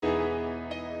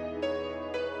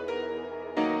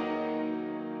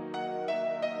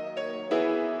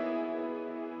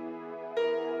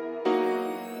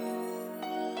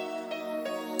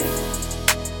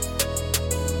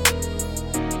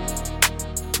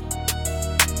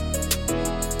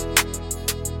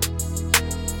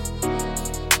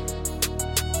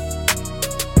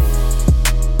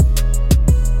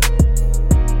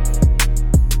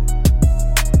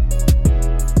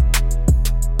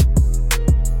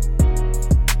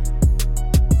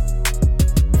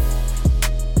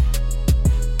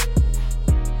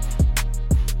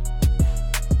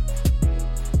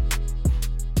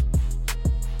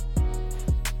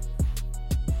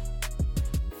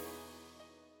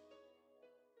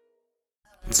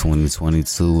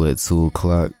2022 at 2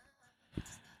 o'clock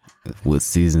with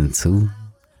season 2.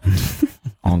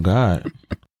 On God.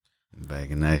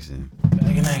 Back in action.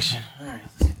 Back in action. All right.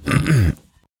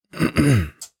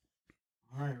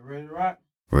 All right, ready to rock?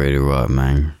 Ready to rock,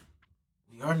 man.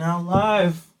 We are now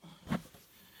live.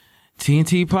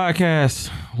 TNT Podcast.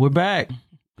 We're back.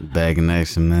 Back in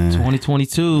action, man.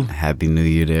 2022. Happy New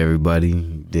Year to everybody.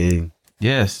 You dig?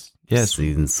 Yes.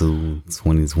 Season 2,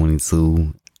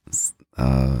 2022.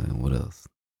 What else?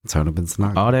 Turn up and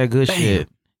snark. All that good Bam. shit.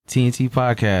 TNT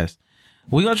Podcast.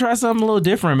 We're gonna try something a little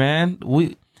different, man.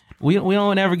 We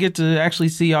don't ever get to actually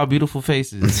see y'all beautiful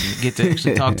faces. Get to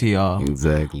actually talk to y'all.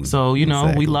 Exactly. So we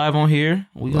live on here.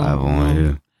 We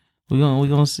gonna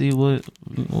see what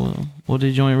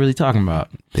the joint really talking about.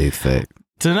 Big fact.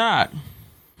 Tonight.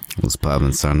 What's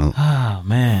poppin', son? Oh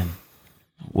man.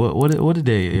 What a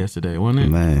day yesterday, wasn't it?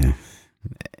 Man.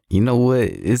 You know what?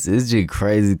 It's just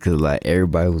crazy because like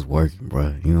everybody was working,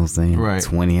 bro. You know what I'm saying? Right.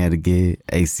 20 had a gig,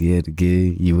 AC had a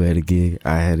gig, you had a gig,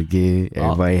 I had a gig,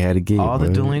 everybody had a gig. All bro.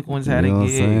 the delinquents had you know a what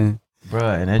I'm saying? gig, bro.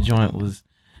 And that joint was,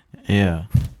 yeah.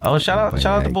 Oh, shout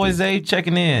out to boy Zay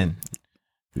checking in.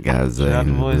 Guys, Shout out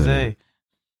to boy Zay.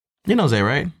 You know Zay,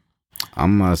 right?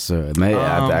 I'm not sure. Maybe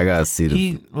I gotta see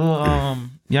the.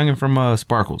 Youngin from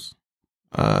Sparkles.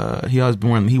 He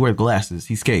wears glasses.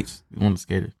 He skates. He's one of the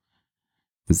skaters.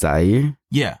 Zaire?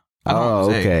 Yeah.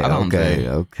 Okay.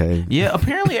 Yeah,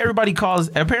 apparently everybody calls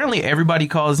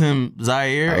him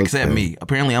Zaire except me.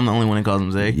 Apparently I'm the only one that calls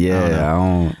him Zay.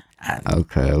 Yeah,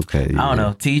 Okay. I don't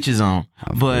know. To each his own.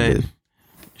 But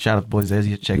shout out to boys as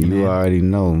you're checking in. You already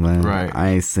know, man. Right. I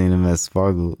ain't seen him at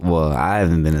Sparkles. Well, I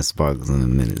haven't been at Sparkles in a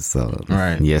minute, so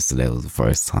right. Yesterday was the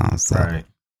first time. So right.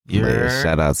 Yeah,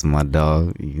 shout out to my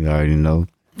dog. You already know.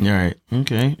 All right.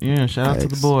 Okay. Yeah. Shout out to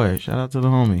the boy. Shout out to the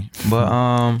homie.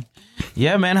 But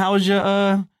yeah, man. How was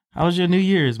your New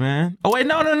Year's, man? Oh wait,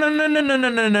 no.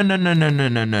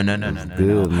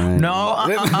 Good, man. No,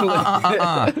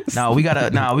 we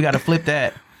gotta flip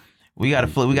that. We gotta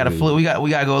go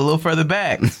a little further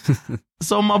back.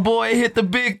 So my boy hit the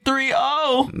big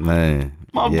 3-0. Man.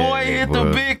 My boy hit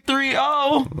the big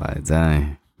 3-0. Like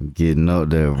dang. Getting up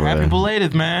there, bro. Happy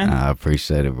belated, man. I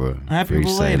appreciate it, bro. Happy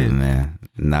belated, man.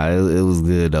 Nah, it was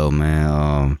good though,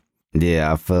 man.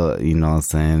 Yeah, I felt, you know what I'm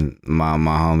saying, my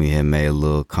homie had made a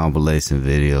little compilation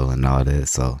video and all that,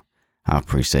 so I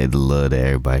appreciate the love that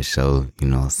everybody showed, you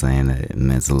know what I'm saying, it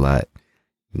meant a lot.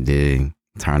 Did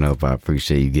turn up, I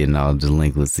appreciate you getting all the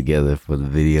delinquents together for the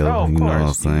video, of you course. know what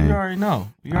I'm saying. You already know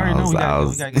we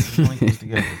gotta get the delinquents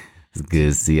together. It's good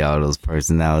to see all those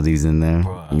personalities in there.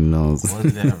 Bruh, you know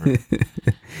whatever.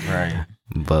 Right.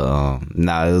 But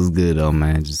it was good though,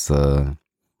 man. Just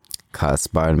caught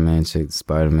Spider-Man, checked the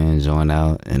Spider-Man joint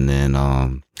out, and then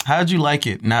how'd you like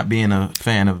it not being a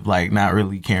fan of like not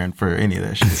really caring for any of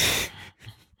that shit?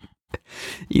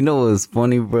 You know what's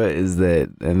funny, bro, is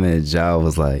that man Ja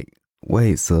was like,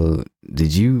 wait, so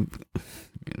did you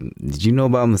know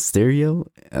about Mysterio?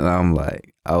 And I'm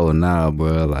like, oh nah,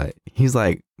 bro. Like he's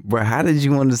like, bro, how did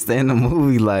you understand the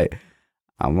movie? Like,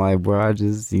 I'm like, bro, I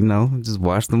just,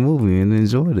 watched the movie and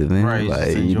enjoyed it, man. Right, like,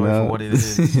 just enjoy it for what it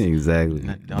is. Exactly.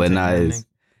 But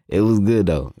it was good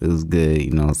though. It was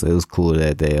good, so it was cool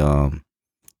that they I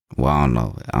don't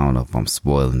know if I'm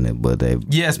spoiling it, but they.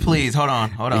 Yes, please. Hold on.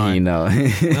 We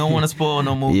don't want to spoil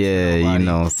no movies. Yeah, for nobody. You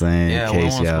know what I'm saying. Yeah, we don't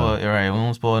want to spoil. Right, we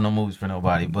won't spoil no movies for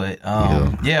nobody. But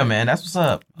yeah, man, that's what's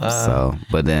up.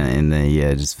 But then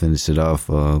just finish it off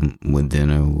with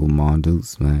dinner with Mom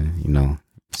Dukes, man.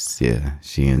 Yeah,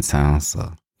 she in town,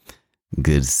 so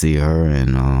good to see her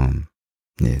and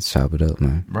chop it up,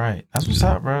 man. Right, that's what's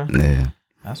up, bro. Yeah,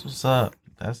 that's what's up.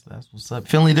 That's what's up.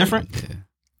 Feeling different? Yeah.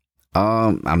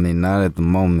 I mean, not at the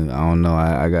moment. I don't know.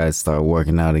 I gotta start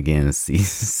working out again and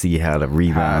see how the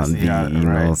rebound be. You know what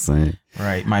I'm saying?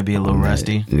 Right. Might be a little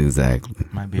rusty. Exactly.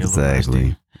 Might be a little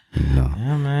rusty.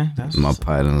 Yeah, man. My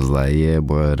partner was like, "Yeah,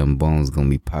 bro, them bones gonna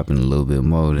be popping a little bit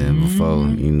more than before."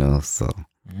 So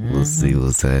we'll see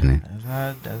what's happening.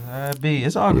 That's how it be.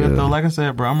 It's all good though. Like I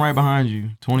said, bro, I'm right behind you.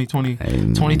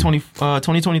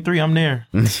 2023, I'm there.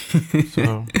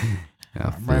 So.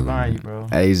 I'm right behind you, bro.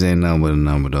 Age ain't nothing but a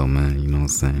number, though, man. You know what I'm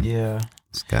saying? Yeah.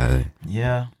 Just got it.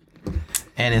 Yeah.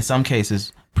 And in some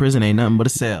cases, prison ain't nothing but a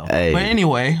cell. Hey. But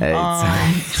anyway,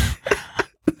 how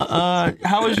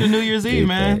was your New Year's Eve,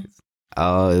 man?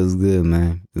 Oh, it was good,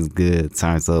 man. It was good.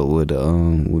 Turns up with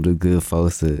the good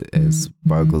folks at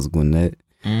Sparkles Gwinnett.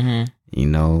 Mm-hmm.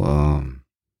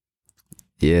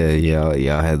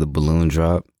 Y'all had the balloon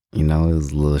drop. You know, it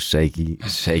was a little shaky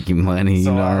money, you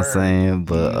So know I what I'm heard. saying? Can you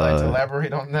But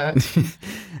elaborate on that?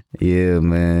 yeah,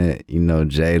 man, you know,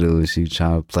 Jada, she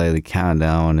trying to play the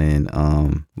countdown and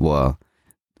well,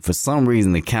 for some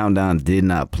reason the countdown did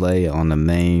not play on the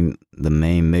main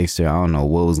mixer. I don't know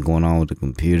what was going on with the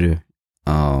computer.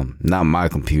 Not my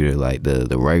computer, like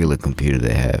the regular computer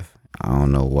they have. I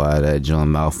don't know why that joint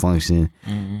malfunctioned.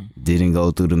 Didn't go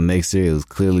through the mixer. It was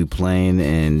clearly playing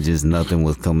and just nothing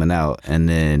was coming out. And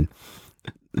then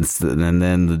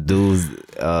the dudes,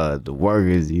 the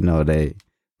workers, you know, they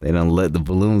don't let the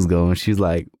balloons go. And she's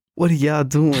like, "What are y'all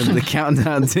doing?" The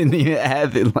countdown didn't even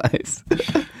happen. Like,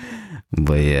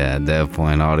 but yeah, at that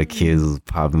point, all the kids was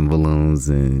popping balloons,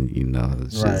 and you know,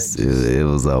 it's just it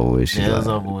was over with. Yeah, it was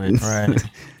over with, right?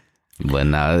 But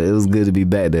nah, it was good to be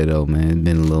back there though, man. It's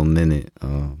been a little minute.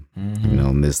 You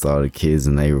know, missed all the kids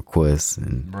and their requests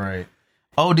and right.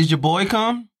 Oh, did your boy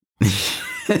come?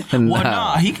 Well,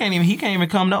 nah, he can't even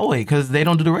come no way because they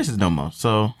don't do the races no more.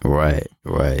 So right,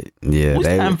 yeah. We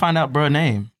still haven't found out bro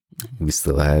name. We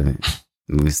still haven't.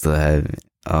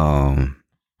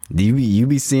 Do you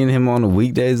be seeing him on the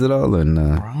weekdays at all or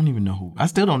not? Bro, I don't even know who. I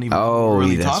still don't even know who we're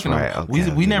really that's talking right. about.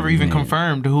 Okay, We never even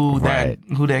confirmed who Right.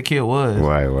 that kid was.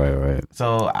 Right.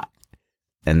 So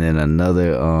And then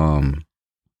another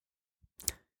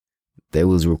they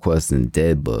was requesting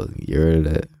Dead Bug. You heard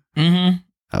of that?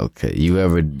 Okay. You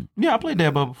ever? Yeah, I played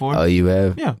Dead Bug before. Oh, you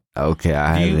have? Yeah. Okay,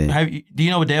 I haven't. Do you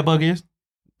know what Dead Bug is?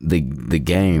 The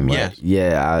game, right? Yes.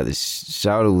 Yeah,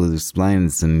 Shouter was explaining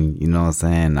to me, you know what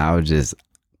I'm saying?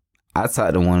 I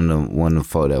talked to one of the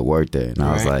folk that worked there, and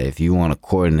I was like, if you want to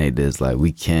coordinate this, like,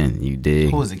 we can. You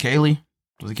dig? Who was it, Kaylee?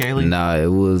 Was it Kaylee? Nah, it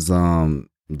was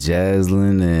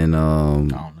Jaslyn and I don't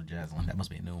know Jaslyn. That must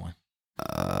be a new one.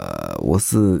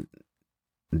 what's the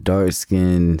dark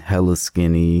skin, hella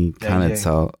skinny, kind of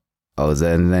tall? Oh, is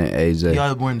that his name? AJ? He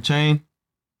always wearing the chain.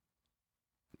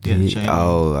 Yeah, the chain.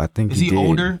 Oh, I think is he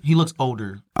older? He looks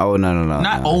older. Oh no,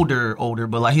 Not older,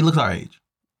 but like he looks our age.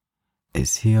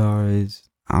 Is he our age?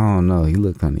 I don't know. He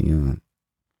look kind of young.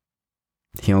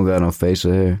 He don't got no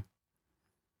facial hair.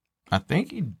 I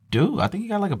think he do. I think he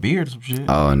got like a beard or some shit.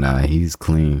 Oh nah, he's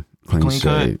clean Clean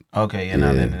shave. cut. Okay, yeah,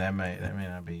 no, then that may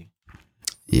not be.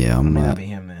 Yeah, That may not be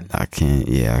him then. I can't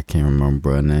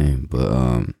remember her name,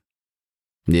 but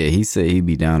yeah, he said he'd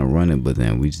be down to run it, but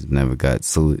then we just never got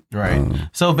to it. Right.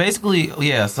 So basically,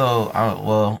 yeah. So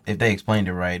well, if they explained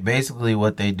it right, basically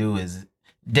what they do is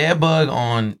Dead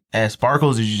Bug at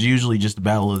Sparkles is usually just the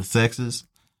battle of the sexes,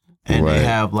 and they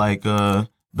have like the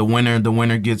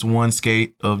winner gets one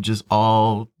skate of just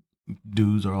all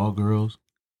dudes or all girls.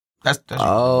 That's what Dead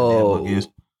Bug is.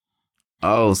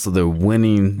 Oh, so they're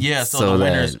winning. Yeah, so the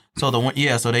winners,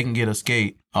 so they can get a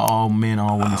skate. All men,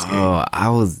 all women skate. Oh,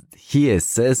 he had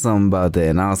said something about that,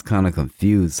 and I was kind of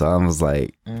confused. So I was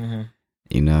like,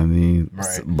 you know what I mean?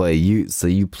 Right. But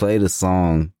you play the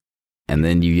song, and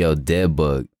then you yell "Dead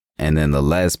Bug," and then the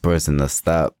last person to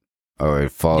stop or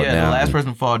fall down. Yeah, the last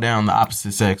person to fall down, the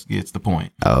opposite sex gets the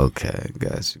point. Okay,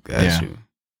 got you.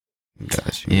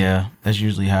 Yeah, that's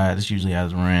usually how it's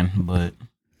ran, but.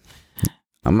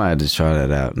 I might have to try that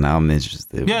out. Now I'm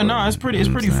interested. Yeah, no, it's pretty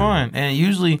fun. And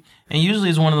usually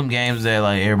it's one of them games that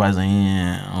like everybody's like,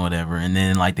 yeah, or whatever. And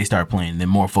then like they start playing, then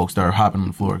more folks start hopping on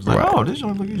the floor. It's like, oh, this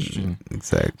one look interesting.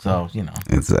 Exactly. So, you know.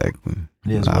 Exactly.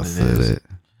 It is what it is. It.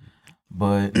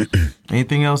 But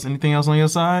anything else on your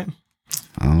side?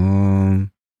 Uh-oh.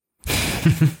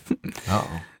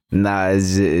 Nah,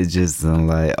 it's just some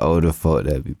like older folk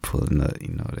that be pulling up, you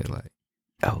know, they like,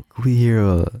 oh, can we hear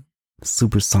a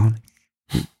Supersonic?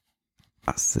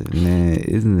 I said, man,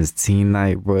 isn't this teen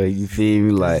night, bro? You feel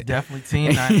me? Like, it's definitely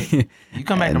teen night. You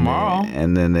come back tomorrow.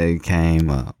 And then they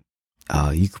came up,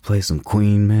 you could play some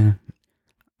Queen, man.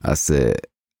 I said,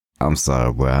 I'm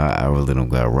sorry, bro. I really don't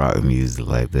got rock music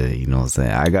like that. You know what I'm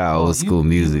saying? I got old school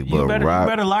music, but rock. You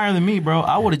better liar than me, bro.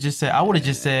 I would have just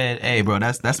said, hey, bro,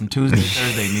 that's some Tuesday,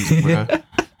 Thursday music, bro.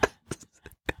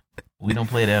 We don't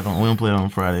play that on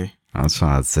Friday. I'm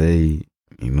trying to say,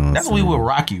 you know. That's what we would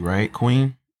rock you, right,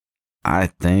 Queen? I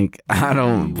think I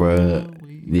don't, bro.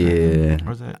 Yeah.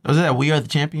 Or is that We Are the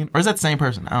Champion? Or is that the same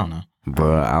person? I don't know.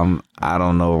 Bro, I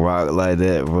don't know rock like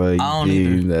that, bro. I don't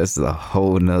either. That's a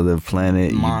whole nother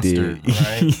planet. Monster,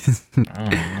 right?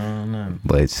 I don't know.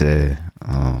 But yeah,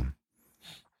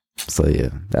 so yeah,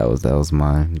 that was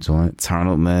my joint. Turn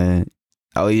Up, man.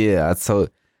 Oh yeah,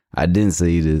 I didn't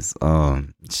say this.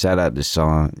 Shout out to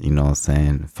Sean, you know what I'm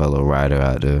saying, fellow writer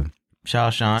out there. Shout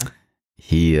out Sean.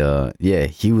 He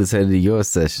was headed to your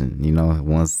session, you know.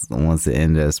 Once it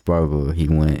ended at Sparkle, he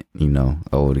went, you know,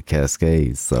 over the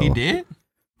Cascades. So he did?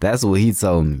 That's what he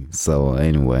told me. So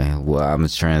anyway, well, I'm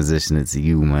transitioning to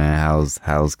you, man.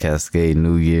 How's Cascade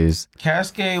New Year's?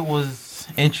 Cascade was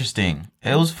interesting.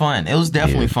 It was fun. It was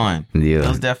definitely fun.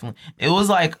 Yeah. It was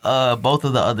like both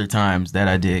of the other times that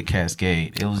I did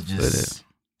Cascade. It was just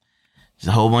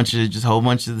a whole bunch of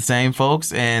the same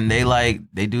folks, and they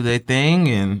do their thing,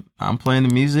 and I'm playing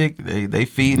the music. They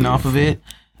feeding off of it.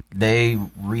 They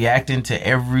reacting to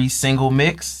every single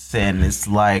mix, and it's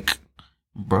like,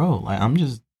 bro, like I'm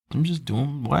just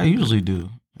doing what I usually do.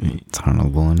 Turn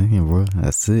up going in here, bro.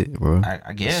 That's it, bro.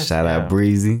 I guess. Shout out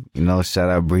Breezy. Shout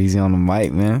out Breezy on the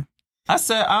mic, man. I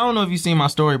don't know if you seen my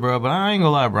story, bro, but I ain't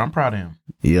gonna lie, bro. I'm proud of him.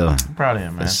 Yeah. I'm proud of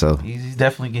him, man. So he's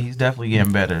definitely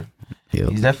getting better. Yeah.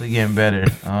 He's definitely getting better.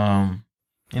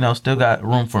 Still got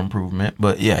room for improvement,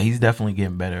 but yeah, he's definitely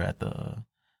getting better at the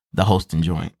hosting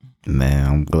joint. Man,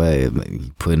 I'm glad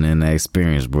you putting in that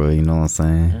experience, bro. You know what I'm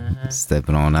saying? Mm-hmm.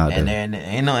 Stepping on out there.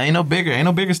 And ain't no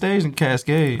bigger stage than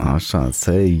Cascade. I was trying to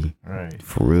tell you, right?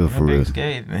 For real.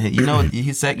 Cascade. You know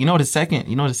the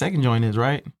second joint is,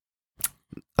 right?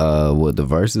 What, the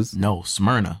verses? No,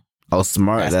 Smyrna. Oh,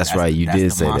 Smyrna. That's right. You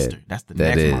did say monster. that. That's the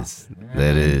that next is. monster.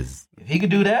 That is. If he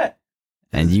could do that.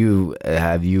 And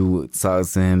have you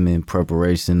talked to him in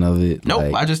preparation of it?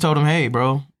 Nope. I just told him, hey,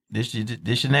 bro, this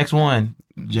your next one.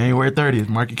 January 30th,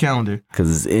 mark your calendar.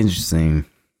 Because it's interesting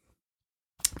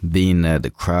being that the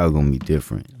crowd gonna be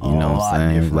different. You know what I'm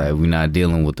saying? Different. Like, we're not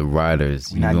dealing with the writers.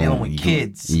 We're not dealing with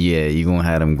kids. You're gonna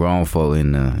have them grown folk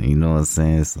in there. You know what I'm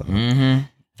saying? So,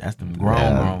 that's them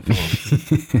grown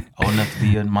folks. Old enough to be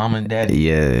your mama and daddy.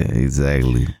 Yeah,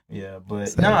 exactly. Yeah,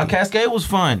 but no, Cascade was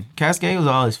fun. Cascade was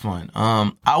always fun.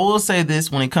 I will say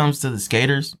this when it comes to the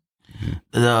skaters.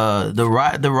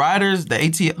 The riders, the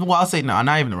ATL. Well, I'll say no,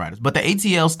 not even the riders, but the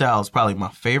ATL style is probably my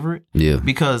favorite. Yeah,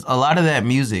 because a lot of that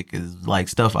music is like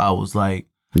stuff I was like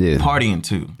partying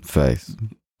to. Facts.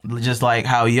 Just like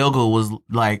how Yoga was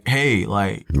like, hey,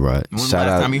 like right. When was the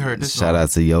last time you heard this? Shout out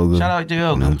to Yoga. Shout out to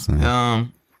Yoga. You know what I'm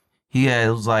saying? It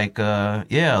was like,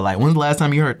 like when's the last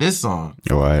time you heard this song?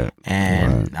 Right.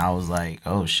 And I was like,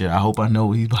 oh shit, I hope I know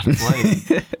what he's about to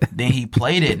play. Then he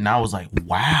played it, and I was like,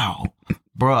 wow.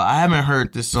 Bro, I haven't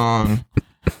heard this song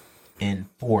in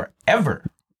forever.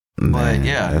 Man, but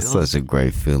yeah, that's such a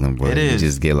great feeling, bro. It is. You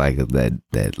just get like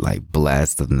that like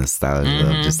blast of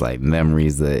nostalgia, of just like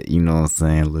memories that, you know what I'm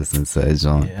saying, listen to that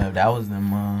joint. Yeah, that was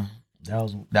them.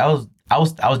 I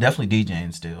was definitely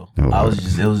DJing still. It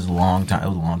was a long time. It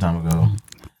was a long time ago.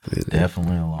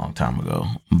 Definitely a long time ago.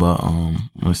 But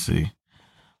let's see.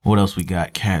 What else we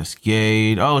got?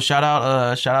 Cascade. Oh, shout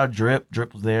out Drip.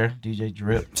 Drip was there. DJ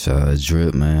Drip. Shout out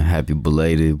Drip, man. Happy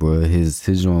belated, bro.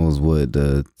 His one was what,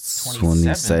 the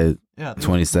 27? Yeah,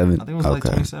 27? I think it was like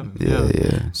 27.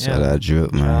 Yeah. Shout out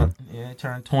Drip, man.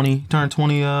 Turned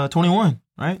 21,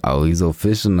 right? Oh, he's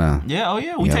official now. Yeah,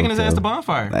 we taking his ass to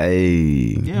Bonfire.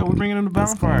 Hey. Yeah, we're bringing him to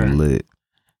Bonfire. That's lit.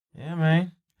 Yeah,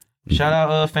 man. Shout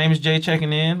out Famous J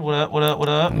checking in. What up?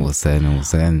 What's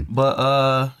happening?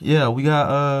 But we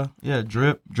got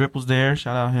Drip. Drip was there.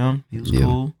 Shout out him. He was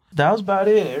cool. That was about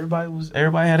it.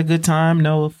 Everybody had a good time.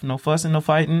 No fussing, no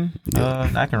fighting.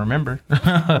 I can remember.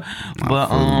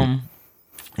 But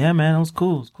yeah, man, it was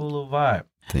cool. It was a cool little vibe.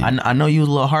 I know you was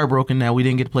a little heartbroken that we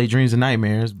didn't get to play Dreams and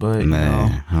Nightmares, but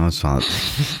man, I was trying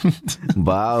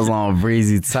but I was on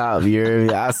Breezy Top, you heard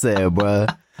me?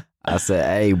 I said,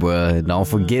 hey, bro, don't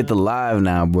forget the live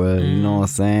now, bro. You know what I'm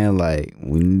saying? Like,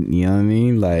 you know what I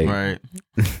mean? Like, right.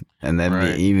 And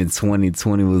then even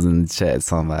 2020 was in the chat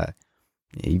talking about,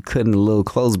 you cutting a little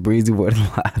close, Breezy, where the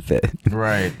live at?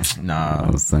 Right. Nah. You know what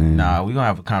I'm saying? Nah, we're going to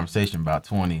have a conversation about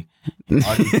 20.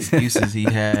 All these excuses he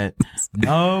had.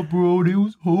 Nah, bro, they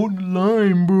was holding the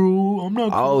line, bro. I'm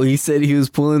not. Oh, he said he was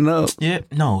pulling up. Yeah,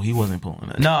 no, he wasn't pulling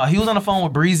up. No, he was on the phone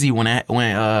with Breezy when they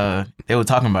were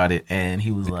talking about it, and he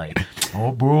was like,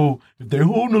 "Oh, bro, if they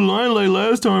holding the line like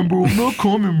last time, bro, I'm not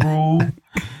coming, bro."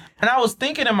 And I was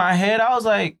thinking in my head, I was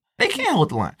like, they can't hold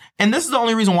the line, and this is the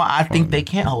only reason why I think they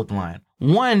can't hold the line.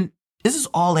 One, this is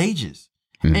all ages,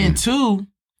 and two,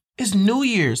 it's New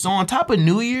Year's. So on top of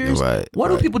New Year's, what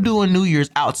do people do on New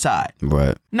Year's outside?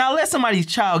 Right. Now let somebody's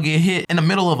child get hit in the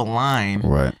middle of a line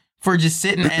for just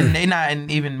sitting and they not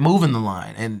even moving the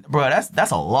line. And bro,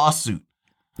 that's a lawsuit.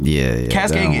 Yeah.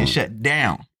 Cascade getting shut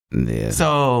down. Yeah.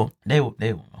 So they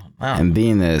and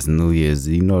being that it's New Year's,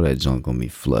 you know that junk gonna be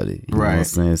flooded. You know what I'm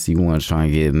saying? So you want to try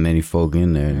and get many folk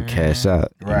in there and cash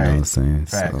out. You know what I'm saying?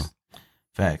 Facts.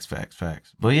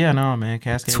 But yeah, no, man,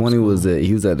 Cascade 20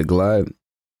 he was at the Glide.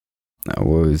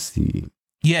 Where was he?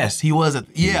 Yes, he was.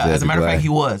 As a matter of fact, he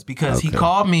was. Because he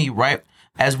called me right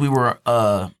as we were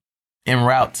en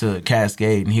route to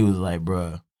Cascade, and he was like,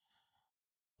 bruh,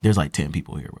 There's like 10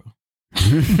 people here, bro.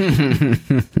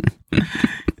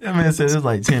 That man said there's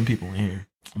like 10 people in here.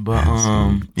 But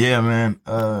yeah, man,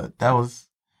 that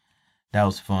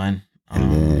was fun.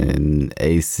 And then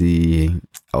AC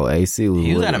was.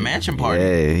 He was at a mansion party.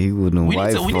 Yeah, he was the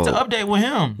white folk. We need to update with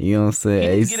him. You know what I'm saying? He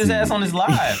AC. needs to get his ass on his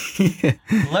live.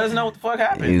 Let us know what the fuck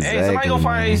happened. Exactly, hey, somebody go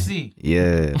find man. AC.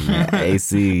 Yeah, man.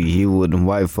 AC. He was the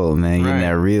white folk, man. Getting that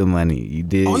real money. You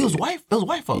did. Oh, it was white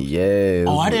folks. Yeah.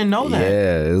 I didn't know that.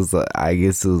 Yeah, it was. I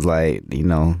guess it was like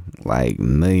like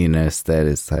millionaire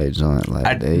status type joint. Like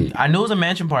I knew it was a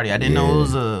mansion party. I didn't know it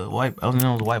was a white. I didn't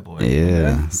know it was a white boy.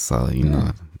 Yeah. So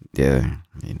yeah,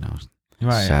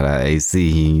 Right. Shout out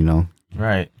AC.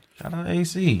 Right. Shout out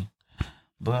AC.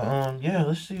 But yeah,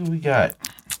 let's see what we got.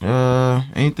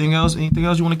 Anything else? Anything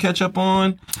else you want to catch up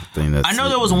on? I know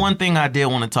there was one thing I did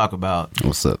want to talk about.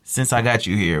 What's up? Since I got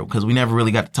you here, because we never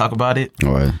really got to talk about it.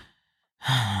 All right.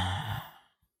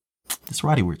 This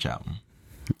Roddy Ricch album.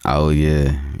 Oh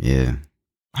yeah.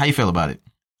 How you feel about it?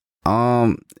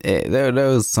 There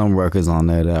was some records on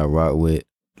there that I rock with,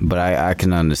 but I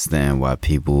can understand why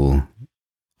people.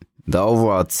 The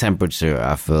overall temperature,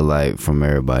 I feel like, from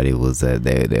everybody was that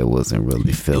they wasn't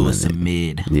really feeling it. It was some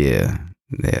mid. Yeah,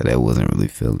 they wasn't really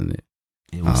feeling it.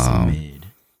 It was some mid.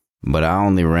 But I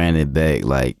only ran it back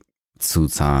like 2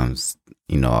 times,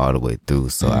 all the way through.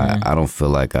 So I don't feel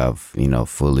like I've,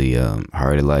 fully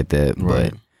heard it like that.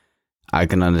 Right. But I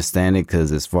can understand it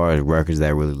because as far as records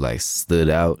that really like stood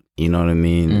out, you know what I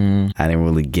mean? I didn't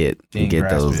really get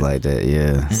those like that.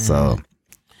 Yeah. So.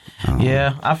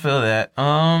 Yeah, I feel that.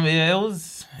 Yeah,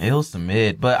 it was some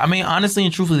mid, but I mean, honestly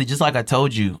and truthfully, just like I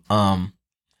told you, the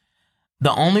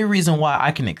only reason why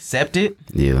I can accept it,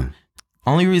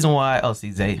 only reason why,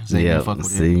 Zay didn't fuck with it.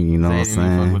 See, you know what I'm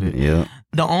saying? Yeah.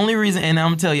 The only reason, and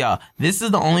I'm gonna tell y'all, this is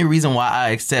the only reason why I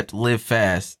accept Live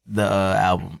Fast, the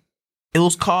album. It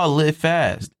was called Live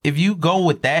Fast. If you go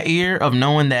with that ear of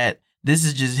knowing that this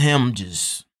is just him,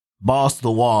 just balls to the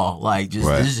wall, like this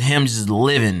is him just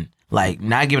living. Like,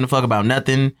 not giving a fuck about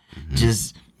nothing,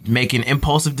 just making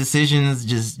impulsive decisions,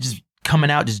 just coming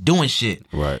out, just doing shit.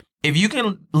 Right. If you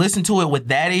can listen to it with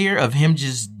that ear of him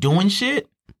just doing shit,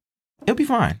 it'll be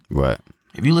fine. Right.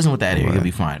 If you listen with that ear, it'll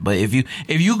be fine. But if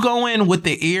you go in with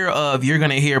the ear of you're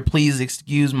gonna hear "Please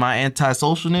excuse my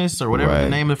antisocialness" or whatever the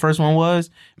name of the first one was,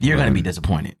 you're gonna be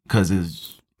disappointed because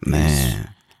it's.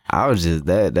 I was just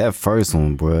that first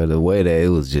one, bro. The way that it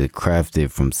was just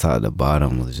crafted from top to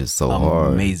bottom was just so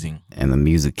hard, amazing, and the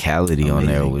musicality on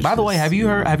there was. By the way, have you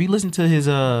listened to his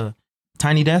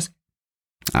Tiny Desk?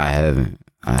 I haven't.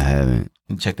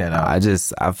 Check that out.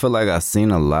 I feel like I've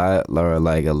seen a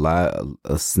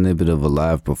snippet of a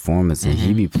live performance, and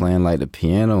he be playing like the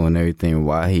piano and everything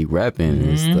while he rapping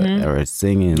and stuff or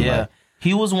singing. Yeah. Like,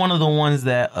 he was one of the ones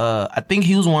that I think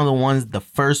he was one of the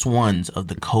first ones of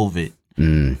the COVID.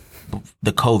 The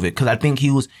COVID, because I think he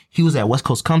was at West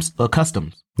Coast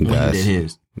Customs when he did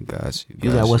his. Gotcha. He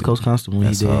was at West Coast Customs when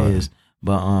he did his.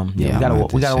 But we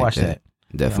gotta watch that.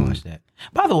 Definitely. Watch that.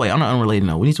 By the way, on an unrelated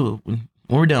note, we need to when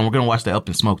we're done, we're gonna watch the Up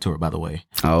in Smoke tour. By the way.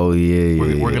 Oh yeah.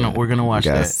 We're gonna watch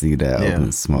that. See that Up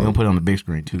in Smoke. We're gonna put it on the big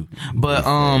screen too. But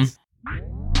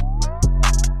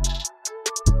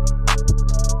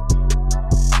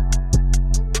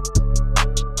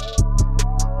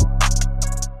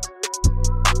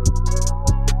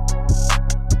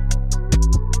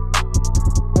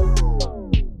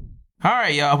all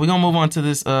right, y'all. We're gonna move on to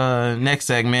this next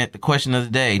segment, the question of the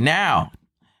day. Now,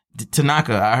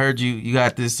 Tanaka, I heard you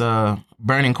got this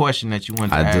burning question that you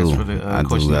wanted to ask for the question of the day. I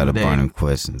do got a burning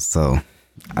question. So,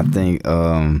 I think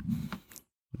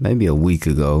maybe a week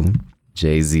ago,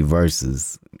 Jay-Z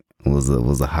Versus was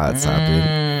a hot topic,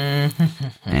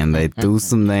 and they threw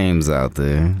some names out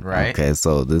there. Right. Okay,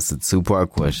 so this is a 2-part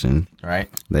question. Right.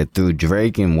 They threw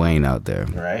Drake and Wayne out there.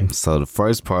 Right. So the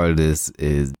first part of this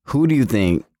is, who do you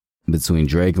think between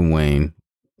Drake and Wayne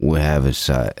would have a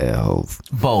shot at Hov?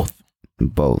 Both.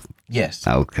 Yes.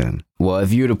 Okay. Well,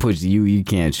 if you were to put you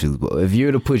can't choose, but if you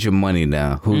were to put your money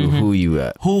down, who you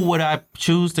at? Who would I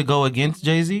choose to go against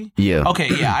Jay-Z? Yeah. Okay,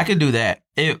 yeah, I could do that.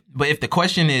 But if the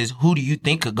question is who do you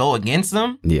think could go against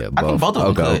them? Yeah, I think both of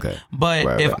them could. Okay.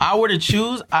 But if I were to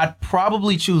choose, I'd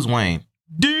probably choose Wayne.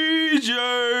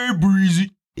 DJ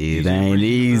Breezy. It ain't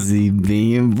easy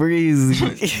being breezy.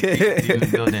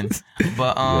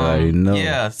 But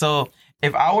yeah, so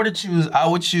if I were to choose, I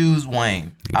would choose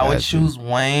Wayne. Gotcha. I would choose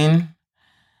Wayne.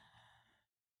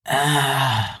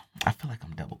 I feel like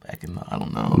I'm double backing though. I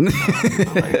don't know.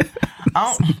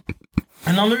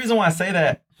 And the only reason why I say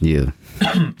that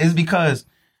is because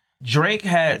Drake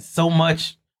had so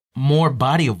much more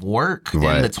body of work in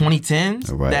the 2010s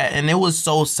and it was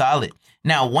so solid.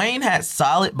 Now, Wayne had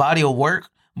solid body of work,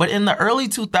 but in the early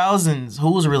 2000s,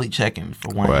 who was really checking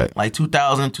for Wayne? Right. Like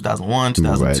 2000, 2001,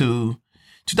 2002. Right.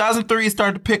 2003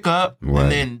 started to pick up, right.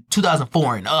 And then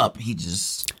 2004 and up, he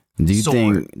just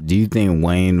soared. Do you think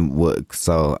Wayne would?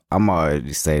 So I'm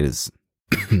already say this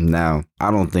now.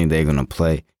 I don't think they're gonna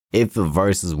play. If the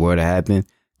verses were to happen,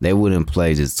 they wouldn't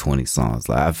play just 20 songs.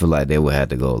 Like I feel like they would have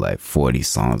to go like 40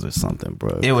 songs or something,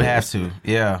 bro. It would have to,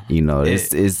 yeah. You know,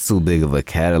 it's too big of a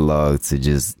catalog to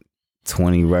just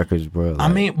 20 records, bro. Like, I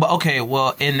mean, but okay,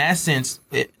 well, in that sense,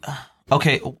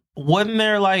 wasn't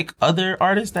there like other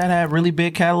artists that had really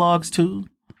big catalogs too?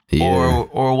 Yeah.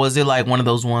 Or was it like one of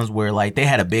those ones where like they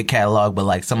had a big catalog, but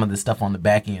like some of the stuff on the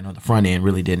back end or the front end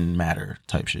really didn't matter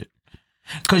type shit?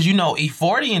 Because, you know,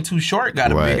 E40 and Too Short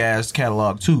got a big ass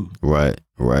catalog too. Right.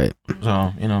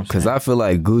 So, you know, because I feel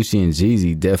like Gucci and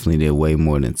Jeezy definitely did way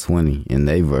more than 20 in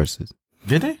their verses.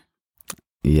 Did they?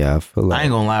 Yeah, I feel like. I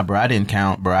ain't gonna lie, bro. I didn't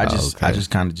count, bro. I just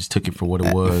kind of just took it for what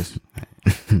it was.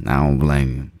 I don't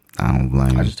blame you.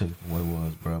 I just took it for what it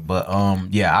was, bro. But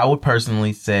yeah, I would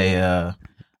personally say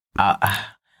I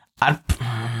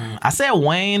said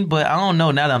Wayne, but I don't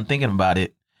know now that I'm thinking about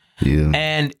it. Yeah.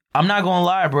 And I'm not gonna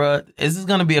lie, bro. This is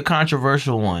gonna be a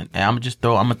controversial one, and I'm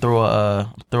gonna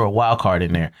throw a wild card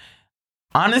in there.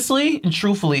 Honestly and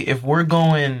truthfully, if we're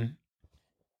going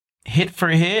hit for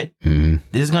hit, this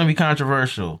is gonna be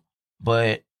controversial.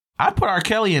 But I'd put R.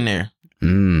 Kelly in there.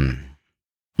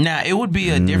 Now it would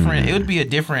be a different. It would be a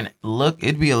different look.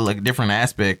 It'd be a different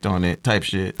aspect on it, type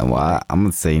shit. Well, I'm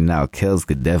gonna say now, Kels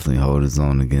could definitely hold his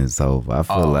own against Hov. I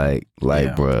feel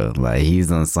bro, like he's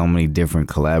done so many different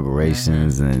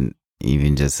collaborations and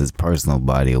even just his personal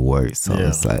body of work. So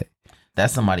it's like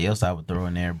that's somebody else I would throw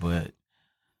in there. But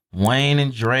Wayne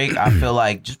and Drake, I feel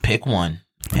like just pick one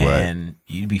and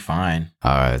you'd be fine.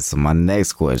 All right. So my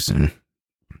next question,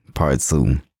 part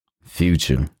 2,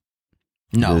 Future.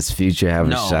 No. Does Future have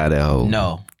a shot at Hov?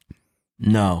 No,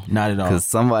 not at all. Because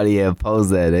somebody had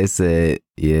posed that. They said,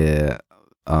 yeah,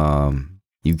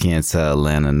 you can't tell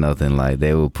Atlanta nothing. Like,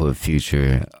 they will put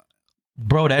Future.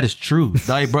 Bro, that is true.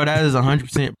 Like, bro, that is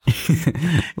 100%.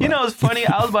 You know, it's funny.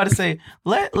 I was about to say,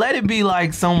 let it be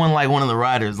like someone like one of the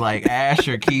writers, like Ash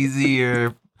or Keezy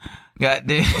or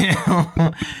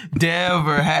goddamn Dev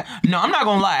or No, I'm not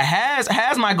gonna lie.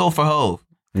 Has might go for Hov.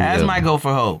 Might go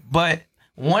for Hov. But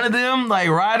one of them, like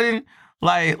riding,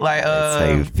 like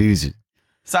Future.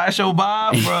 Sideshow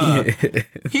Bob, bruh.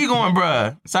 He going,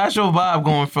 bruh. Sideshow Bob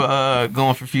going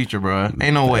for Future, bruh.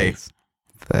 Ain't no way.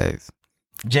 Thanks.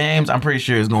 James, I'm pretty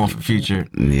sure is going for Future.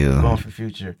 Yeah. Going for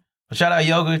Future. Shout out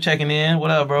Yoga checking in. What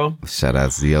up, bro? Shout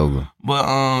out to Yoga.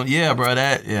 But yeah, bro,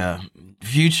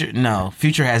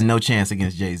 Future has no chance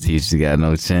against Jay-Z. Future got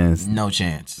no chance. No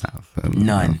chance.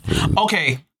 None.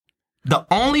 Okay. The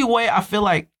only way I feel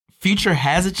like Future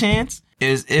has a chance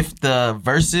is if the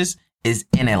versus is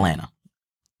in Atlanta.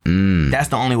 That's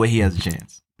the only way he has a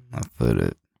chance. I feel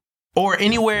it. Or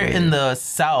anywhere in the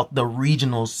South, the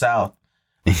regional South.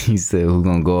 He said, "Who's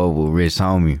gonna go up with Rich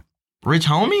Homie?" Rich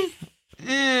Homie?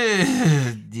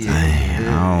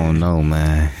 Damn, I don't know,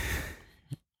 man.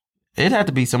 It'd have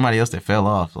to be somebody else that fell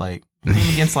off, like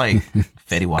against like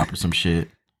Fetty Wap or some shit.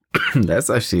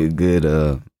 That's actually a good.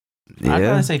 Yeah. I'd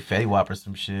probably say Fetty Wap or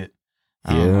some shit.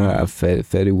 Yeah,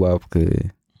 Fetty Wap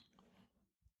could.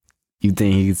 You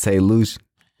think he could say Lucci?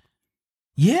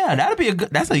 Yeah, that'd be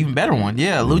that's an even better one.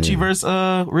 Yeah, Lucci versus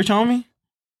Rich Homie.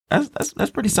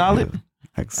 That's pretty solid. Yeah,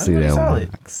 I can see that one. I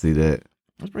can see that.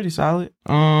 That's pretty solid.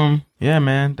 Yeah,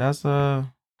 man. That's So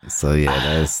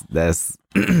yeah, that's.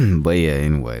 But yeah,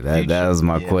 anyway, that was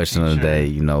my question of the day.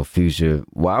 You know, Future.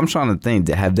 Well, I'm trying to think.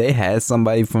 Have they had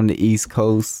somebody from the East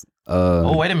Coast?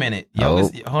 Oh, wait a minute.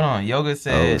 Hold on. Yoga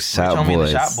said Rich Homie and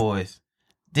the Shop Boys.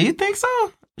 Do you think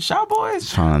so? Shop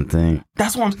Boys? Trying to think.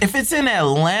 That's what if it's in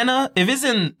Atlanta, if it's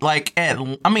in like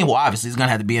obviously it's gonna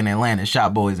have to be in Atlanta,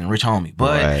 Shop Boys and Rich Homie.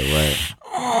 But right.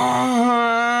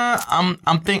 I'm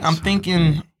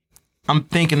thinking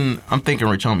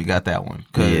Rich Homie got that one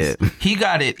because he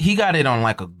got it on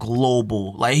like a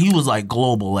global, like he was like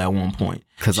global at one point.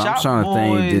 Because I'm trying to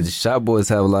think, did the Shop Boys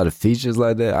have a lot of features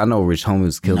like that? I know Rich Homie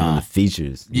was killing the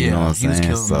features. Yeah, you know what I'm saying? He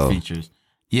was killing the features.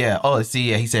 Yeah. Oh,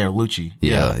 see, yeah, he said Lucci.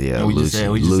 Yeah.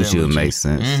 Lucci would make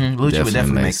sense. Mm-hmm. Lucci would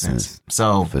definitely make sense.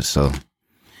 So for sure.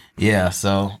 Yeah.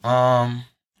 So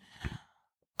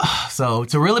so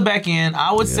to reel it back in,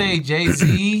 I would say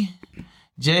Jay-Z.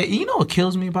 You know what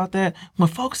kills me about that? When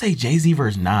folks say Jay-Z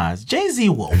versus Nas, Jay-Z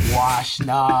will wash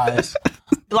Nas.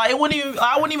 Like I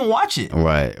wouldn't even watch it.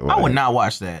 Right. I would not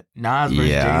watch that. Nas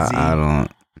versus Jay-Z. I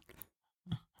don't.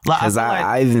 Because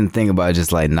I even think about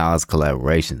just like Nas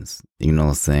collaborations. You know what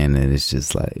I'm saying? And it's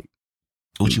just like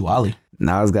Uchiwali.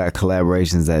 Nas got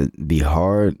collaborations that be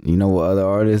hard, you know, with other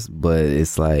artists, but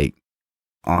it's like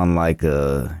on like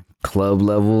a club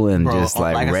level and Bro, just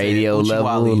like I radio said,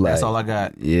 Uchiwali, level. that's like, all I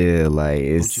got. Yeah, like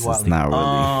it's not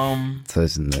really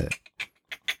touching that.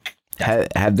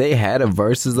 Have they had a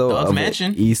versus though of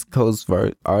an East Coast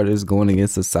artist going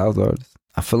against a South artist?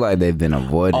 I feel like they've been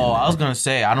avoiding. Oh, I was gonna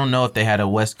say I don't know if they had a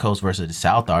West Coast versus the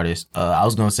South artist. I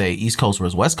was gonna say East Coast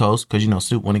versus West Coast because you know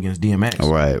Snoop went against DMX.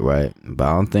 Right. But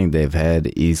I don't think they've had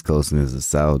the East Coast against the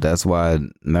South. That's why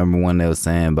remember when they were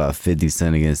saying about 50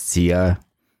 Cent against T.I.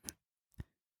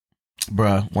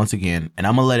 Bruh, once again, and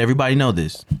I'm gonna let everybody know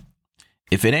this.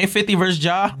 If it ain't 50 versus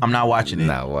Ja, I'm not watching it.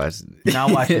 Not watching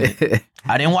it.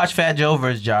 I didn't watch Fat Joe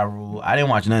versus Ja Rule. I didn't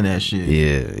watch none of that shit.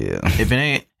 Yeah. If it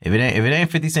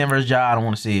ain't 50 Cent versus Ja, I don't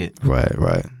want to see it. Right.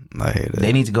 I hate that.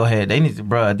 They need to go ahead. They need to,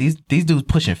 bro. These dudes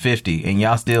pushing 50 and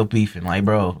y'all still beefing. Like,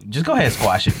 bro, just go ahead and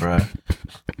squash it, bro.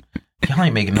 Y'all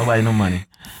ain't making nobody no money.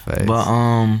 Facts.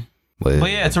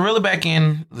 But yeah, to reel it back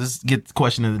in, let's get the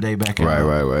question of the day back in.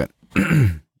 Right.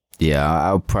 Yeah,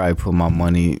 I'll probably put my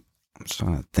money. I'm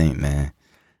trying to think, man.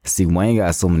 See, Wayne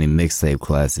got so many mixtape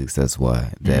classics. That's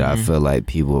why that I feel like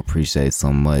people appreciate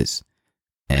so much.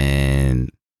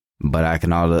 But I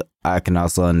can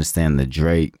also understand the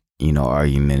Drake, you know,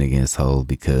 argument against Hov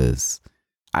because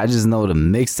I just know the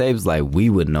mixtapes like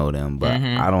we would know them, but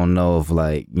I don't know if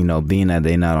like, you know, being that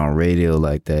they not on radio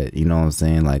like that, you know what I'm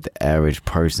saying? Like the average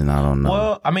person, I don't know.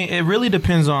 Well, I mean, it really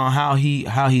depends on how he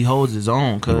holds his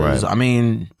own. Cause I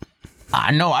mean,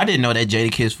 I didn't know that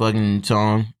Jadakiss fucking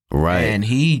song. Right. And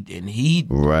he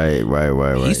Right.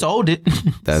 He sold it.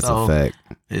 That's so a fact.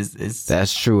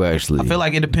 That's true actually. I feel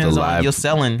like it depends on your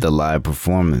selling. The live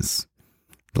performance.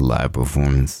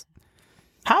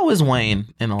 How is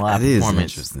Wayne in a live performance? That is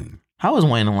interesting. How is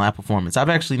Wayne in a live performance? I've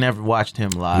actually never watched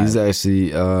him live. He's actually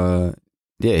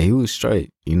he was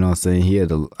straight. You know what I'm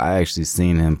saying? I actually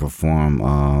seen him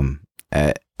perform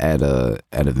at a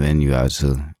venue out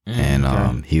here.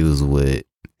 And he was with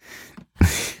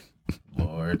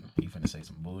Lord, you finna say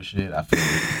some bullshit. I feel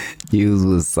it. He was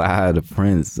with Sci the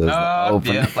Prince. So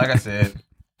yeah, like I said.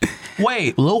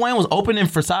 Wait, Lil Wayne was opening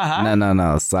for Sci-Hi?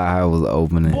 No. Sci-Hi was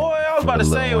opening. Boy, I was about to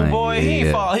say, he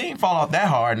ain't fall off that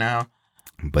hard now.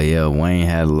 But yeah, Wayne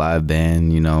had a live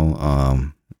band, you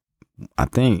know. I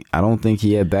don't think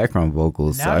he had background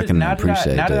vocals, so I can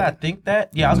appreciate that. Now that I think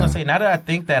that, I was gonna say, now that I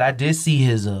think that, I did see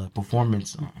his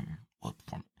performance. What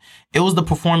performance? It was the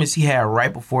performance he had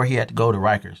right before he had to go to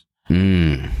Rikers.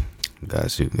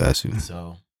 Got you.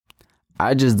 So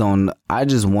I just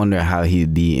wonder how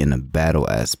he'd be in a battle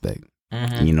aspect.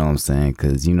 You know what I'm saying?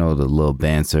 Because you know the little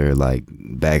banter like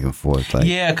back and forth. Like,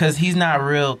 yeah, because he's not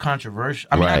real controversial.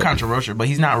 I mean, not controversial, but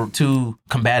he's not too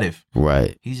combative.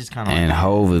 Right. He's just kind of. And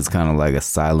Hov is kind of like a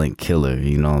silent killer.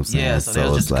 You know what I'm saying? Yeah. So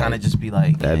they'll just kind of just be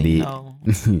like, that'd be.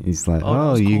 He's like,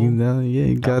 oh, you cool. know,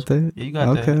 you got that. Yeah, you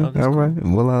got that. Okay, all right.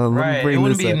 Well, let me bring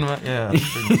this up.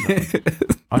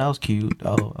 Oh, that was cute.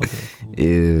 Oh, okay, cool.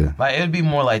 Yeah. Like it would be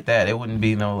more like that. It wouldn't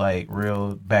be no like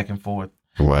real back and forth.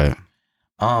 Right.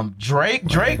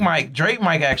 Drake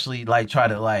might actually like try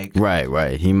to like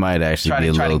right. He might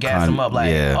actually try to gas him up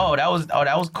like, oh that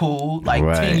was cool like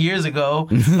 10 years ago,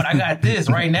 but I got this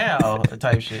right now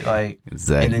type shit like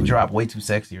exactly. And then drop way too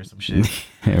sexy or some shit.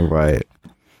 Right.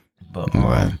 But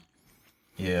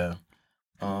yeah.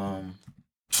 But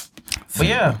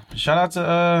yeah, shout out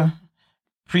to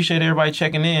appreciate everybody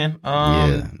checking in.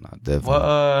 Yeah, definitely.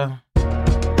 Well,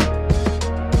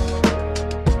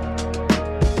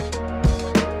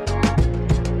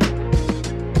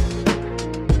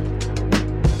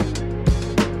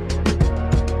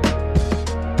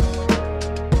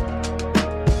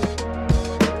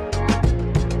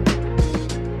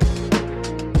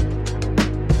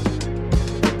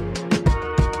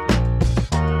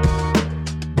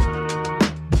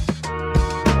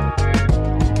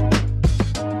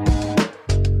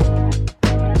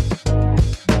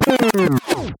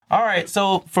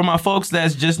 so for my folks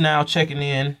that's just now checking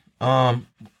in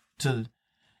to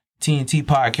TNT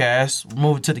podcast, we're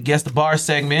moving to the Guess the Bar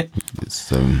segment.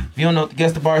 If you don't know what the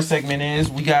Guess the Bar segment is,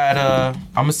 we got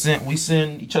we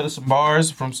send each other some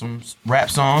bars from some rap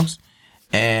songs,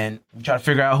 and we try to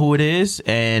figure out who it is,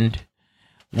 and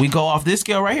we go off this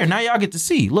scale right here. Now y'all get to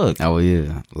see. Look. Oh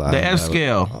yeah. The F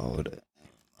scale.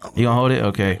 You gonna hold it?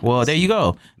 Okay. Well, there you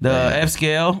go. The F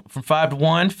scale from 5 to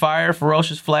 1: fire,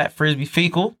 ferocious, flat, frisbee,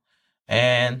 fecal.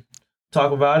 And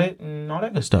talk about it and all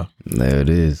that good stuff. There it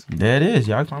is.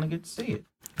 Y'all finally get to see it.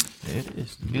 There it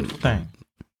is. Beautiful thing.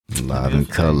 Live in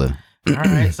color. All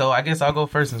right. So I guess I'll go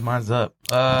first since mine's up.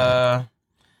 That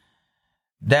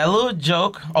little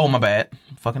joke. Oh, my bad.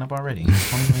 fucking up already.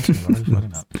 2022, already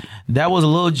fucking up. That was a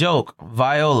little joke.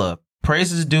 Viola.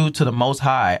 Praises due to the Most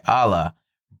High, Allah.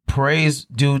 Praise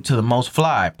due to the Most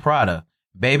Fly, Prada.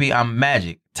 Baby, I'm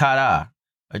magic. Ta-da.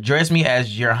 Address me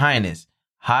as Your Highness.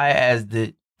 High as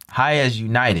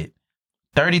United.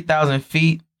 30,000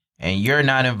 feet and you're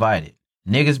not invited.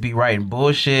 Niggas be writing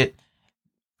bullshit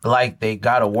like they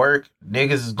gotta work.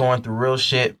 Niggas is going through real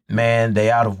shit. Man, they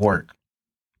out of work.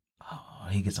 Oh,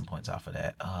 he gets some points off of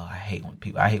that. Oh, I hate when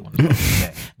people do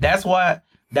that. That's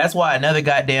why another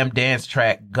goddamn dance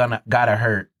track gotta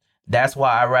hurt. That's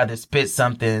why I'd rather spit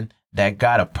something that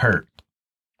got a perk.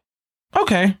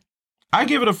 Okay. I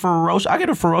give it a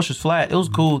ferocious flat. It was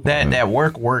cool. That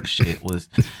work shit was.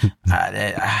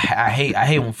 I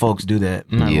hate when folks do that.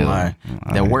 I'm not gonna lie.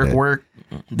 That work.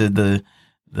 The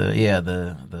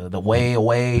way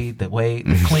away.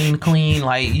 The clean.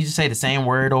 Like you just say the same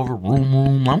word over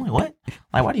room. I'm like, what?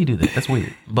 Like, why do you do that? That's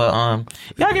weird. But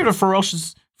yeah, I give it a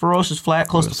ferocious flat,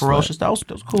 close to ferocious. That was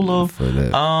cool little.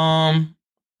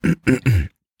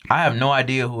 I have no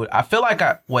idea who. I feel like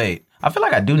I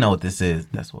do know what this is.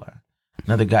 That's why.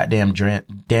 Another goddamn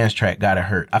dance track gotta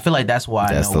hurt. I feel like that's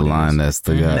why. That's the line that's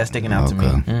sticking out to me.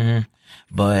 Mm-hmm.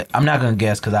 But I'm not gonna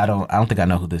guess because I don't think I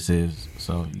know who this is.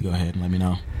 So you go ahead and let me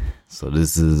know. So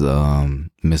this is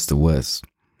Mr. West.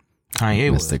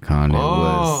 Kanye West. Mr. Kanye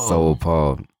West. So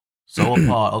appalled.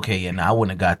 Okay, yeah, no, I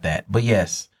wouldn't have got that. But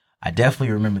yes, I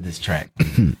definitely remember this track.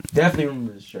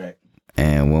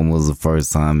 And when was the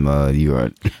first time you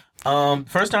heard?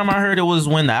 First time I heard it was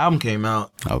when the album came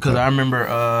out. Because I remember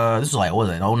this was like, what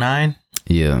was it, 09?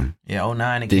 Yeah. Yeah,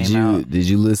 09 it came out. Did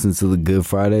you listen to the Good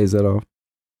Fridays at all?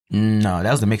 No, that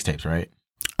was the mixtapes, right?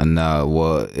 No,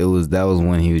 well, that was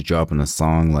when he was dropping a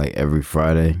song like every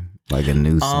Friday, like a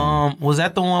new song. Was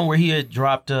that the one where he had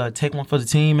dropped Take One for the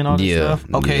Team and all that stuff?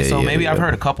 Okay, so maybe I've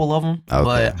heard a couple of them,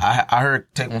 but I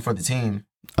heard Take One for the Team.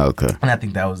 Okay. And I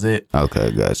think that was it.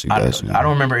 Okay, gotcha. I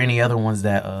don't remember any other ones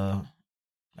that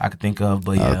I could think of,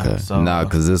 but yeah. Okay. So,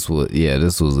 because this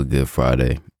was a Good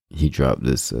Friday. He dropped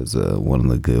this as one of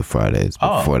the Good Fridays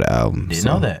before the album. Didn't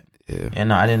know that. Yeah. Yeah,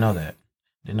 no, I didn't know that.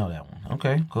 Didn't know that one.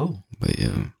 Okay, cool. But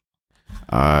yeah.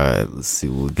 All right, let's see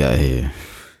what we got here.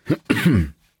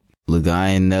 Look, I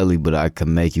ain't Nelly, but I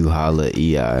can make you holler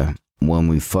EI when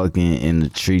we fucking in the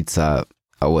treetop.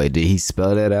 Oh wait, did he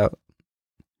spell that out?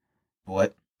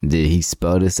 What? Did he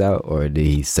spell this out or did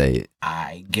he say it?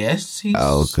 I guess he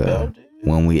spelled it.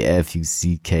 When we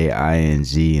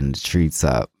FUCKING in the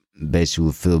treetop, bet you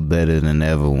will feel better than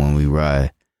ever when we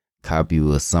ride. Copy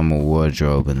you a summer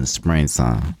wardrobe in the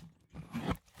springtime.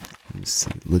 Let me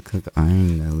see. Look like I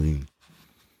ain't Nelly.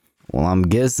 Well, I'm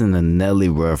guessing the Nelly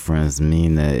reference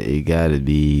mean that it gotta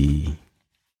be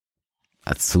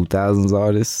a 2000s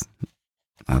artist.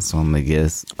 That's what I'm gonna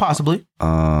guess. Possibly.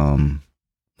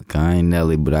 Look, I ain't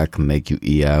Nelly, but I can make you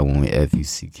EI when we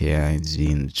FUCKING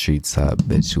in the treetop.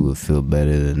 Bet you will feel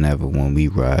better than ever when we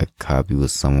ride. Copy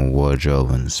with summer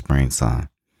wardrobe in the springtime.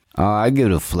 I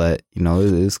give it a flat. You know,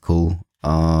 it's cool.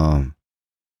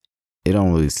 It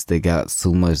don't really stick out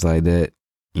too much like that.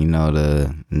 You know,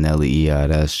 the Nelly EI,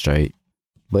 that's straight.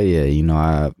 But yeah, you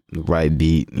know, the right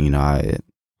beat, you know,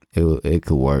 it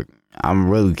could work. I'm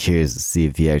really curious to see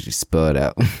if he actually spelled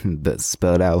out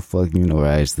fuck, you know, or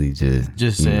actually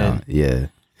just said. Know, yeah.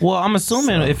 Well, I'm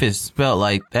assuming if it's spelled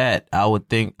like that, I don't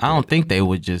think they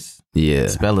would just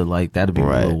spell it like that. That'd be a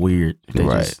little weird if they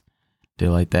just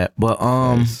did like that. But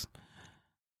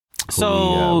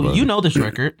so you know this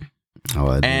record. Oh,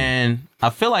 I do. And I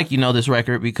feel like you know this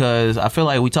record because I feel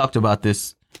like we talked about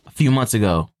this a few months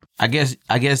ago. I guess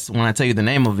when I tell you the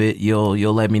name of it,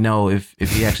 you'll let me know if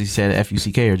he actually said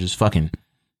FUCK or just fucking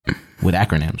with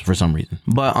acronyms for some reason.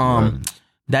 But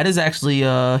that is actually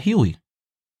Huey.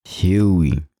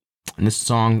 Huey. And this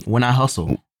song When I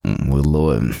Hustle. With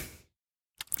Lord.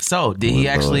 So did he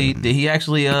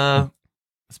actually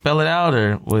spell it out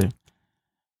or what?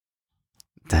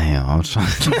 Damn, I'm trying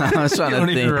to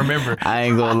think. Even remember. I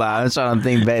ain't gonna lie. I'm trying to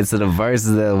think back to the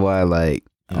verses that why like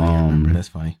that's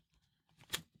funny.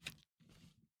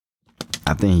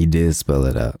 I think he did spell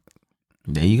it out.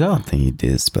 There you go. I think he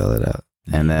did spell it out.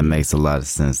 And that makes a lot of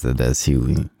sense that that's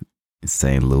Huey.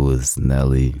 St. Louis,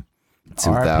 Nelly,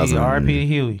 2000. R.I.P. to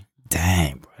Huey.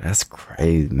 Dang, bro. That's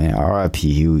crazy, man.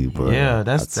 R.I.P. Huey, bro. Yeah,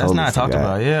 that's not talked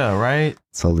about. Yeah, right?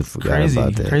 Totally forgot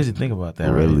about that. Crazy to think about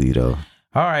that, really, right? though.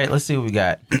 All right, let's see what we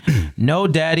got. No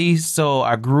daddy, so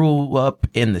I grew up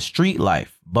in the street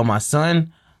life. But my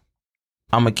son,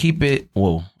 I'm going to keep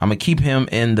him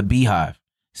in the beehive.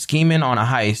 Scheming on a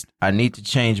heist, I need to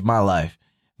change my life.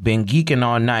 Been geeking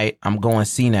all night, I'm going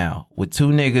senile. With 2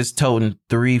 niggas toting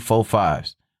 3, 4,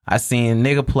 5s. I seen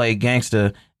nigga play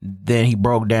gangster, then he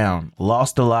broke down.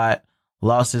 Lost a lot,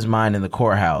 lost his mind in the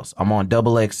courthouse. I'm on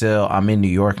Double XL. I'm in New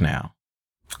York now.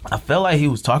 I felt like he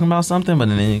was talking about something, but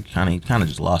then he kind of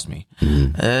just lost me.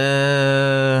 Give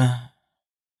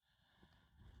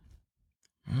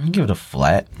it a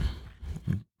flat.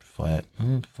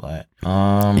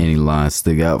 Any lines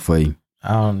stick out for you?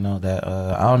 I don't know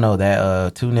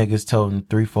that. Two niggas toting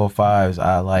 3, 4,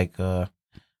 5s.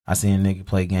 I seen a nigga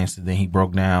play gangster, then he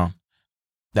broke down.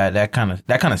 That kind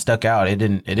of stuck out. It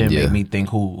didn't make me think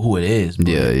who it is. But,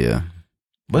 yeah.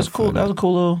 But it's cool. That was a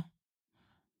cool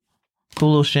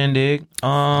little shindig.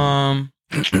 Yeah,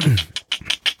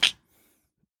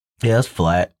 it's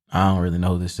flat. I don't really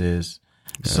know who this is.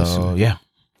 So yeah.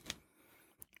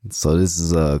 So this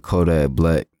is Kodak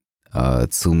Black,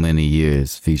 Too Many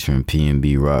Years, featuring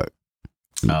P&B Rock.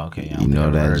 Oh, okay. You know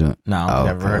that joint? No, I've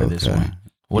never heard of this one.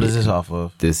 What is this off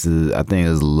of? This is, I think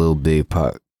it's a Lil Big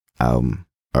Pac album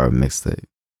or a mixtape.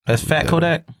 That's Fat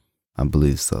Kodak? I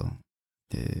believe so.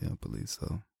 Yeah, I believe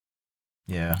so.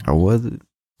 Yeah. Or was it?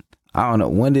 I don't know.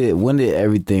 When did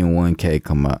Everything 1K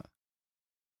come out?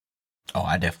 Oh,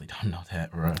 I definitely don't know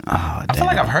that, bro. Oh, I feel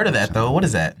like I've heard of that though. What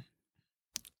is that?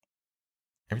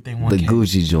 Everything 1K. The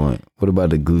Gucci joint. What about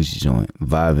the Gucci joint?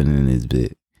 Vibing in his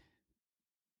bit.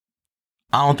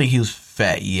 I don't think he was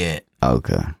fat yet.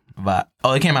 Okay. But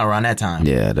it came out around that time.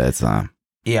 Yeah, that time.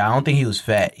 Yeah, I don't think he was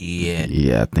fat yet.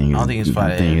 Yeah, I think he was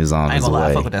fat. I think he was on his way.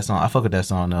 I fuck with that song. I fuck with that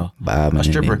song though. A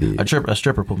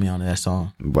stripper put me on that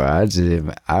song. Bro,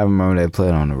 I remember they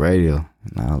played on the radio,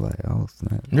 and I was like, oh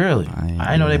snap. Really? I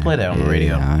didn't know they played that on the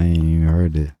radio. I ain't even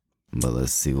heard it. But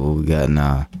let's see what we got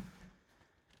now.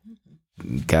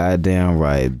 Goddamn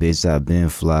right, bitch, I've been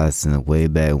fly since way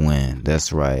back when.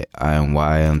 That's right, I am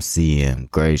YMCM,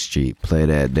 Gray Street, play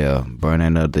that there.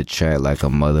 Burning up the track like a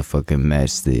motherfucking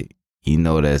matchstick. You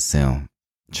know that's him.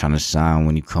 Trying to shine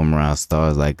when you come around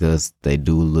stars like us, they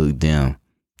do look dim.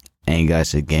 Ain't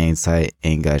got your game tight,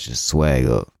 ain't got your swag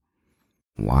up.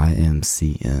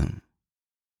 YMCM.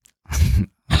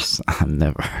 I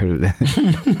never heard of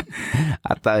that.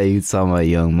 I thought you were talking about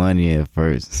Young Money at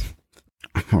first.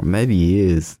 Or maybe he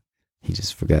is. He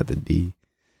just forgot the D.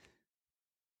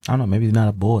 I don't know. Maybe he's not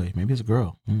a boy. Maybe it's a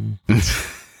girl.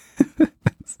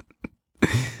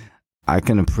 I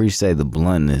can appreciate the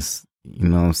bluntness. You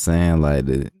know what I'm saying? Like,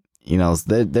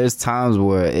 there's times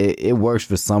where it works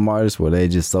for some artists where they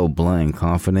just so blunt and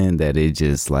confident that it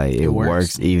just like it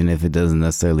works even if it doesn't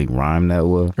necessarily rhyme that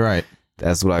well. Right.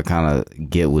 That's what I kind of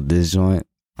get with this joint.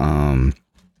 I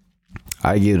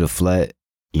give it a flat.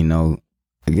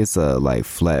 I guess a like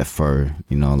flat fur,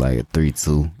 like a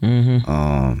 3.2.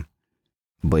 Mm-hmm.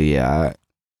 But yeah,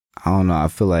 I don't know. I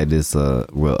feel like this a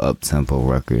real up tempo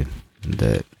record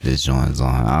that this joint's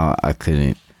on.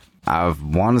 I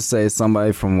want to say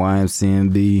somebody from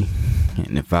YMCMB,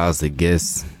 and if I was to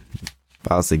guess,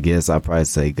 I'd probably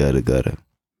say Gutter Gutter.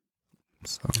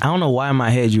 So. I don't know why in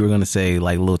my head you were gonna say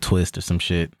like Lil Twist or some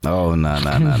shit. Oh no,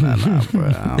 bro.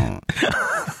 I don't.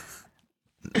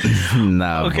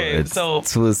 Nah, okay, so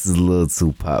Twist is a little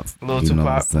too pop. Little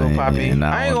poppy.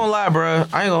 Yeah, I ain't gonna lie, bro.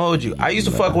 I ain't gonna hold you. I used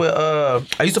to fuck with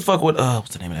what's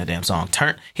the name of that damn song?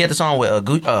 He had the song with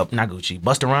not Gucci,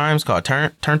 Busta Rhymes called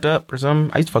Turned Up or something.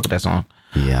 I used to fuck with that song.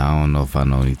 Yeah, I don't know if I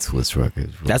know any Twist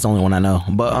records, bro. That's the only one I know.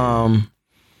 But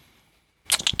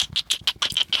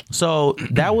so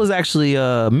that was actually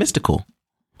Mystical.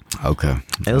 Okay.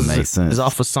 Makes sense. It's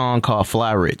off a song called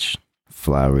Fly Rich.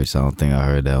 Fly Rich, I don't think I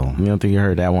heard that one. You don't think you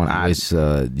heard that one?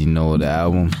 Do you know the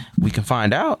album? We can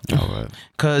find out. All right.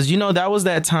 Because, that was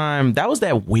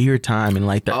that weird time in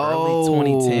like the early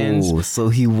 2010s. So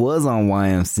he was on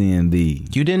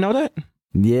YMCMB. You didn't know that?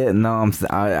 Yeah, no,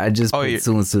 I just put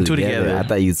two and two together. I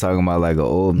thought you were talking about like an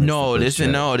old. This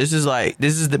is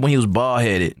when he was bald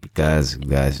headed. Guys.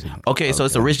 Okay, so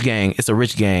it's a Rich Gang. It's a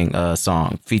Rich Gang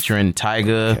song featuring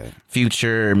Tyga,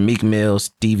 Future, Meek Mill,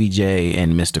 Stevie J,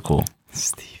 and Mystical.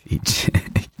 Stevie J.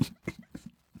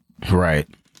 Right.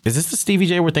 Is this the Stevie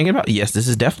J we're thinking about? Yes, this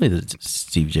is definitely the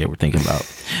Stevie J we're thinking about.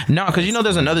 No, because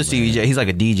there's another Stevie J. He's like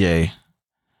a DJ.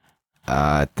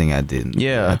 I think I didn't.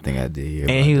 Yeah. I think I did hear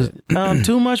and he was,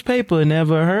 Too Much Paper,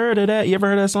 never heard of that. You ever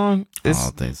heard that song? I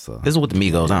don't think so. This is with the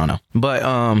Migos, I don't know. But,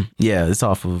 yeah, it's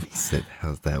off of...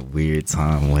 How's that weird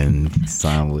time when he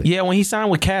signed with... Yeah, when he signed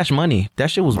with Cash Money.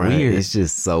 That shit was weird. It's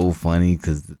just so funny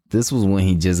because this was when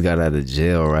he just got out of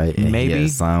jail, right? And maybe. He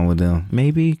had signed with them.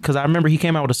 Maybe. Because I remember he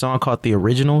came out with a song called The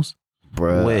Originals.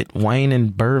 Bruh. With Wayne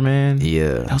and Birdman.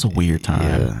 Yeah. That was a weird time.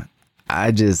 Yeah.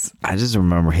 I just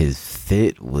remember his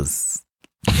fit was...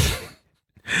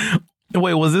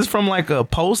 Wait, was this from like a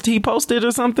post he posted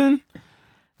or something?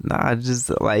 Nah,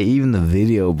 just like even the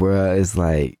video, bro. It's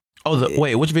like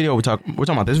wait, which video we're talking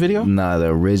about? This video? Nah, the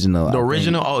original. The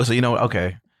original. Oh, so you know what?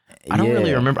 Okay. I don't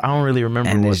really remember.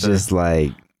 And it's just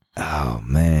like, oh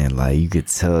man, like you could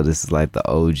tell this is like the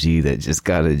OG that just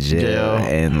got a jail,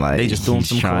 and like they just threw him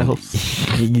some clothes.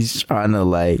 He's trying to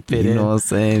like, Fit you in. know what I'm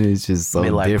saying? It's just so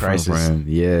Midlife different crisis. for him.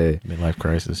 Yeah, Midlife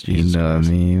crisis. Jesus you know Christ.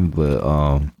 what I mean? But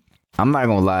I'm not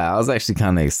gonna lie, I was actually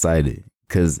kind of excited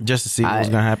because Just to see what was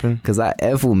gonna happen. Because I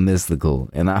F with Mystical,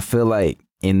 and I feel like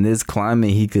in this climate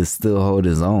he could still hold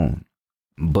his own,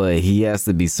 but he has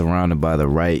to be surrounded by the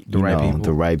right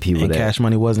people. And Cash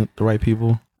Money wasn't the right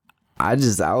people. I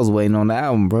was waiting on the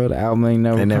album, bro. The album ain't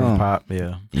never They never come. popped.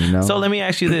 Yeah. You know. So let me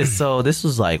ask you this. So this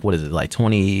was like, what is it? Like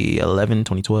 2011,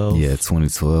 2012? Yeah,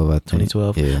 2012. I think.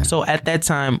 2012. Yeah. So at that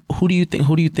time, who do you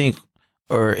think,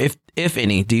 or if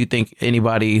any, do you think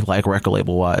anybody like record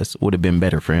label wise would have been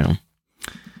better for him?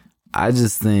 I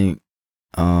just think,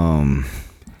 I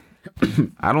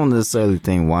don't necessarily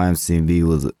think YMCMB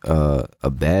was a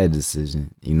bad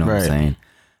decision. You know what I'm saying?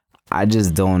 I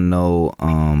just don't know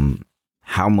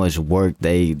how much work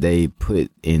they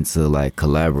put into like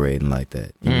collaborating like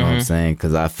that. You know what I'm saying?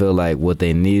 Because I feel like what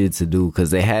they needed to do,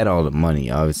 because they had all the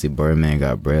money. Obviously, Birdman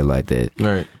got bread like that.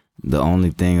 Right. The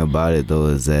only thing about it though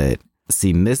is that,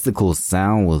 see, Mystical's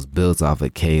sound was built off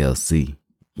of KLC.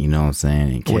 You know what I'm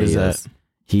saying? And What is that?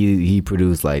 He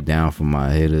produced like Down For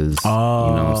My Hitters. Oh,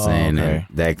 you know what I'm saying? okay.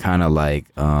 And that kind of like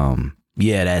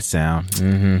Yeah, that sound.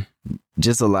 Mm-hmm.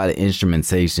 just a lot of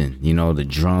instrumentation. You know, the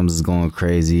drums is going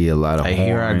crazy, a lot of Like horns.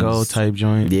 Here I Go type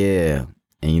joint. Yeah.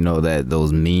 And you know that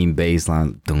those mean bass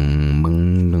lines, dum,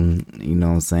 dum, dum, you know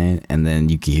what I'm saying? And then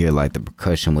you can hear like the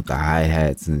percussion with the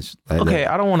hi-hats and like Okay,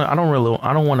 that. I don't want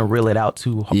to reel it out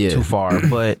too far,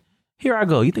 but Here I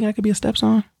Go. You think that could be a step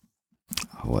song?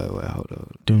 Wait, hold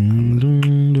on. Dun,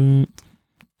 dun, dun.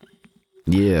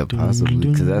 Yeah, possibly.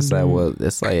 Because that's like, what?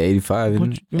 That's like 85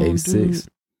 and 86.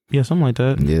 Yeah, something like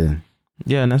that. Yeah.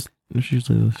 Yeah, and that's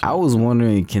usually. I was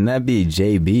wondering, can that be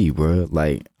JB, bro?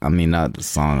 Like, I mean, not the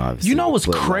song, obviously. You know what's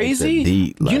but, like, the crazy?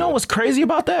 beat, You know what's crazy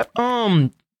about that?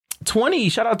 20,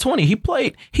 shout out 20. He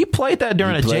played that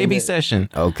during a played JB it? session.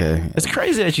 Okay. It's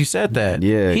crazy that you said that.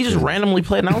 Yeah, He just 'cause- randomly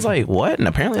played, and I was like, what? And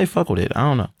apparently they fuck with it. I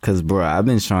don't know. Because, bro, I've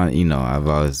been trying, I've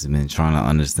always been trying to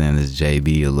understand this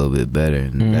JB a little bit better.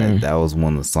 And that was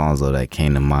one of the songs, though, that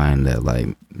came to mind that, like,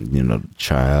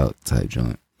 try out type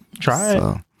joint. Try it.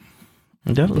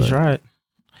 Definitely try it.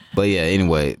 But, yeah,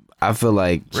 anyway, I feel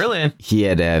like Really? he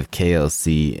had to have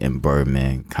KLC and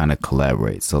Birdman kind of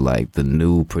collaborate. So, like, the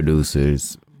new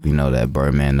producers, that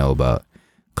Birdman know about,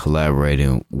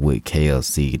 collaborating with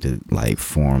KLC to, like,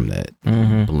 form that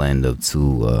blend of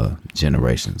two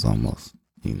generations almost,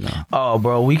 Oh,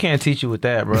 bro, we can't teach you with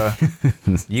that, bro.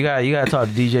 you got to talk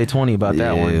to DJ 20 about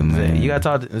that Yeah, one. man.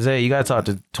 Zay. You got to talk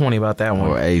to 20 about that one.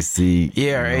 Or AC. Yeah, or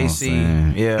you know what I'm AC.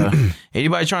 saying? Yeah.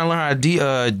 Anybody trying to learn how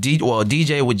to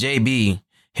DJ with JB,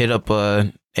 hit up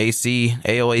AC,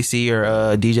 AOAC,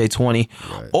 or DJ 20.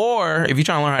 Right. Or if you're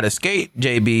trying to learn how to skate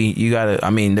JB, you gotta. I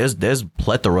mean, there's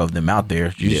plethora of them out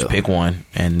there. You just pick one,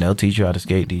 and they'll teach you how to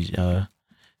skate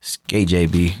skate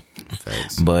JB.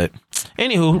 Thanks. But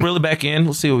anywho, reel it back in.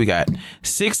 Let's see what we got.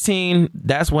 16.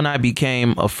 That's when I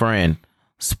became a friend.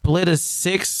 Split a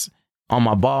 6 on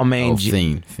my ball main.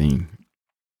 Fiend.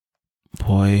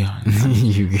 Boy,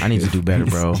 I need to do better,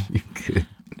 bro. You good.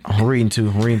 I'm reading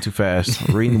too fast.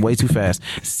 Reading way too fast.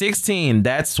 16.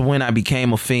 That's when I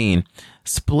became a fiend.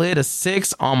 Split a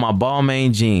 6 on my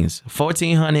Balmain jeans.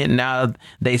 1400. Now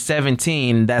they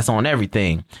 17. That's on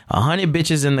everything. 100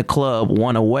 bitches in the club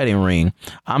want a wedding ring.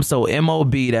 I'm so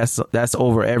MOB. That's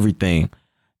over everything.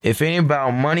 If any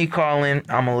about money calling,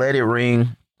 I'ma let it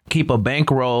ring. Keep a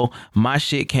bankroll. My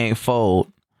shit can't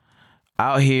fold.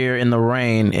 Out here in the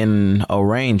rain in a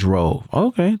Range Rover.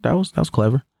 Okay, that was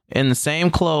clever. In the same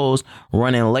clothes,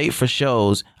 running late for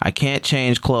shows. I can't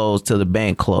change clothes till the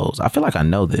bank close. I feel like I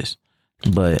know this,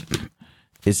 but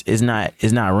it's not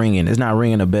ringing. It's not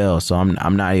ringing a bell. So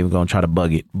I'm not even gonna try to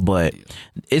bug it. But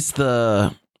it's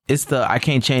the I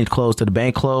can't change clothes till the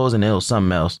bank close, and it was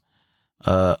something else.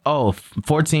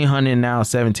 1400 now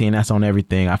 17. That's on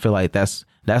everything. I feel like that's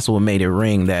what made it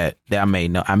ring. That I may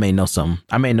know something.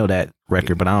 I may know that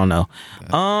record, but I don't know.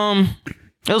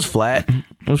 It was flat.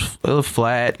 It was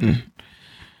flat and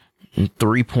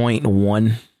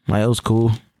 3.1. Like, it was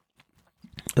cool.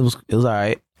 It was all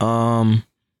right.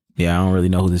 Yeah, I don't really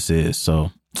know who this is.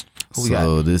 So who we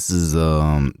got? This is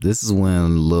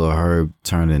when Lil Herb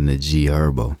turned into G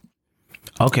Herbo.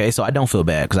 Okay, so I don't feel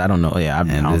bad because I don't know. Yeah,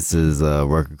 This is a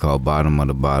record called Bottom of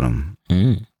the Bottom.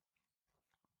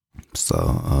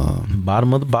 So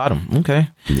Bottom of the bottom. Okay.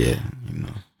 Yeah,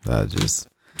 I just.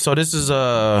 So this is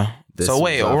This so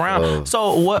wait was off around. of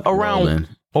So what around? Rollin'.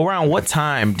 Around what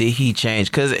time did he change?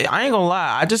 Because I ain't gonna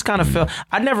lie, I just kind of felt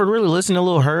I never really listened to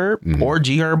Lil Herb or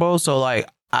G Herbo, so like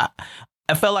I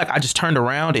felt like I just turned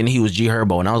around and he was G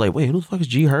Herbo, and I was like, wait, who the fuck is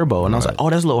G Herbo? And I was like, oh,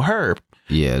 that's Lil Herb.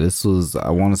 Yeah, this was, I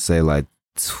want to say like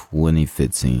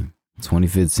 2015,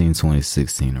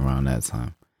 2016, around that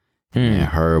time. And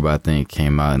Herb, I think,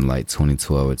 came out in like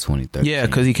 2012 or 2013. Yeah,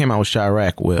 because he came out with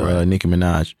Chirac with Nicki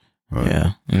Minaj. Right.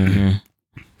 Yeah. Mm-hmm.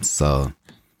 So,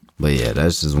 but yeah,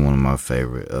 that's just one of my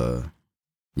favorite.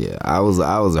 Yeah, I was a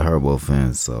Herbo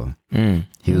fan, so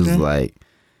he was like,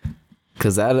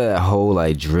 cause out of that whole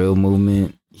like drill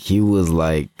movement, he was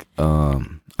like,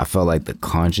 I felt like the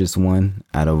conscious one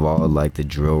out of all like the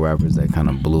drill rappers that kind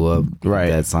of blew up at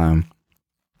that time.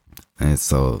 And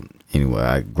so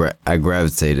anyway, I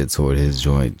gravitated toward his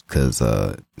joint because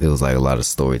it was like a lot of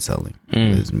storytelling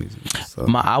with his music. So.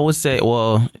 I would say,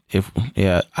 well,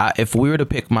 if we were to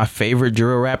pick my favorite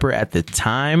drill rapper at the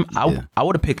time, I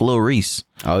would have picked Lil Reese.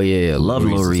 Oh yeah, love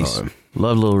Lil Reese.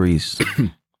 Love Lil Reese.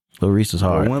 Lil Reese was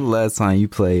hard. When the last time you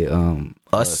played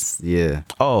Us? Yeah.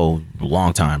 Oh,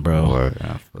 long time, bro.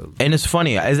 And it's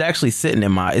funny. It's actually sitting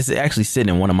in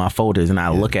one of my folders, and I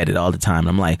look at it all the time. And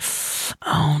I'm like,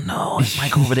 oh no, it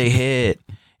might go over their head.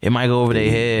 It might go over their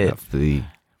head.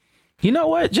 You know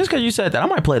what? Just because you said that, I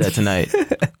might play that tonight.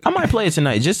 I might play it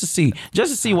tonight just to see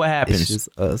what happens. It's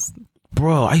just us,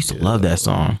 bro. I used to love that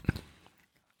song.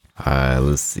 All right,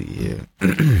 let's see here.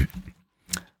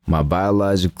 My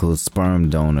biological sperm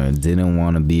donor didn't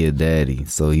want to be a daddy,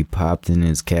 so he popped in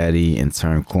his caddy and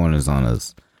turned corners on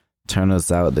us. Turn on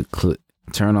us out the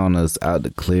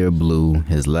clear blue.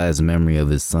 His last memory of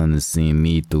his son is seeing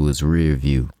me through his rear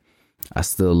view. I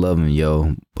still love him,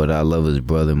 yo, but I love his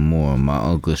brother more. My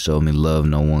uncle showed me love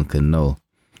no one could know.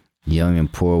 Young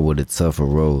and poor with a tougher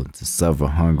road. To suffer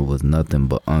hunger was nothing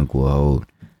but Uncle hold.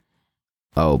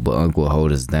 Oh, but Uncle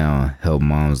hold us down. Help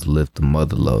moms lift the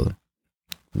mother load.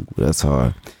 That's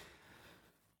hard.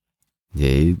 Yeah,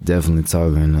 he definitely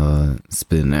talking,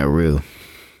 spitting that real.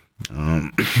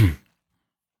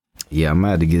 Yeah, I'm gonna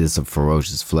have to give this a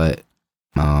ferocious flat.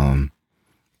 It's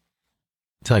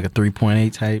like a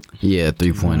 3.8 type. Yeah,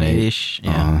 3.8 ish.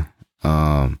 Yeah.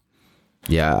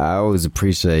 Yeah, I always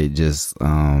appreciate just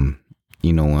when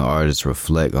artists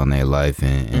reflect on their life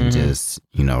and just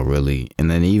really,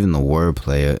 and then even the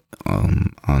wordplay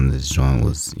on this joint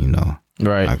was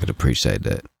right. I could appreciate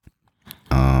that.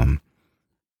 And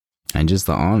just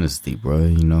the honesty,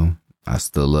 bro. I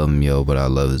still love him, yo, but I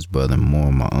love his brother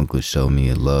more. My uncle showed me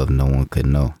a love no one could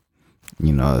know.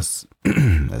 It's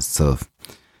that's tough.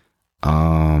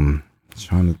 Trying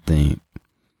to think.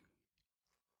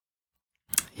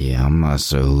 Yeah, I'm not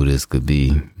sure who this could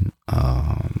be.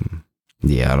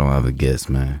 Yeah, I don't have a guess,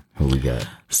 man. Who we got?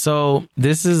 So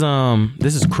this is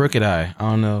Crooked Eye. I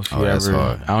don't know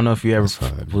if you ever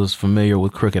was familiar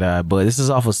with Crooked Eye, but this is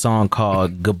off a song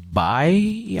called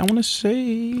Goodbye, I want to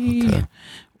say. Okay.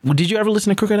 Well, did you ever listen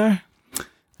to Crooked Eye?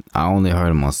 I only heard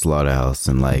him on Slaughterhouse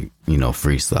and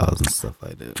freestyles and stuff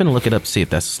like that. I'm finna look it up to see if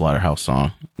that's a Slaughterhouse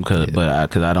song because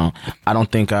I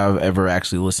don't think I've ever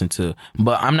actually listened to.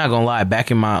 But I'm not gonna lie, back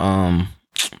in my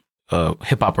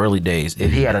hip hop early days,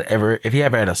 if he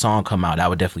ever had a song come out, I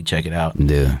would definitely check it out.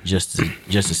 Yeah, just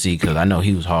to see, because I know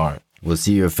he was hard. Was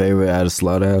he your favorite out of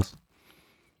Slaughterhouse?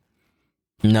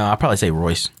 No, I'd probably say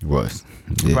Royce.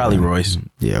 Yeah. Probably Royce.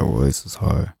 Yeah, Royce was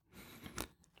hard.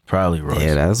 Probably Royce.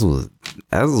 Yeah,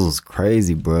 that was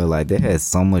crazy, bro. Like they had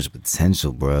so much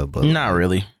potential, bro. But not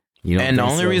really. And the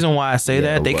only reason why I say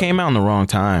that, they came out in the wrong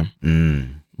time.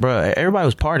 Bro, everybody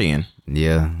was partying.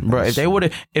 Yeah. Bro, if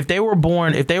they were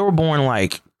born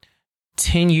like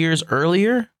 10 years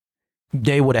earlier,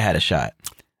 they would have had a shot.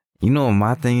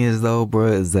 My thing is though, bro,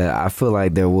 is that I feel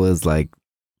like there was like,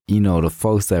 the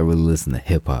folks that really listen to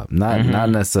hip hop, not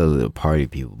necessarily the party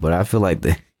people, but I feel like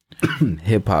the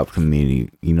hip hop community,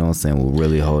 will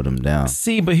really hold them down.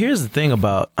 See, but here's the thing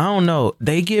about, I don't know,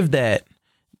 they give that,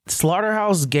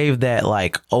 Slaughterhouse gave that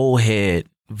like old head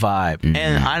vibe.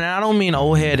 And I don't mean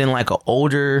old head in like an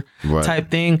older type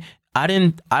thing. I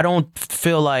don't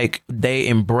feel like they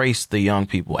embraced the young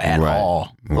people at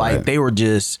all. Like they were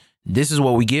just, this is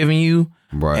what we giving you.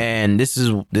 And this is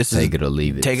take it or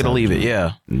leave it. Take it or leave it.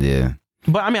 Yeah. Yeah.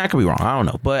 But I mean, I could be wrong. I don't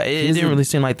know. But it didn't really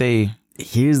seem like they.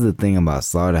 Here's the thing about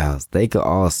Slaughterhouse. They could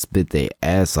all spit their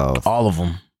ass off. All of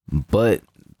them. But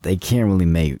they can't really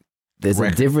make There's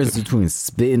a difference between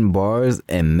spitting bars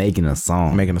and making a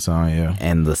song. Yeah.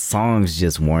 And the songs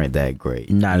just weren't that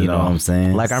great. Not you at know all. what I'm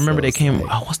saying? Like I remember they came.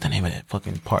 Like, what's the name of that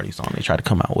fucking party song they tried to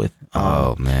come out with?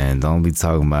 Oh man, don't be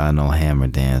talking about no Hammer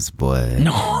Dance, boy.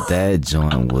 No, that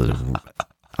joint was.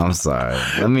 I'm sorry.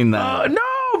 Let me not. No,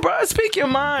 bro. Speak your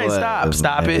mind. What,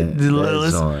 Stop man,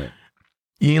 it.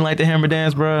 You ain't like the Hammer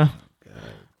Dance, bro.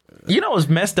 You know what's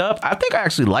messed up? I think I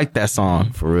actually liked that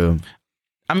song for real.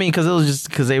 I mean,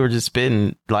 because they were just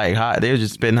spitting like hot. They were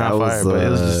just spitting hot fire. But it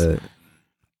was just,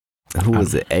 who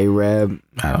was it? A-Rab?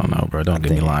 I don't know, bro. Don't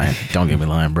get me lying. Don't get me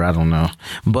lying, bro. I don't know.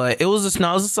 But it was a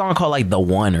song called like The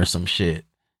One or some shit.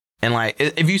 And like,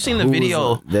 if you've seen the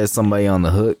video, there's somebody on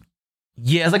the hook.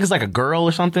 Yeah, it's like a girl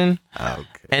or something. Okay.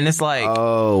 And it's like,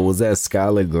 oh, was that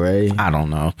Skylar Grey? I don't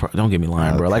know. Don't get me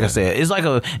lying, bro. Like I said, it's like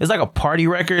a party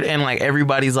record, and like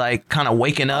everybody's like kind of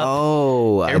waking up.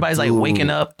 Oh, everybody's like waking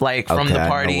up like from the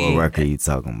party. I know what record you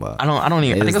talking about? I don't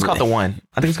even. I think it's called The One.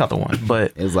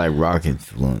 But it's like rock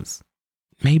influence.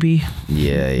 Maybe.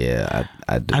 Yeah.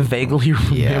 I do. I vaguely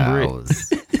remember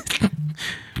it.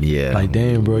 Yeah. Like,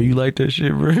 damn, bro, you like that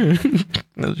shit, bro? That's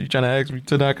what you trying to ask me,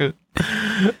 Tanaka?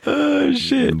 Oh,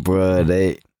 shit. Bro,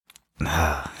 Tell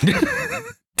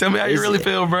me how you really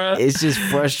feel, bro. It's just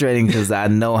frustrating because I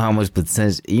know how much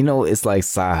potential. You know, it's like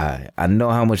Sci-Hi. I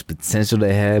know how much potential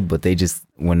they had, but they just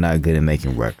were not good at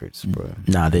making records, bro.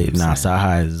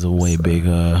 Sci-Hi is a way big.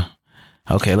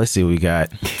 Okay, let's see what we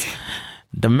got.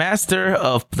 The master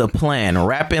of the plan,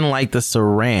 rapping like the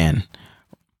Saran.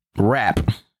 Rap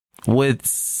with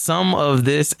some of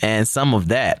this and some of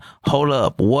that. Hold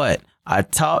up, what? I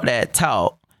taught that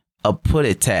tout, put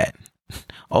it tat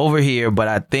over here, but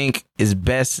I think it's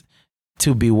best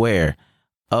to beware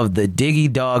of the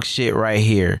diggy dog shit right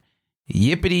here.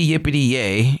 Yippity yippity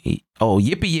yay. Oh,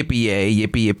 yippee yippee yay,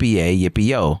 yippee yippee yay, yippee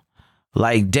yo.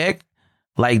 Like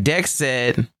Dex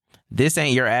said, this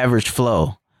ain't your average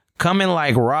flow. Coming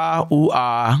like ra ooh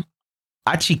ah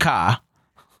achika.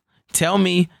 Tell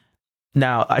me.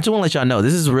 Now, I just want to let y'all know,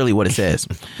 this is really what it says.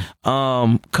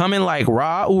 Coming like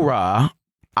rah, ooh, rah,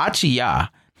 achiya.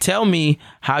 Tell me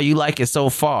how you like it so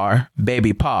far,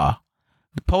 baby pa.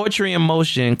 Poetry in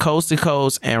motion, coast to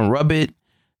coast, and rub it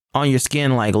on your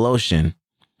skin like lotion.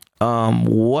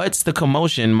 What's the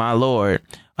commotion, my lord?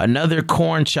 Another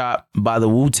corn chop by the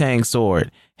Wu-Tang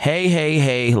sword. Hey, hey,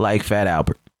 hey, like Fat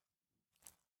Albert.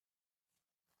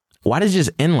 Why does it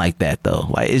just end like that, though?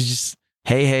 Like, it's just,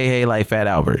 hey, hey, hey, like Fat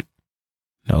Albert.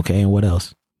 Okay, and what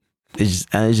else? It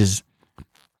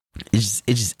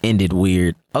just ended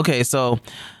weird. Okay, so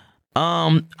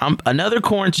I'm another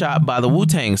corn chop by the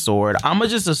Wu-Tang sword. I'ma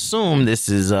just assume this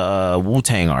is a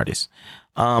Wu-Tang artist.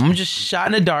 I'm just shot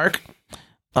in the dark.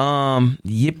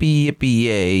 Yippee yippee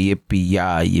yay, yippee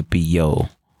ya, yippee yo.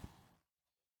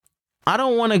 I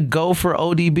don't want to go for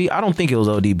ODB. I don't think it was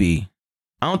ODB.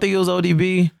 And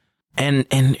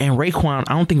Raekwon,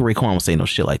 I don't think Raekwon would say no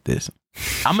shit like this.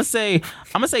 I'm gonna say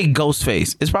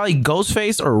Ghostface. It's probably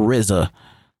Ghostface or RZA.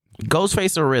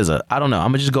 I don't know.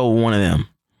 I'm gonna just go with one of them.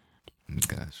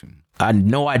 Gotcha. I have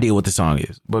no idea what the song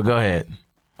is, but go ahead.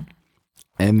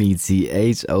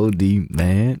 METHOD,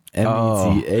 man.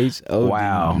 METHOD.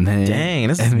 Wow. Man. Dang,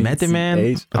 this is Method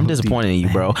Man. I'm disappointed in you,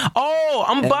 bro. Oh,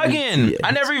 I'm bugging.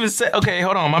 I never even said. Okay,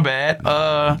 hold on. My bad.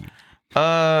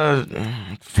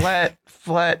 Flat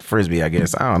frisbee, I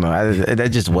guess. I don't know. That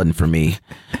just wasn't for me.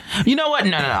 You know what?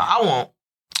 No. I won't.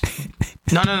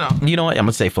 No. You know what? I'm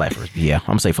gonna say flat frisbee. Yeah, I'm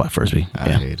gonna say flat frisbee.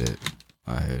 Yeah.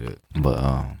 I hate it.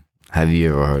 But have you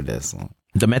ever heard that song?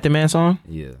 The Method Man song?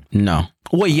 Yeah. No.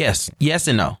 Well, yes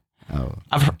and no. Oh.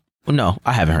 I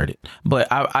haven't heard it, but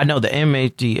I know the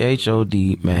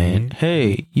METHOD, man.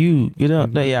 Hey, you know?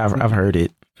 Yeah, I've heard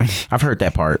it. I've heard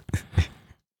that part.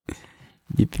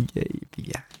 Yippee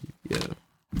yeah.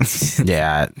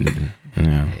 Yeah.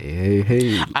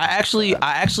 Hey. I actually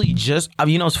just,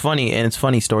 you know, it's funny, and it's a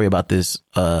funny story about this,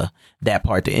 that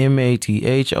part, the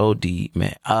METHOD,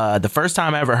 man. The first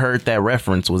time I ever heard that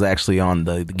reference was actually on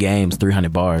the game's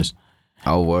 300 Bars.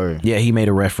 Oh, word. Yeah, he made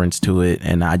a reference to it,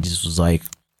 and I just was like,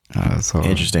 that's hard.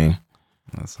 Interesting.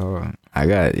 That's hard. I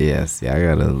gotta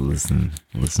listen.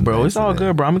 Bro, it's all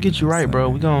good, bro. I'm gonna get you right, bro.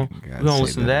 We're gonna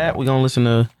listen to that. We're gonna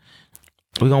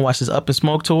watch this Up in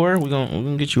Smoke tour. We're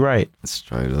gonna get you right.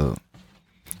 Straight up.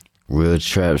 Real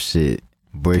trap shit.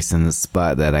 Bricks in the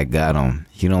spot that I got on.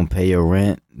 You don't pay your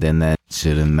rent, then that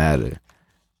shouldn't matter.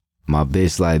 My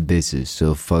bitch like bitches.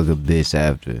 She'll fuck a bitch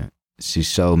after. She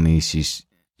showed me she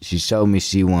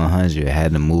 100.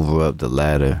 Had to move her up the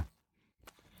ladder.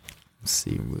 Let's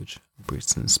see which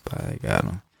bricks in the spot I got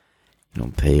on. You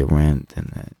don't pay your rent,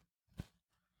 then that.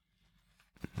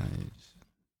 Nice.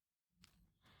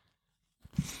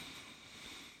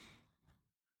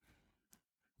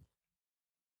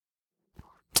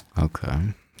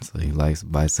 Okay. So he likes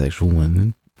bisexual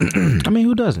women. I mean,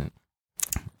 who doesn't?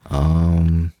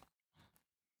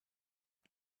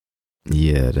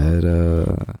 Yeah,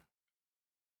 that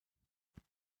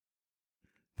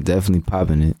definitely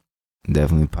popping it.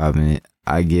 Definitely popping it.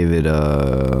 I give it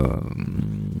a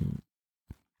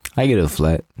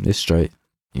flat. It's straight.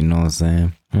 You know what I'm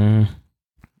saying?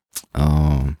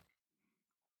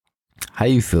 How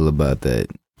you feel about that?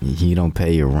 He don't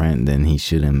pay your rent, then he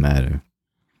shouldn't matter.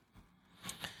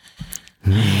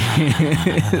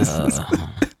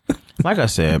 Like I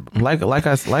said, like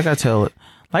I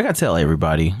tell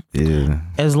everybody. Yeah.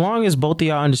 As long as both of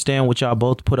y'all understand what y'all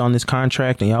both put on this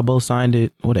contract and y'all both signed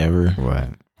it, whatever. Right.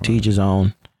 To each his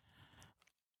own.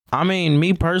 I mean,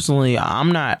 me personally,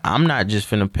 I'm not just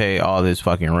finna pay all this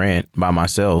fucking rent by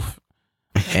myself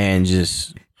and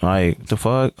just like the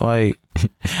fuck, like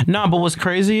nah. But what's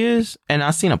crazy is, and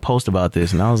I seen a post about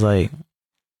this, and I was like,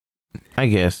 I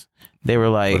guess they were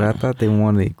like, but I thought they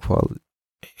wanted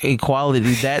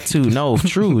equality. That too. No,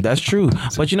 true. That's true.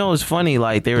 But you know, it's funny.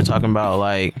 Like they were talking about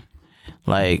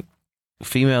like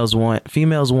females want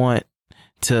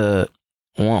to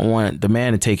want the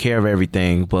man to take care of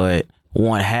everything, but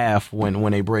want half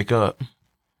when they break up.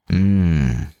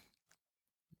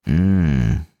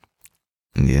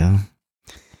 Yeah.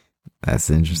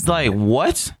 That's interesting. Like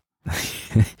what?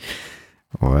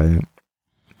 Right.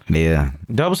 Yeah.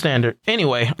 Double standard.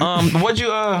 Anyway, what are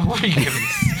you giving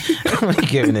this? What are you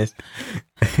giving this?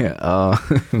 Yeah,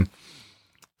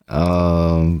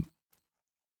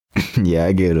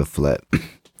 I gave it a flat.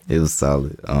 It was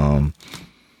solid.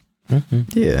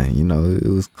 Yeah, you know, it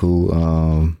was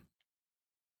cool.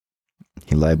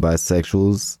 He liked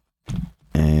bisexuals,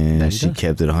 and she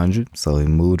kept it 100, so he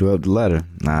moved her up the ladder.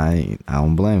 Nah, I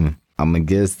don't blame him. I'm gonna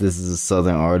guess this is a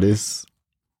Southern artist,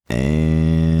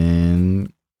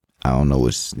 and I don't know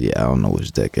which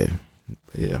decade.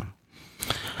 But yeah.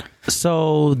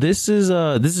 So this is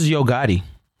Yo Gotti.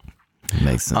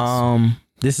 Makes sense.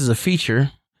 This is a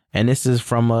feature, and this is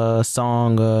from a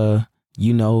song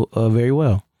you know very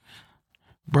well.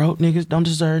 Broke niggas don't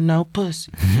deserve no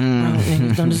pussy. Broke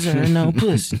niggas don't deserve no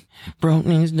pussy. Broke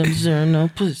niggas don't deserve no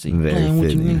pussy. Very playing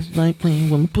fitting. with you niggas like playing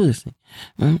with my pussy.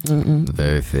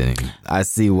 Very fitting. I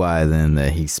see why then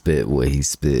that he spit what he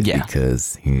spit,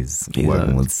 because he's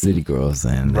working with city girls,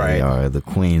 and they are the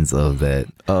queens of that.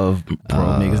 Of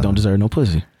broke niggas don't deserve no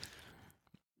pussy.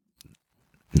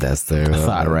 That's their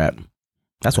thought rap.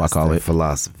 That's what I call it.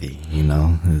 Philosophy, you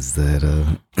know, is that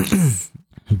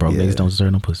broke niggas don't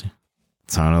deserve no pussy.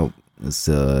 Turn up. It's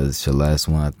your last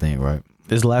one, I think, right?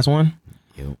 This is the last one?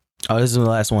 Yep. Oh, this is the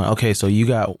last one. Okay, so you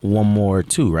got one more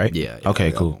too, right? Yeah.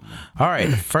 Okay, cool. All right.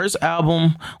 First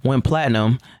album went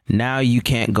platinum. Now You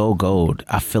Can't Go Gold.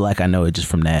 I feel like I know it just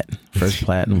from that. First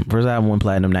album went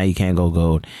platinum. Now You Can't Go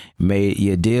Gold. Made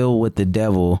you deal with the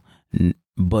devil,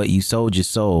 but you sold your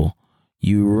soul.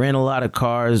 You rent a lot of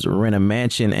cars, rent a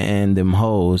mansion and them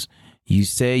hoes. You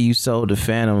say you sold the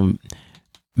Phantom.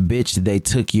 Bitch, they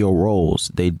took your roles.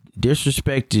 They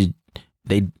disrespected.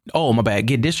 Get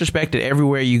disrespected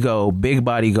everywhere you go. Big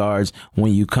bodyguards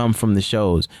when you come from the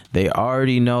shows. They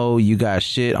already know you got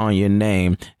shit on your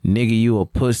name. Nigga, you a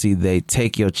pussy. They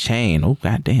take your chain. Oh,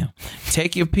 goddamn.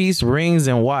 Take your piece, rings,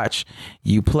 and watch.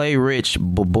 You play rich,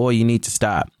 but boy, you need to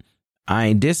stop. I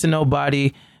ain't dissing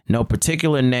nobody, no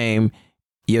particular name.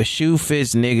 Your shoe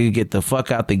fits, nigga. Get the fuck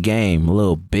out the game,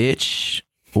 little bitch.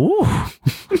 Ooh.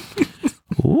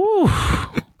 Ooh.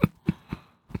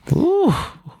 Ooh.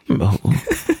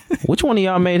 Which one of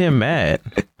y'all made him mad?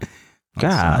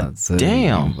 God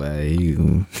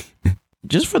damn.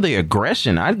 Just for the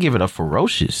aggression, I'd give it a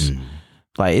ferocious.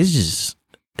 Like, it's just,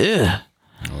 ugh.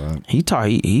 Right. He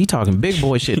talking big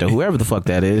boy shit to whoever the fuck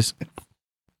that is.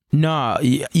 Nah,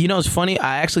 you know, it's funny.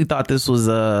 I actually thought this was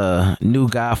a new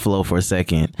guy flow for a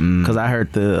second, because I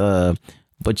heard the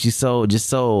but you so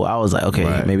I was like, okay,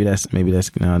 right. maybe that's no,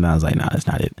 I was like, nah, that's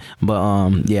not it.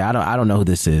 But yeah, I don't know who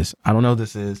this is. I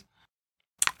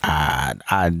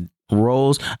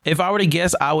Rolls. If I were to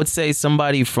guess, I would say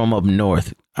somebody from up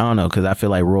north. I don't know, because I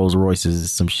feel like Rolls Royce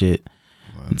is some shit.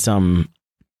 Right.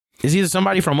 It's either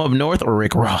somebody from up north or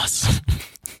Rick Ross.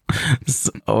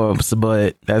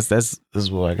 But that's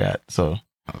what I got. So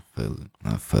I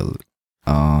feel it.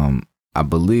 I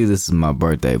believe this is my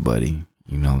birthday buddy.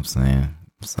 You know what I'm saying?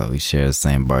 So he shares the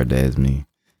same birthday as me,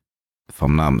 if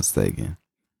I'm not mistaken,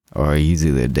 or he's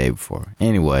either the day before.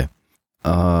 Anyway,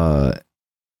 Trill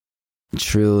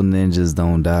Ninjas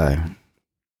Don't Die.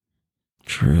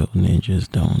 Trill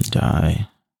Ninjas Don't Die.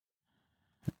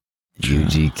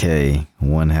 UGK,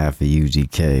 one half of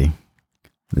UGK.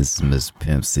 This is Miss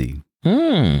Pimp C.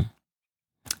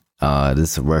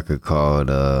 This is a record called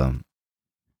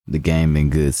The Game Been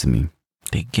Good to Me.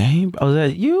 The Game? Oh,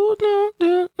 that you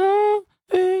know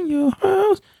in your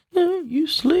house. You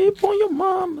sleep on your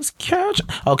mama's couch.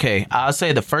 Okay, I'll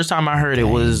say the first time I heard it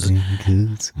was. You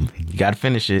gotta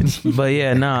finish it, but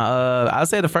yeah, I'll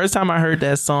say the first time I heard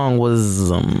that song was.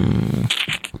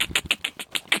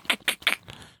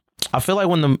 I feel like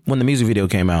when the music video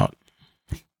came out.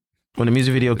 When the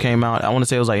music video came out, I want to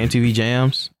say it was like MTV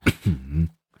Jams,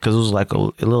 because it was like it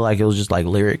looked like it was just like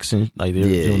lyrics and like they were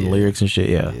doing lyrics and shit.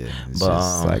 Yeah, it's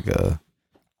just like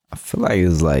I feel like it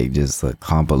was like just a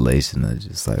compilation of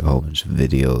just like a whole bunch of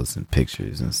videos and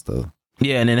pictures and stuff.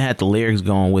 Yeah, and then it had the lyrics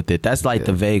going with it. That's like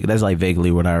that's like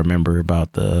vaguely what I remember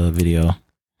about the video.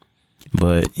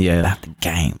 But yeah, not the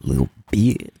game, little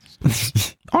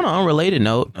bitch. On an unrelated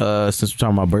note, since we're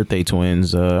talking about birthday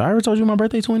twins, I ever told you my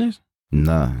birthday twin is?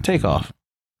 Nah. Takeoff.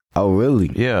 Oh,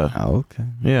 really? Yeah. Oh, okay.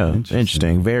 Yeah.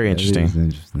 Interesting. Very interesting.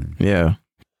 Interesting. Yeah.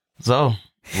 So,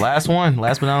 last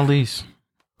but not least.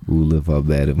 Who live up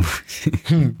bad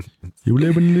You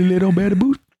live in a little better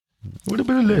boot?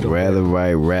 Rather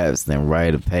write raps than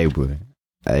write a paper.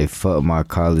 Hey, fuck my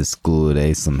college school,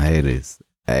 they some haters.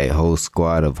 A whole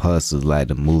squad of hustlers like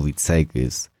the movie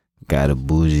Takers. Got a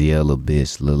bougie yellow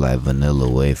bitch, look like vanilla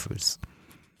wafers.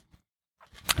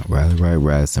 I'd rather write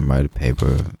raps than write a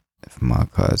paper. If my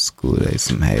college school, they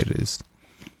some haters.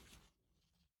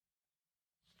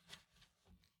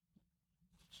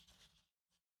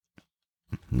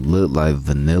 Look like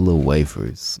vanilla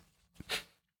wafers.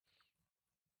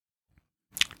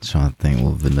 Trying to think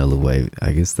what vanilla wafers.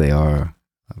 I guess they are.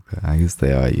 Okay, I guess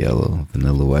they are yellow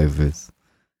vanilla wafers.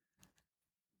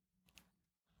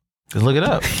 Just look it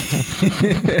up.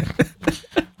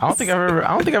 I don't think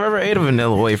I've ever ate a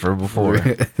vanilla wafer before.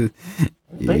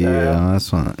 Yeah, that's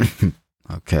fine.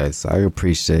 Okay, so I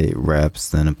appreciate raps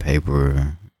than a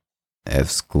paper. F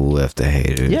school, F the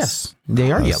haters. Yes,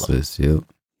 they are Hustlers, yellow.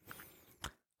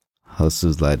 Yep.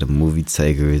 Hustlers like the movie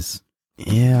Takers.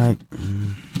 Yeah.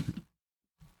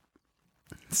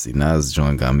 See, now this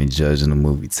joint got me judging the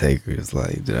movie Takers.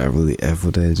 Like, did I really F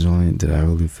with that joint? Did I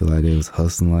really feel like they was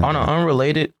hustling like On an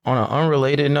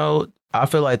unrelated note, I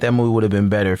feel like that movie would have been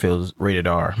better if it was rated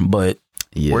R. But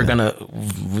we'll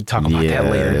talk about that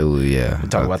later. We'll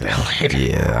talk about that later.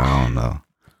 Yeah, I don't know.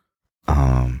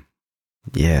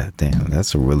 Yeah, damn,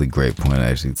 that's a really great point.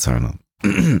 Actually, turn up.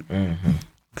 Mm-hmm.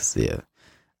 'Cause, yeah,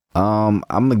 I'm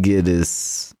gonna give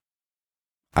this.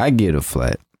 I get a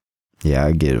flat. Yeah,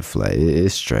 I get a flat.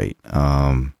 It's straight.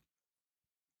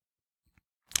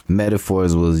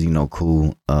 Metaphors was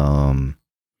cool.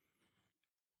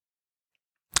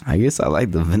 I guess I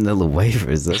like the vanilla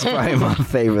wafers. That's probably my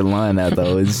favorite line out the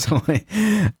whole joint.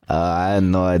 I had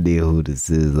no idea who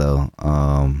this is though.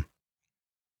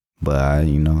 But I,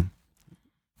 you know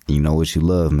what you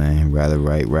love, man. Rather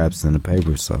write raps than the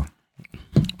paper. So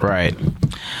right.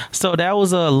 So that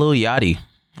was Lil Yachty.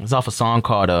 It's off a song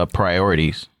called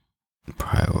Priorities.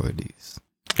 Priorities.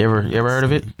 You ever heard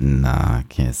of it? Nah, I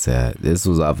can't say that. This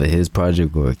was off of his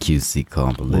project or a QC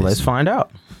compilation. Well, let's find out.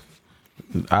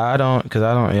 I don't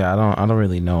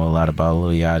really know a lot about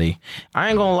Lil Yachty. I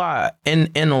ain't gonna lie. In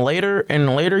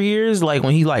later years, like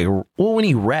when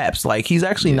he raps, like he's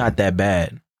actually not that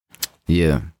bad.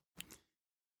 Yeah.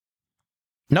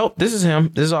 Nope, this is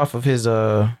him. This is off of his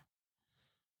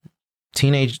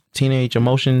Teenage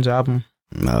Emotions album.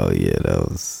 Oh yeah, that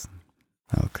was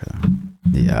okay.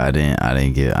 Yeah,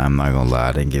 I'm not gonna lie,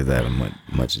 I didn't give that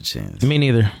much a chance. Me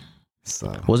neither.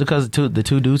 So was it because the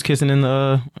two dudes kissing on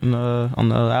the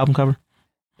album cover?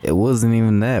 It wasn't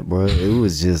even that, bro. It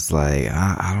was just like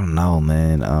I don't know,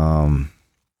 man.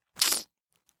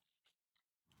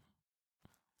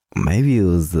 Maybe it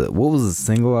was what was the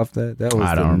single off that? That was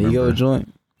the Migo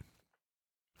joint.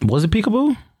 Was it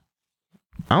Peekaboo?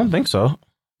 I don't think so.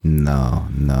 No,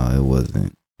 it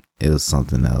wasn't. It was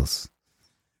something else.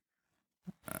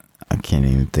 I can't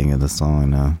even think of the song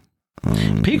now.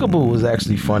 Peekaboo was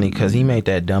actually funny because he made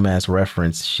that dumbass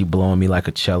reference. She blowing me like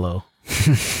a cello.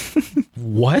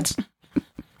 What?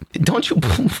 Don't you?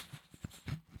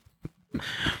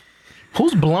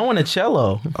 Who's blowing a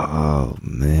cello? Oh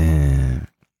man,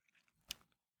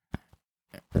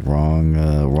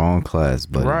 wrong class,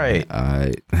 but right.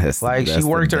 That's she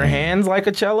worked her hands like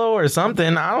a cello or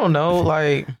something. I don't know,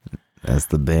 like. That's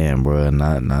the band, bro.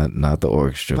 Not the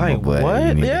orchestra. Like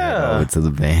what? Yeah. Over to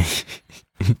the band.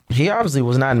 He obviously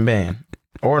was not in band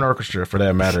or an orchestra for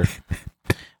that matter.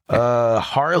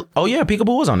 Oh yeah,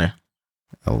 Peekaboo was on there.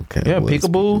 Okay. Yeah,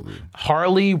 Peekaboo,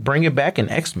 Harley, Bring It Back, and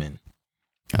X-Men.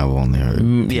 I've only heard.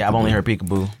 I've only heard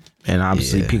Peekaboo, and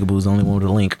obviously Peekaboo's the only one with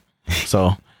a link.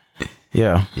 So,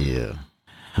 yeah. Yeah.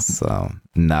 So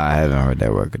nah, I haven't heard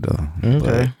that record though.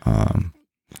 Okay. But,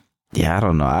 yeah, I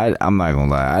don't know. I'm not gonna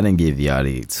lie. I didn't give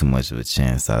Yachty too much of a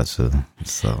chance actually.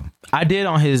 So I did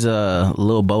on his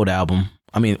Lil Boat album.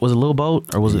 I mean, was it Lil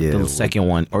Boat or was it the second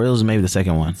one? Or it was maybe the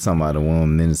second one. Something out of one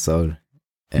in Minnesota.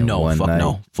 No, fuck night.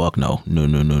 no. Fuck no. No.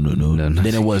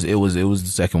 Then it was the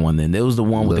second one then. It was the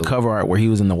one with the cover art where he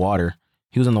was in the water.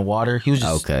 He was in the water. He was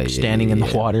just standing in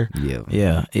the water.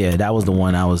 Yeah. Yeah. That was the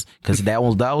one I was, because that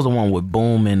was the one with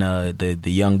Boom and the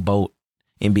Young Boat,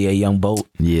 NBA Young Boat.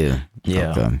 Yeah.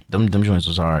 Yeah. Okay. Them joints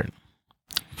was hard.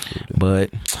 But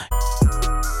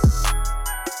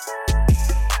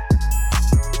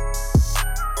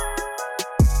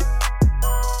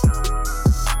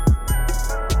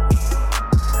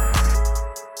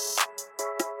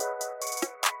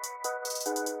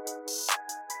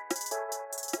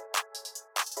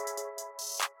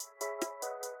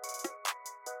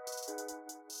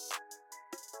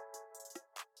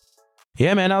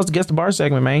yeah, man, that was the Guess the Bar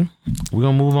segment, man. We're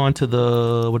going to move on to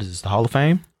the Hall of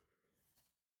Fame?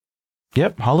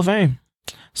 Yep, Hall of Fame.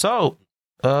 So,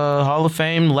 Hall of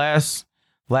Fame last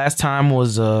time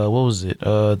was, what was it?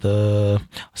 The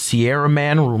Sierra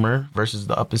Man Rumor versus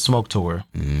the Up in Smoke Tour.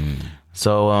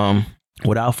 So,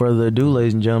 without further ado,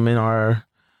 ladies and gentlemen, our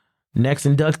next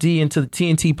inductee into the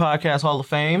TNT Podcast Hall of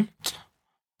Fame,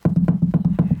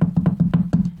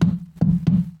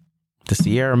 the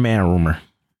Sierra Man Rumor.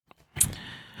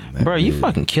 Bro, you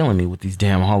fucking killing me with these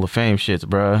damn Hall of Fame shits,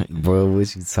 bro. Bro,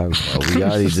 what you talking about? We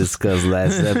already discussed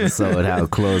last episode how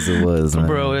close it was, man.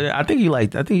 Bro, I think you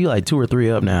like 2 or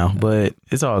 3 up now, but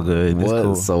it's all good. It's what?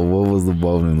 cool. So what was the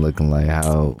voting looking like?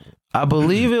 How? I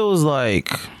believe it was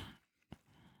like, I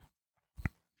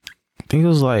think it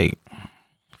was like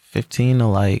 15 to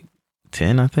like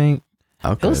 10, I think.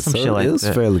 Okay, It was some so shit like it was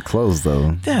that. fairly close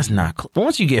though. That's not close.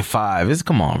 Once you get 5,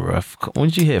 come on, bro.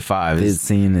 Once you hit 5, it's,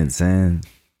 15 and 10.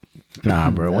 nah,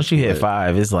 bro. Once you hit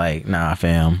 5, it's like, nah,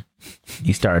 fam.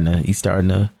 You starting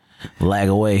to lag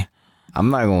away. I'm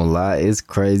not gonna lie, it's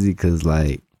crazy because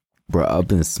like, bro,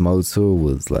 Up in Smoke Tour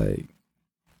was like,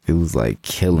 it was like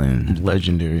killing.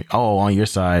 Legendary. Oh, on your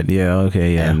side. Yeah,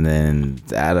 okay, yeah. And then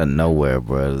out of nowhere,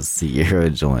 bro, the Sierra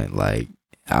joint, like,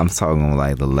 I'm talking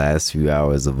like the last few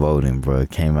hours of voting, bro,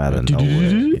 came out of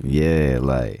nowhere. Yeah,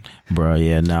 like, Bro,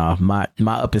 yeah, nah. My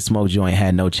Up in Smoke joint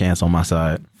had no chance on my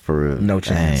side. for real. No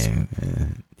chance. Dang,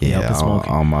 man. Yeah, Yeah, Up in Smoke.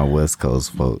 all my West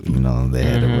Coast folk, you know, they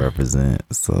had to represent.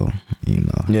 So, you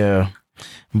know. Yeah.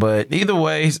 But either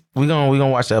way, we gonna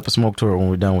watch the Up in Smoke tour when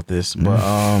we're done with this.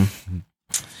 But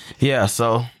yeah,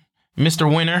 so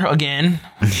Mr. Winner again.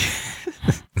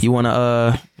 You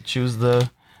wanna choose the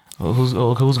who's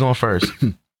going first?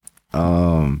 You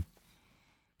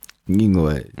can go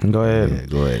ahead. Go ahead. Yeah,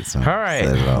 go ahead. Son. All right.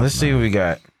 Set it off, Let's see what we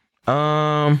got.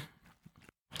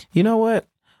 You know what?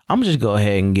 I'm gonna just go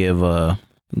ahead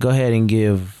and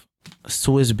give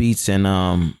Swiss Beats and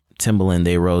Timbaland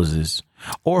they roses,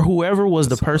 or whoever was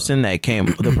the person that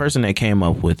came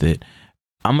up with it.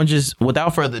 I'm gonna just,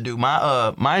 without further ado,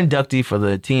 my inductee for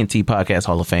the TNT Podcast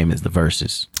Hall of Fame is the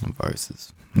Versus.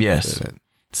 Versus. Yes.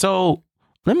 So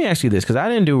let me ask you this, because I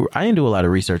didn't do a lot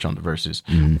of research on the Versus.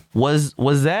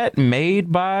 Was that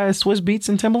made by Swiss Beats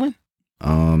and Timbaland?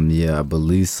 Yeah, I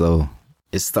believe so.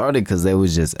 It started because they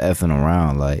was just effing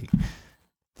around. Like,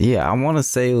 yeah, I want to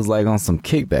say it was like on some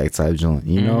kickback type joint,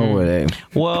 you know? Where they,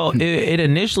 Well, it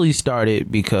initially started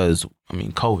because, I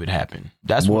mean, COVID happened.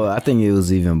 That's well, I think it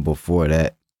was even before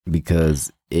that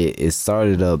because it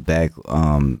started up back.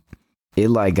 It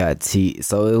like got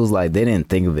so it was like they didn't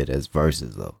think of it as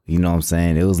verses though. You know what I'm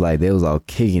saying? It was like they was all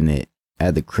kicking it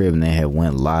at the crib and they had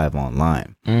went live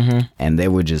online and they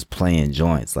were just playing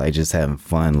joints, like just having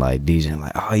fun, like DJing,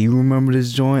 like, oh, you remember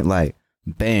this joint, like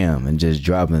bam, and just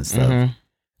dropping stuff.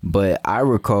 But I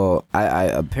recall, I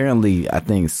apparently I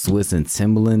think Swiss and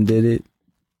Timbaland did it,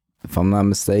 if I'm not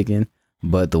mistaken.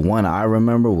 But the one I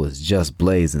remember was just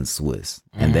Blaze and Swiss,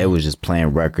 and they was just playing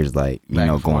records like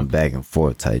going back and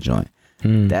forth type joint.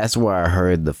 That's where I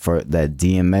heard that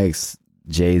DMX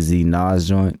Jay-Z Nas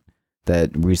joint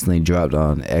that recently dropped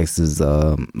on X's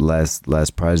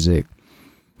last project.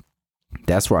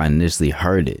 That's where I initially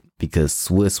heard it because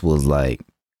Swiss was like,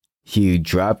 he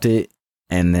dropped it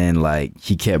and then like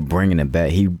he kept bringing it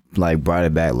back. He like brought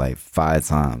it back like 5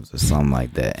 times or something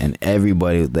like that, and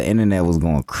everybody, the internet was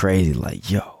going crazy. Like,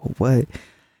 yo, what?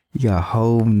 You got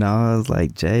Hov, Nas,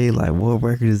 like Jay, like what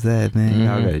record is that, man?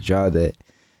 Y'all gotta drop that.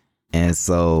 And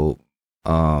so,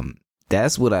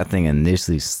 that's what I think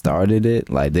initially started it.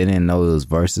 Like they didn't know it was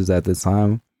verses at the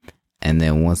time, and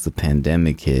then once the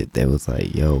pandemic hit, they was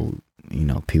like, yo, you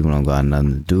know, people don't got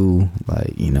nothing to do.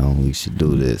 Like, you know, we should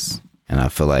do this. And I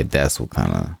feel like that's what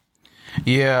kind of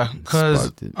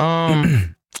because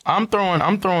I'm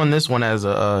throwing this one as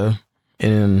a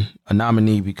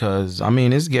nominee because I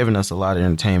mean it's giving us a lot of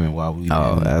entertainment while we've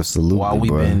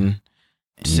been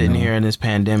sitting here in this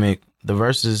pandemic. The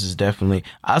Versus is definitely,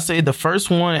 I say the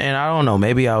first one, and I don't know,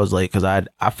 maybe I was late because I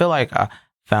feel like I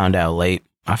found out late.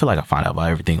 I feel like I found out about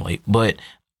everything late, but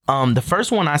the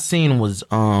first one I seen was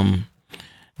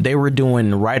they were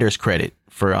doing writer's credit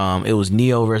for it was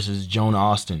Neo versus Jonah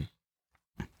Austin,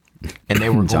 and they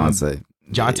were going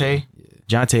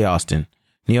Jonte Austin,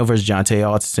 Neo versus Jonte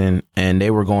Austin, and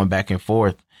they were going back and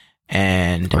forth.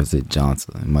 And or is it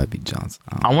Johnson? It might be Johnson.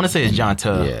 I want to say it's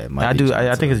Jonta. Yeah, it might be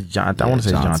I think it's John. I want to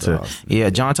say it's Jonta. Yeah,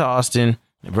 Jonta Austin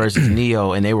versus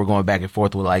Neo, and they were going back and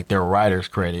forth with like their writer's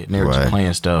credit, and they were just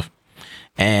playing stuff.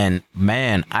 And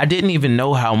man, I didn't even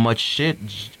know how much shit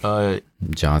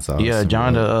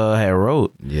Jonta had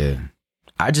wrote. Yeah.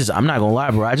 I'm not gonna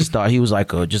lie, bro. I just thought he was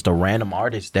like just a random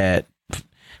artist that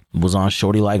was on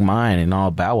Shorty Like Mine and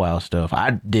all Bow Wow stuff.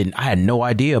 I had no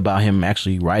idea about him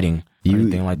actually writing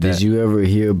anything like that. Did you ever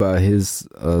hear about his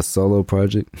solo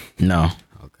project? No.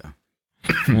 Okay.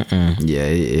 Yeah,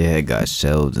 it had got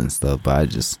shelved and stuff, but I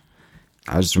just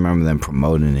remember them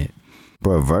promoting it.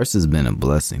 Bro, Verse has been a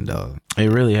blessing, dog.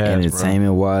 It really has,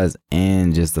 entertainment wise,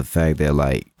 and just the fact that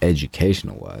like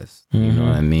educational wise, you know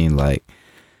what I mean? Like,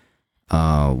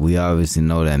 we obviously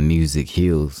know that music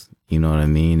heals, you know what I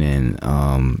mean?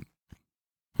 And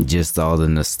just all the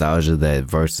nostalgia that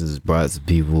Versus brought to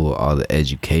people, all the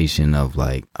education of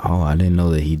like, oh, I didn't know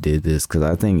that he did this. Cause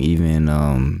I think even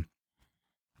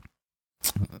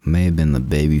may have been the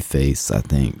Babyface, I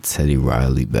think Teddy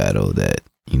Riley battle that,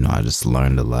 you know, I just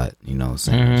learned a lot, you know what I'm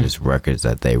saying? Just records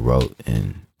that they wrote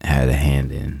and had a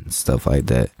hand in, stuff like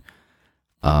that.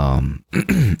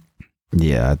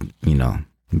 Yeah, you know,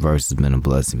 Verse has been a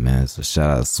blessing, man. So shout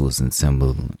out Swiss and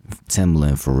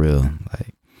Timbaland for real.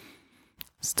 Like,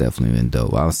 it's definitely been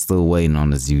dope. I'm still waiting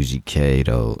on this UGK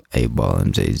though, 8Ball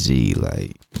and JG.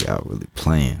 Like, y'all really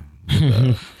playing.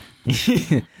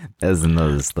 That's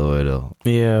another story though.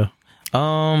 Yeah.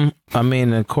 I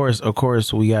mean, of course,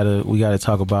 we gotta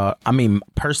talk about. I mean,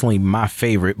 personally, my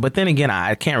favorite. But then again,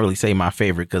 I can't really say my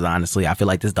favorite because honestly, I feel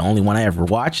like this is the only one I ever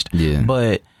watched. Yeah.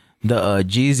 But the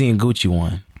Jeezy and Gucci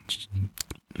one,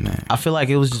 man, I feel like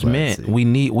it was just meant. We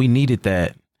needed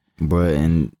that, bro.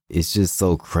 And it's just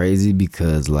so crazy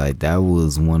because like that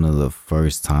was one of the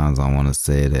first times I want to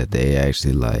say that they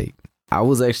actually like. I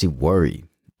was actually worried.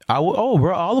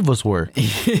 Bro, all of us were.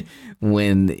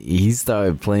 When he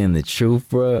started playing The Truth,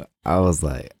 bro, I was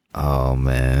like, oh,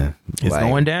 man. It's like,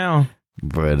 going down.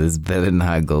 Bro, this better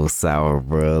not go sour,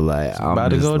 bro. Like, I'm about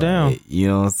to go down. You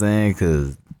know what I'm saying?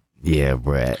 Because, yeah,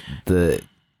 bro,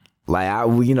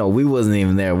 we wasn't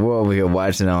even there. We're over here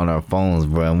watching it on our phones,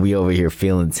 bro, and we over here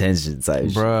feeling tension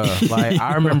type bro, shit. Like,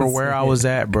 I remember where I was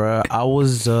at, bro. I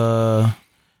was it on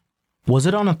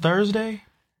a Thursday?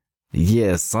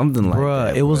 Yeah, something like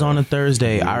that. It was on a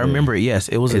Thursday. Yeah. I remember it. Yes,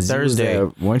 it was a Thursday.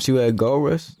 Weren't you at Gold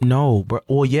Rush? No, bro.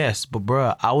 Well, yes, but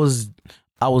bro, I was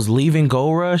leaving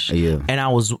Gold Rush, and I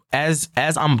was as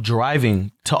I'm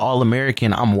driving to All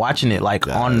American, I'm watching it like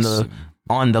on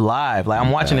the live. Like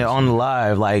I'm watching it on the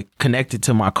live, like connected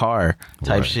to my car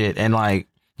type shit, and like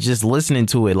just listening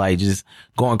to it, like just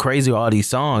going crazy with all these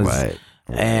songs. Right.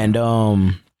 And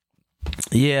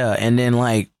and then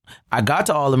like. I got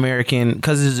to All American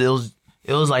because it was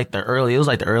like the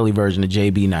early version of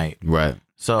JB Night. Right.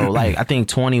 So like I think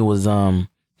 20 was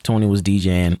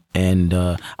DJing, and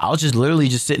I was just literally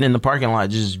just sitting in the parking lot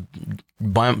just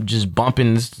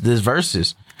bumping this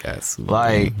Versus. That's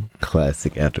like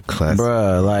classic after classic.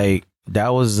 Bruh, like that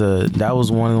was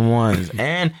one of the ones.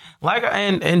 And like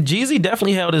and Jeezy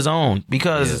definitely held his own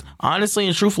because honestly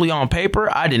and truthfully on paper,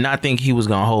 I did not think he was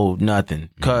gonna hold nothing.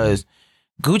 Cause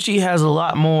Gucci has a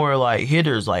lot more like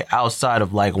hitters like outside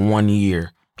of like 1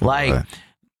 year. Like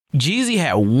Jeezy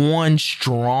had one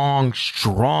strong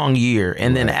year.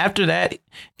 And then after that,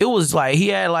 it was like he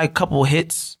had like a couple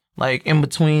hits like in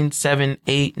between 7,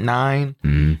 8, 9.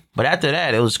 Mm-hmm. But after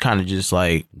that, it was kind of just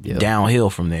like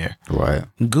downhill from there. Right.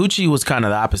 Gucci was kind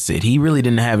of the opposite. He really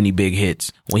didn't have any big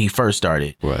hits when he first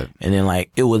started. Right. And then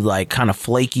like it was like kind of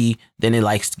flaky. Then it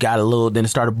like then it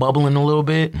started bubbling a little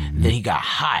bit. Mm-hmm. Then he got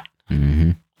hot.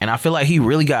 Mm-hmm. And I feel like he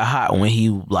really got hot when he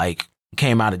like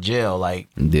came out of jail, like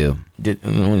clone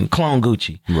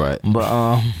Gucci. Right.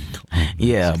 But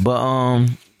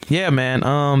man.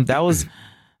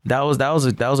 That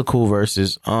was a cool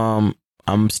versus.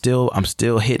 I'm still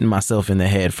hitting myself in the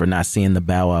head for not seeing the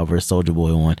Bow Wow versus Soulja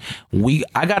Boy one.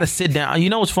 I gotta sit down. You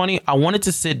know what's funny? I wanted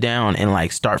to sit down and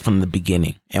like start from the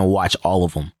beginning and watch all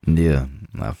of them. Yeah.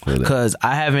 I feel that. Because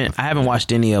I haven't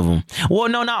watched any of them. Well,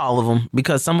 no, not all of them,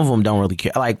 because some of them don't really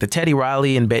care. Like the Teddy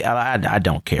Riley and I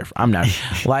don't care. I'm not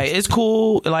like, it's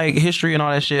cool, like history and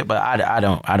all that shit, but I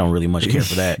don't really much care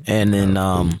for that. And then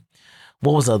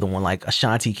what was the other one? Like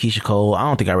Ashanti, Keisha Cole. I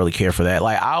don't think I really care for that.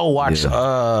 Like I'll watch.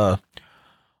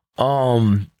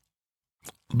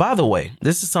 By the way,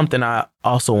 this is something I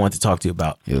also want to talk to you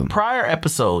about. Yeah. Prior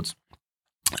episodes,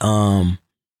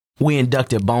 we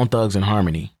inducted Bone Thugs and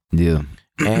Harmony. Yeah.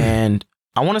 And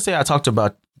I want to say I talked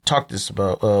about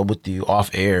with you off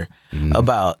air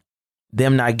about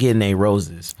them not getting their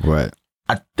roses. Right.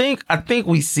 I think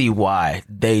we see why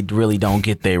they really don't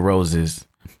get their roses.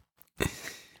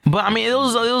 But I mean, it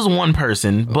was one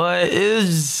person, but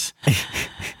it's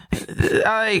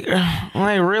like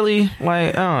really,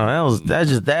 like, I don't know,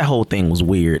 that whole thing was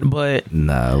weird. But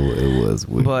no, it was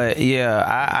weird. But yeah,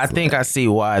 I think I see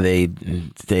why they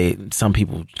some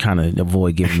people kind of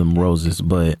avoid giving them roses.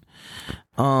 But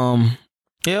yeah,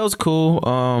 it was cool.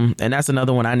 And that's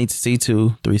another one I need to see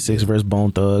too. 3-6 versus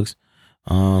Bone Thugs.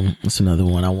 That's another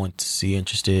one I want to see.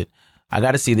 Interested. I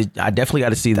definitely got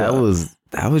to see that.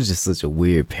 That was just such a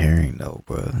weird pairing though,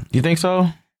 bro. You think so?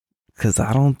 Cause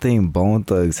I don't think Bone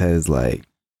Thugs has like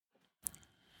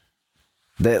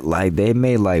that. Like they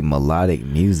made like melodic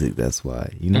music. That's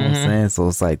why, you know what I'm saying. So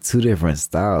it's like two different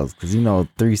styles. Cause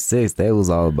 3-6, they was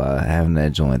all about having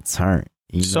that joint turn.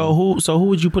 So who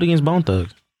would you put against Bone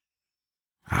Thugs?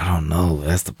 I don't know.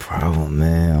 That's the problem,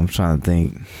 man. I'm trying to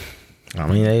think. I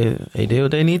mean, they did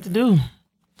what they need to do.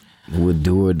 Would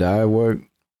Do or Die work?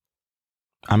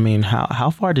 I mean, how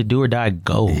far did Do or Die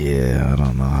go? Yeah, I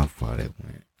don't know how far that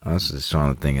went. I was just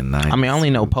trying to think of 90s. I mean, I only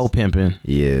know Po Pimpin'.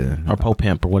 Yeah. Or Po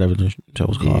Pimp or whatever the show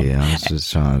was called. Yeah, I was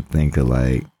just trying to think of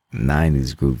like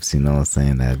 90s groups, you know what I'm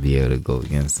saying, that'd be able to go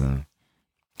against them.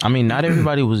 I mean, not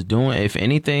everybody was doing, if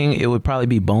anything, it would probably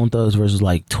be Bone Thugs versus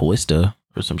like Twista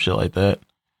or some shit like that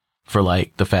for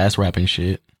like the fast rapping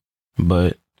shit.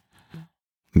 But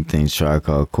you think Tribe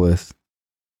Called Quest?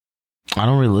 I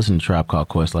don't really listen to Tribe Called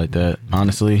Quest like that,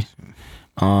 honestly.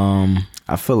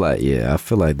 I feel like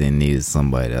they needed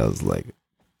somebody that was like,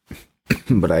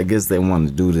 but I guess they wanted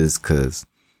to do this because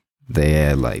they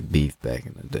had like beef back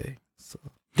in the day. So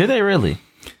did they really?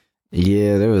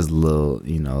 Yeah, there was a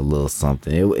little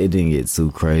something. It didn't get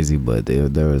too crazy, but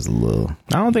there was a little.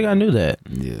 I don't think I knew that.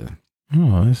 Yeah.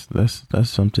 Oh, that's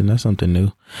something. That's something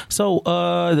new. So,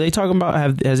 they talking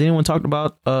about? Has anyone talked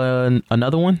about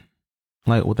another one?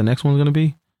 Like what the next one's gonna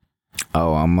be?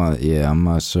 Oh, I'm not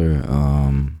sure.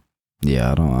 I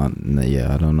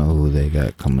don't know who they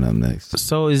got coming up next.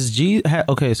 So is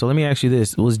okay? So let me ask you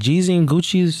this: was Jeezy and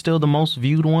Gucci still the most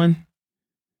viewed one?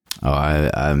 Oh, I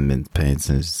haven't been paying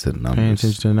attention to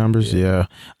the numbers. Yeah.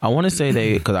 I want to say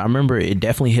because I remember it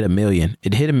definitely hit 1 million.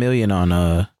 It hit 1 million on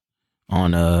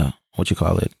what you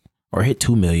call it, or hit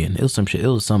 2 million. It was some shit. It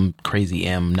was some crazy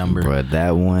number. But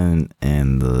that one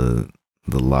and the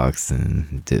Locks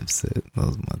and Dipset,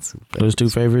 those my two favorites. Those two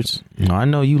favorites? No, I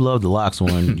know you love the Locks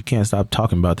one. You can't stop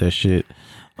talking about that shit.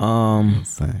 But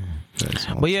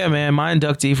yeah, man, my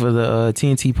inductee for the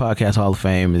TNT Podcast Hall of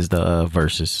Fame is the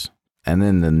Versus. And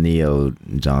then the Neo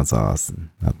Johnson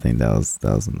Austin. I think that was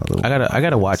another one. I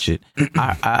gotta watch it.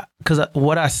 Cause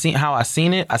how I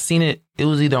seen it, it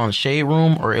was either on Shade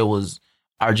Room or it was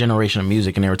Our Generation of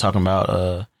Music, and they were talking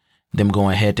about them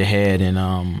going head to head,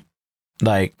 and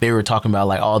like they were talking about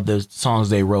like all the songs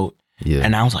they wrote. Yeah.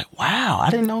 And I was like, wow, I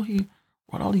didn't know he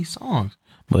wrote all these songs.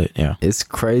 But yeah. It's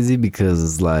crazy because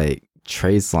it's like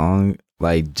Trey Songz,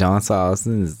 like Johnson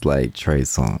Austin is like Trey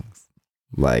Songz.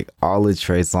 Like all of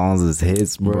Trey Songz'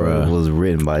 hits, bro, was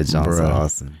written by Johnson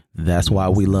Austin. That's why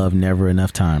we love Never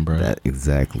Enough Time, bro.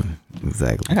 Exactly. I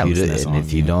gotta listen to that song,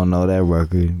 if you don't know that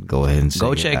record, go ahead and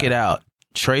check it out.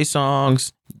 Trey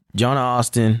Songz, Jonah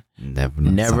Austin,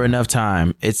 Never Enough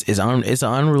Time. It's an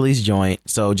unreleased joint,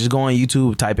 so just go on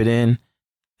YouTube, type it in,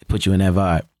 put you in that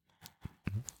vibe.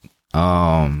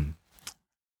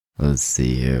 Let's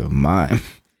see here. My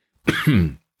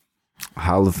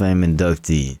Hall of Fame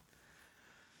inductee.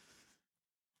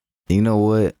 You know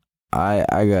what? I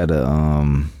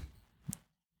gotta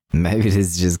maybe this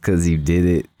is just cause you did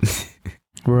it.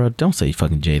 Bro, don't say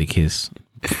fucking Jadakiss.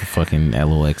 Fucking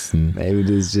LOX. And maybe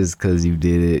this is just cause you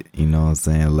did it, you know what I'm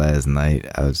saying, last night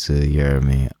out to, you heard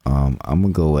me. I'm gonna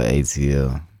go with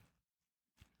ATL.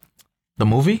 The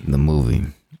movie? The movie.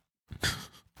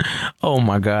 Oh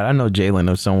my God. I know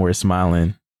Jalen is somewhere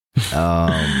smiling.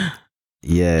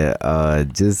 Yeah,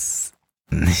 just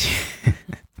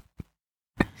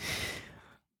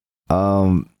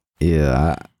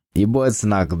yeah, your boy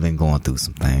Tanaka been going through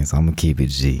some things. I'm gonna keep it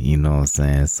G, you know what I'm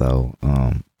saying? So,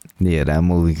 Yeah, that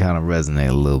movie kind of resonated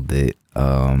a little bit.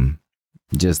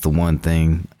 Just the one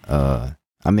thing. I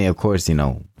mean, of course, you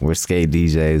know, we're skate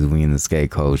DJs. We in the skate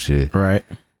culture. Right.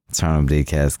 Turn up the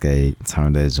Cascade.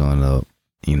 Turn that joint up.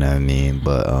 You know what I mean?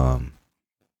 But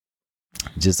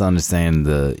just understand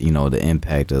the, you know, the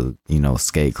impact of, you know,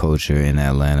 skate culture in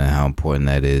Atlanta, how important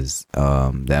that is.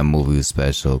 That movie was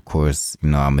special. Of course, you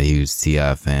know, I'm a huge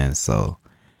T.I. fan, so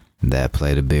that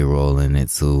played a big role in it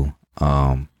too.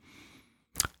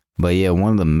 But yeah,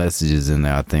 one of the messages in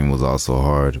there I think was also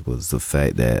hard was the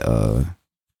fact that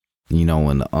you know,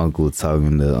 when the uncle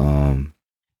talking to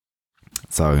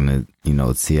you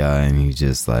know, T.I. and he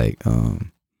just like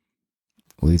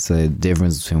we say the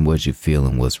difference between what you feel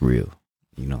and what's real.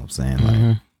 You know what I'm saying?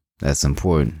 Like that's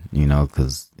important, you know,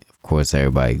 because of course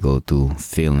everybody go through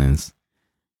feelings,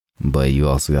 but you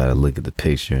also got to look at the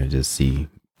picture and just see,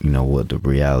 you know, what the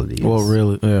reality is. Well,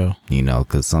 really, yeah. You know,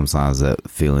 because sometimes that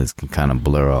feelings can kind of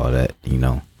blur all that, you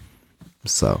know.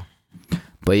 So,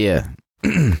 but yeah,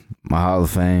 my Hall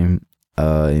of Fame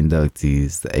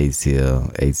inductees, the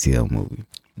ATL movie.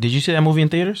 Did you see that movie in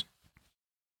theaters?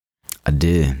 I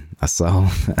did. I saw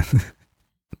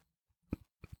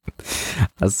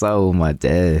with my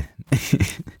dad.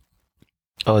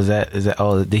 Oh, is that?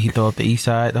 Oh, did he throw up the East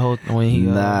Side the whole when he?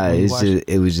 Nah, when he it's just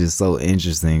it was just so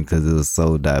interesting because it was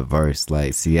so diverse.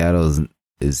 Like Seattle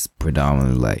is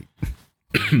predominantly like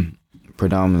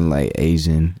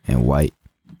Asian and white.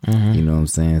 You know what I'm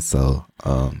saying? So,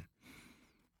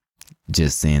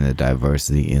 just seeing the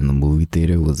diversity in the movie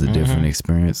theater was a different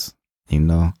experience. You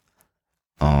know,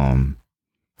 and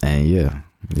yeah,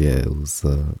 it was.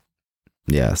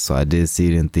 Yeah, so I did see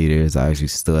it in theaters. I actually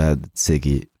still have the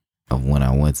ticket of when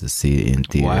I went to see it in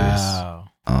theaters. Wow.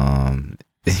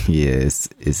 Yeah,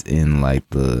 it's in like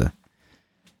the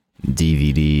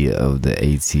DVD of the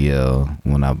ATL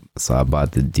so I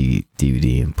bought the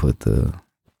DVD and put the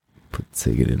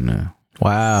ticket in there.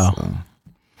 Wow.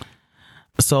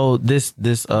 So this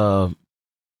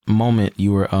moment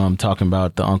you were talking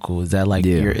about the uncle, is that like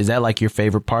your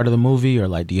favorite part of the movie, or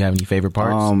like do you have any favorite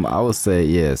parts? I would say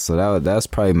yeah. So that's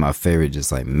probably my favorite,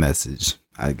 just like message,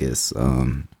 I guess.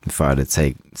 If I had to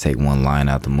take one line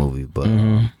out the movie, but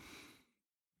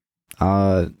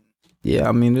yeah,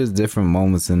 I mean, there's different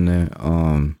moments in there.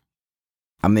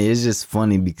 I mean, it's just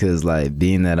funny because like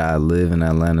being that I live in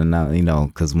Atlanta now, you know,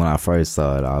 because when I first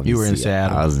saw it, obviously you were in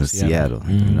Seattle. I was in Seattle.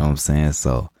 You know what I'm saying?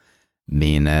 So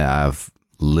being that I've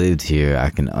lived here, I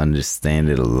can understand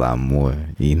it a lot more.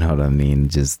 You know what I mean?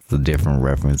 Just the different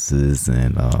references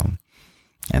and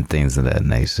things of that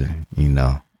nature. You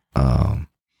know, I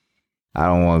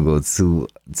don't want to go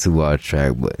too off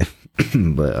track, but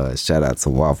shout out to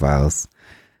Waffle House.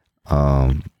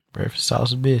 Breakfast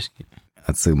sausage biscuit.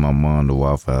 I took my mom to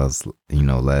Waffle House, you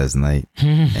know, last night,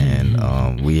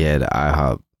 and we had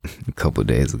IHOP a couple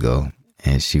days ago,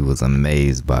 and she was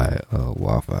amazed by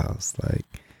Waffle House. Like,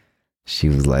 she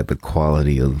was like, the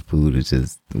quality of the food is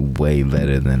just way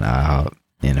better than IHOP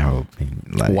in her opinion.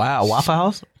 Like, wow, Waffle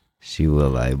House? She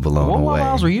was like blown away. What Waffle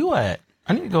House were you at?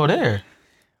 I need to go there.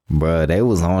 Bruh, they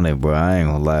was on it, bro. I ain't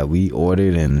gonna lie. We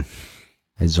ordered and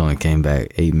that joint came back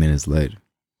 8 minutes later.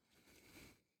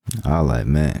 I was like,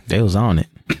 man. They was on it.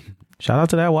 Shout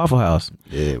out to that Waffle House.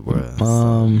 Yeah,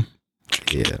 bro.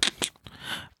 Yeah.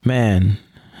 Man.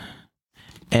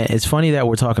 And it's funny that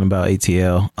we're talking about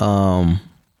ATL.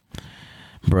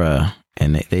 Bruh.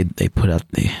 And they put out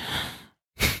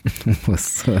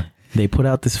What's up? They put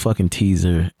out this fucking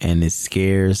teaser and it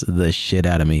scares the shit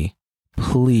out of me.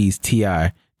 Please,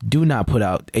 T.I., do not put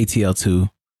out ATL 2.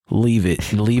 Leave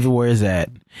it. Leave it where it's at.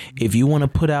 If you want to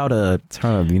put out a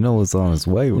turn up, you know it's on its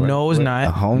way, right? No, it's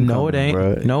not. No, it ain't.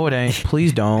 Bro. No, it ain't.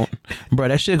 Please don't. Bro,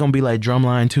 that shit gonna be like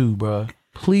Drumline 2, bro.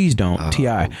 Please don't.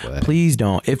 T.I., please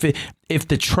don't. If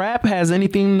the trap has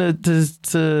anything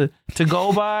to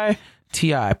go by,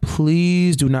 T.I.,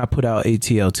 please do not put out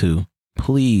ATL 2.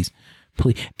 Please.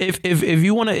 If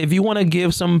you wanna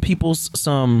give some people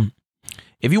something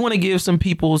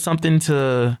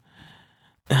to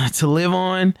live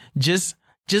on, just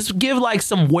give like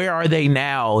some where are they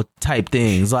now type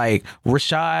things. Like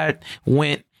Rashad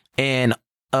went and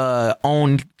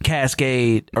owned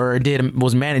Cascade or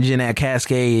was managing at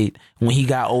Cascade when he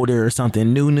got older or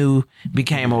something. Nunu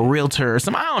became a realtor or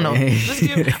something. I don't know.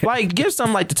 Just give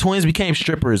some like the twins became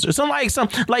strippers or something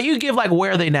like you give like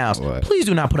where are they now. What? Please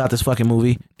do not put out this fucking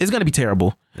movie. It's gonna be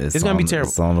terrible. It's gonna be terrible.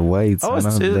 It's on the way.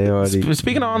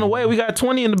 Speaking of on the way, we got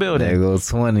 20 in the building. There goes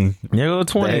 20. There goes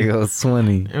 20. There goes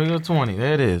 20. There we go 20.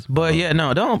 There it is. But yeah,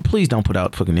 no, please don't put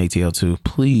out fucking ATL 2.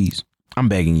 Please. I'm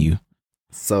begging you.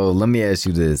 So let me ask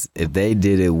you this: if they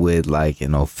did it with like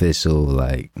an official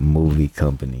like movie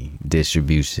company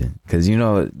distribution, because you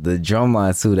know the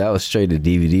Drumline 2 that was straight to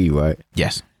DVD, right?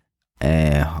 Yes.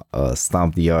 And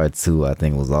Stomp the Yard 2, I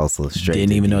think, was also straight. Didn't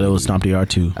to even DVD. know there was Stomp the Yard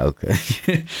 2.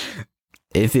 Okay.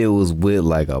 If it was with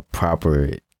like a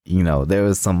proper, you know, there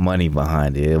was some money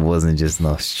behind it. It wasn't just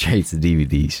no straight to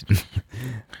DVD.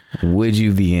 Would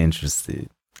you be interested?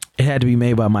 It had to be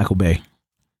made by Michael Bay.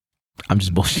 I'm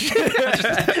just bullshitting.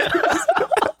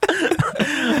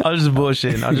 I'm just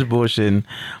bullshitting.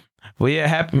 Well, yeah,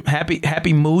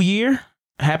 happy Moo Year.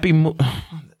 Happy Moo.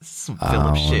 Some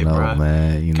Philip shit, bro.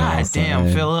 Man. You know God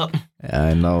damn, Philip.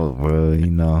 I know, bro.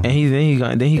 You know. And he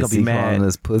gonna be mad. Calling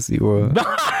this pussy, bro.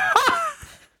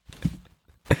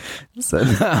 So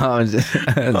no, I'm just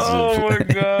oh my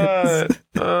god.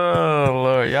 Oh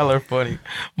Lord, y'all are funny.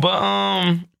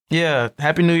 But yeah,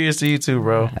 happy New Year's to you too,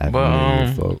 bro. Happy but New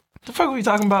Year, folk. the fuck were we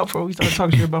talking about before we started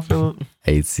talking shit about Philip?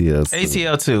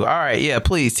 ATL 2. All right, yeah,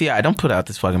 please, T.I., don't put out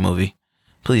this fucking movie.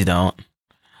 Please don't.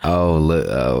 Oh, look.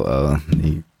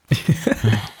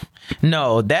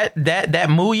 No, that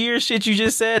Moo Year shit you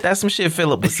just said, that's some shit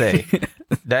Philip would say.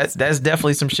 That's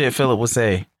definitely some shit Philip would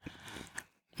say.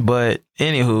 But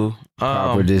anywho,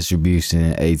 proper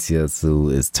distribution, ATL 2.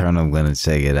 Is Turnip gonna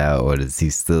check it out, or does he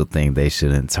still think they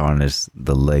shouldn't tarnish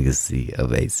the legacy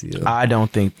of ATL? I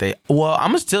don't think they. Well, I'm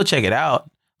gonna still check it out.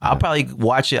 I'll probably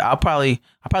watch it. I'll probably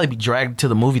be dragged to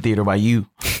the movie theater by you.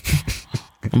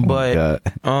 But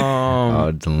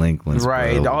all delinquents,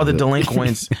 right? bro. All the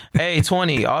delinquents. Hey,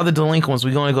 20. All the delinquents.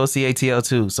 We're gonna go see ATL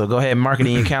 2. So go ahead and mark it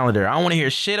in your calendar. I don't want to hear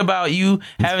shit about you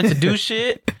having to do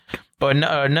shit. Or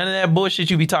none of that bullshit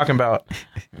you be talking about.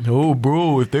 Oh,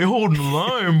 bro, if they holding the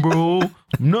line, bro, I'm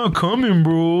not coming,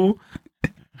 bro.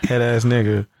 Head ass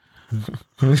nigga.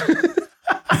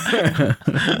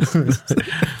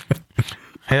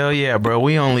 Hell yeah, bro.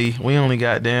 We only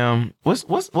got damn. What's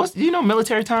you know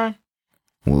military time?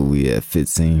 Well, we at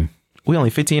 15. We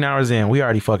only 15 hours in. We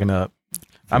already fucking up.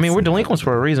 I mean, we're delinquents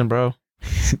for a reason, bro.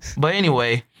 But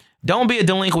anyway, don't be a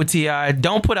delinquent, T.I.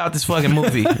 Don't put out this fucking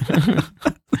movie.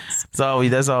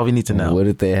 That's all we need to know. What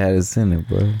if they had us in it,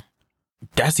 bro?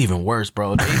 That's even worse,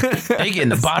 bro. They get in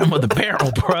the bottom of the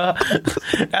barrel, bro.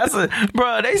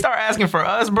 Bro. They start asking for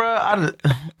us, bro.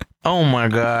 Oh my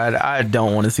god, I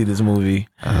don't want to see this movie.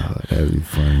 Oh, that'd be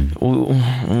funny.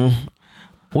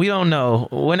 We don't know.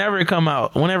 Whenever it come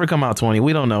out, 20,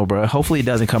 we don't know, bro. Hopefully it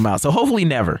doesn't come out. So hopefully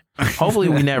never. Hopefully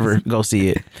we never go see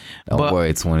it. Don't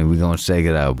worry, 20. We gonna check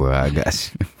it out, bro. I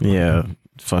got you. Yeah.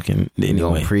 Fucking anyway.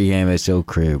 Gonna pregame at your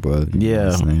crib, bro.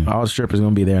 Yeah. All the strippers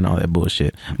gonna be there and all that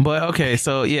bullshit. But okay,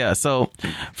 so yeah. So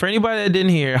for anybody that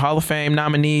didn't hear, Hall of Fame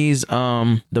nominees,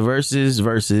 the versus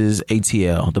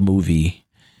ATL, the movie.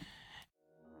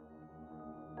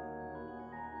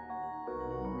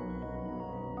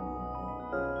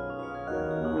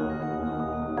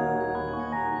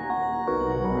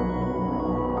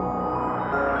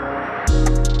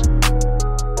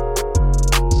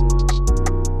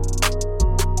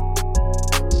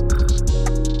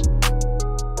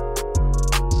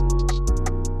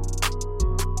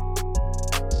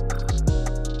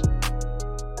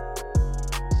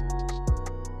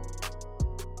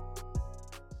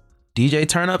 DJ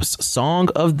Turnup's song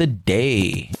of the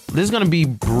day. This is gonna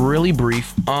be really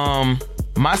brief.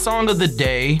 My song of the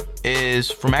day is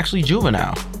from actually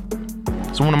Juvenile.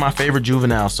 It's one of my favorite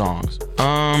Juvenile songs.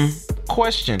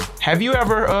 Question: Have you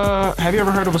ever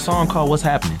heard of a song called "What's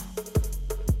Happening"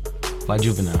 by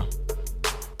Juvenile?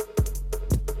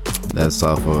 That's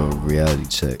off a Reality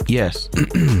Check. Yes.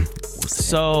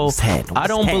 So I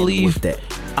don't believe that.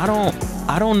 I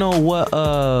don't know what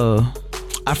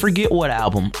I forget what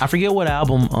album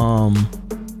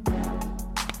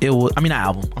it was. I mean, not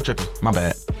album. I'm tripping. My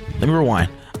bad. Let me rewind.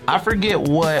 I forget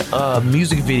what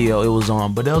music video it was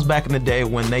on, but that was back in the day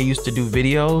when they used to do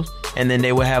videos and then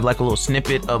they would have like a little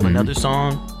snippet of another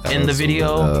song in the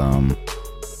video.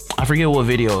 I forget what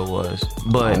video it was,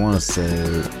 but I want to say,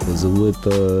 was it with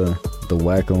the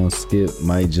Wacko and Skip,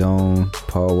 Mike Jones,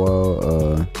 Paul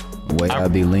Wall, Way I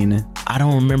Be Leaning? I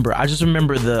don't remember. I just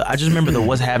remember the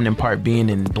What's Happening part being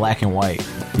in black and white.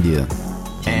 Yeah.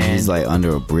 And he's like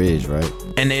under a bridge, right?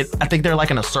 And I think they're like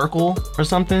in a circle or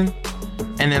something.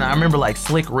 And then I remember like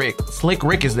Slick Rick. Slick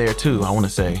Rick is there too, I want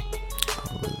to say.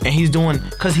 And he's doing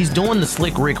the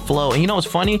Slick Rick flow. And you know what's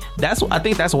funny? I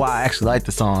think that's why I actually like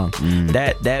the song.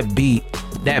 That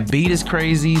beat is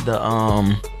crazy.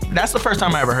 That's the first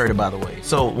time I ever heard it, by the way.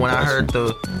 So when I heard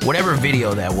the whatever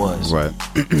video that was, right?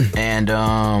 And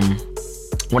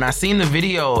when I seen the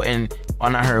video and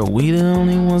when I heard we the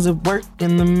only ones that work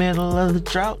in the middle of the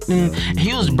drought, and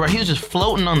he was just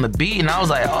floating on the beat, and I was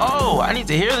like, oh, I need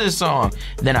to hear this song.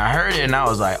 Then I heard it, and I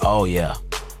was like, oh yeah,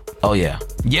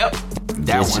 yep,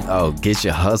 that one. Get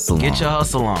your hustle on. Get your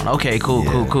hustle on. Okay,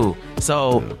 cool.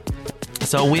 So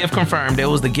we have confirmed it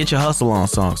was the Get Your Hustle On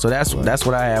song. So that's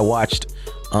what I had watched.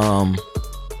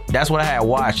 That's what I had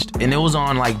watched, and it was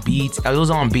on like BT. It was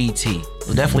on BT. It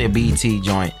was definitely a BT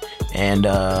joint, and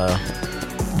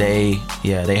they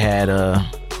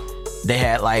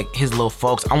had like his little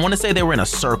folks. I want to say they were in a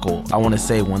circle. I want to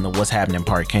say when the What's Happening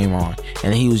part came on,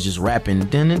 and he was just rapping.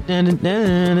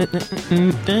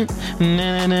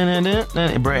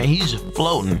 Bruh, he's just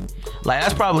floating. Like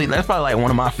that's probably like one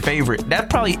of my favorite. That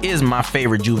probably is my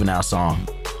favorite Juvenile song.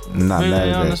 Not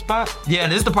that on the spot. Yeah,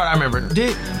 this is the part I remember.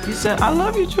 Dick, he said, "I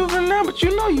love you, Juvenile, but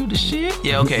you know you the shit."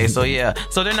 Yeah, okay, so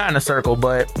they're not in a circle,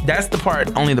 but that's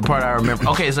only the part I remember.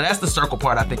 Okay, so that's the circle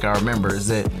part I think I remember.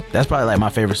 That's probably like my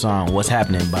favorite song, "What's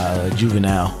Happening" by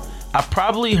Juvenile. I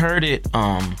probably heard it.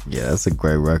 Yeah, that's a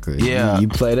great record. Yeah, you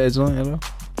play that joint at all?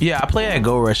 Yeah, I play at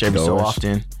Go Rush every so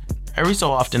often. Every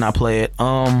so often I play it.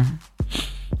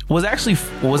 What's actually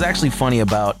funny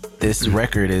about this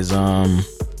record is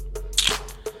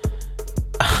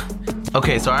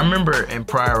okay, so I remember in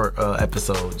prior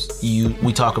episodes you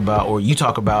talk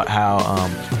about how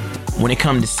when it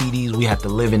comes to CDs we have to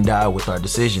live and die with our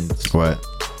decisions. Right.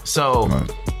 So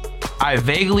I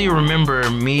vaguely remember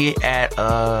me at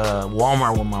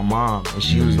Walmart with my mom, and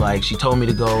she was like, she told me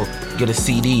to go get a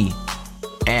CD,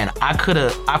 and I could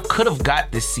have got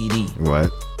this CD. Right.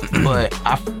 But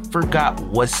I forgot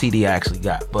what CD I actually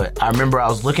got. But I remember I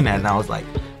was looking at it and I was like,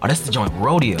 oh, that's the joint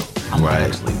Rodeo. I'm gonna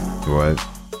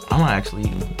actually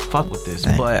fuck with this.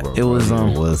 Dang, but bro, it was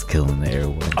killing the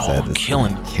airwaves. Oh,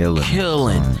 killing.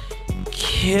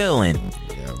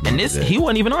 Yeah, and this he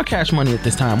wasn't even on Cash Money at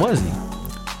this time, was he?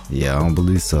 Yeah, I don't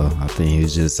believe so. I think he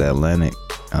was just Atlantic.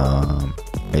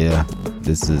 Yeah,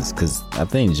 this is because I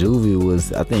think Juvie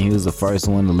was. I think he was the first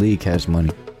one to lead Cash Money.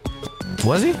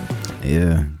 Was he?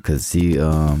 Yeah, because he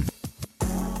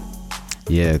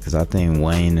because I think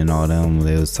Wayne and all them,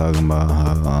 they was talking about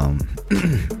how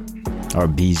or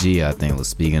BG I think was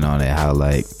speaking on it, how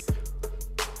like,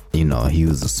 you know, he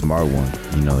was a smart one,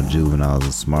 you know, Juvenile was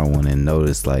a smart one, and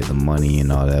noticed like the money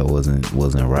and all that wasn't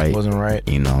right,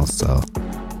 you know. So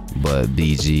but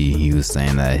BG, he was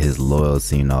saying that his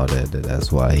loyalty and all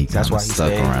that's why he kind of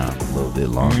stuck around a little bit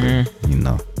longer, you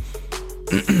know.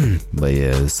 But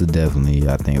yeah, this is definitely,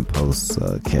 I think, post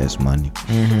Cash Money.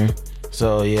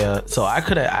 So yeah, so I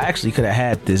actually could have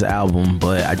had this album,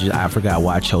 but I forgot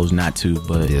why I chose not to.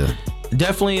 But yeah,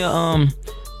 definitely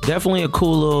a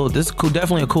cool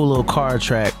little car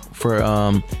track for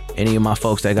any of my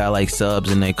folks that got like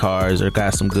subs in their cars or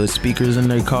got some good speakers in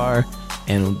their car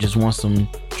and just want some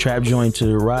trap joint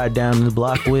to ride down the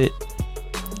block with.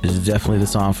 This is definitely the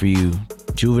song for you.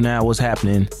 Juvenile, What's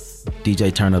Happening?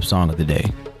 DJ Turn Up song of the day.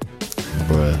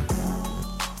 Bruh,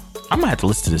 I'm gonna have to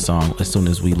listen to this song as soon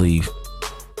as we leave.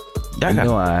 I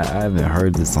haven't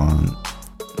heard this song.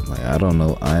 Like, I don't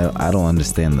know. I don't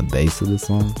understand the bass of this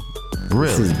song. Really?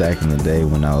 This is back in the day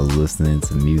when I was listening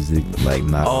to music, like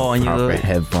not proper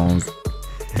headphones.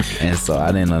 And so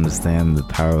I didn't understand the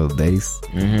power of bass.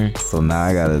 So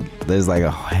now there's like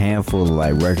a handful of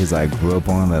like records I grew up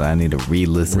on that I need to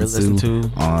re-listen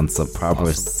to on some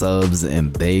proper subs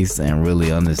and bass and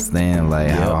really understand like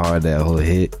how hard that whole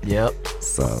hit. Yep.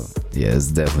 So yeah, it's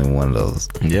definitely one of those.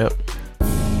 Yep.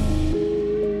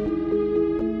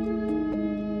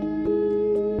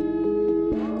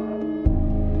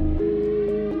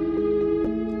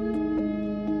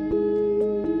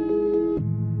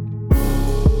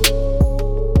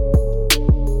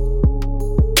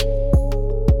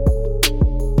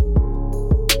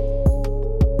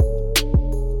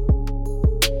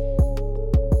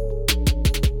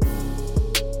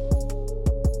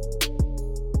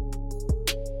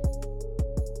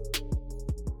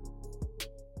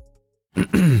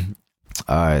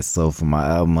 Alright, so for my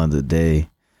album of the day,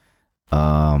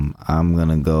 I'm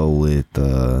gonna go with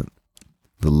The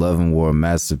Love and War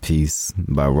Masterpiece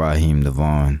by Raheem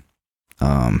DeVaughn.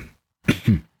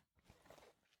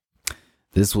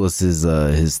 This was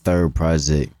his third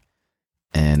project,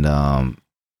 and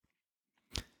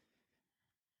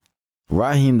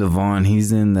Raheem DeVaughn,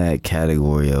 he's in that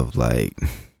category of like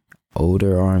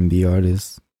older R&B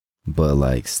artists, but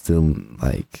like still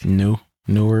like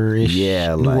newer-ish.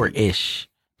 Yeah, newer-ish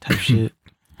type shit.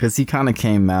 Because he kind of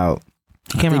came out.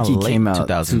 He came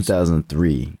out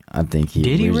 2003. I think he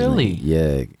did. He really?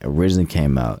 Yeah, originally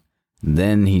came out.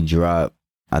 Then he dropped,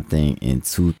 I think, in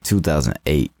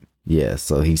 2008. Yeah,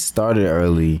 so he started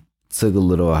early, took a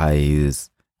little hiatus,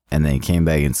 and then came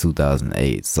back in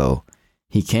 2008. So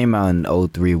he came out in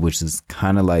 03, which is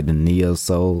kind of like the neo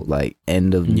soul, like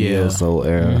end of neo soul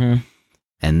era.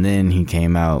 And then he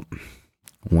came out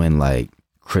when like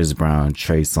Chris Brown,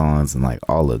 Trey Songz, and like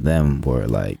all of them were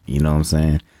like, you know what I'm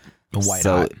saying? The white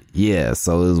so hot. yeah,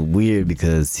 so it was weird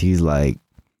because he's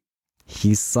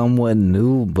somewhat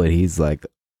new, but he's like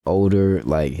older.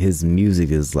 Like his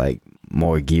music is like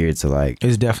more geared to like,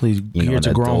 It's definitely geared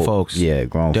to grown folks. Yeah,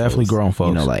 Definitely grown folks.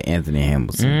 You know, like Anthony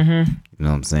Hamilton. You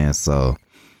know what I'm saying? So,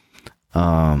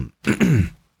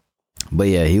 but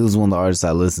yeah, he was one of the artists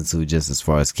I listened to just as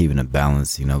far as keeping a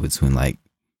balance, you know, between like,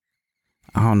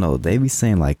 I don't know, they be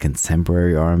saying like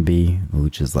contemporary R&B,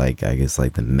 which is like, I guess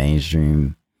like the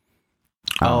mainstream.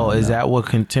 Oh, is that what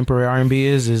contemporary R&B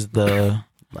is? Is the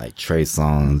like Trey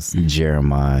Songz,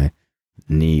 Jeremiah,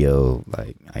 Neo,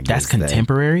 like I guess that's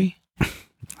contemporary?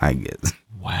 I guess.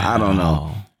 Wow. I don't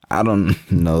know. I don't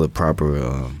know the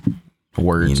proper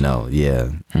words. You know,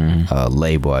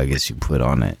 label I guess you put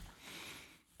on it.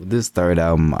 With this third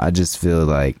album, I just feel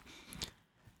like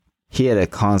he had a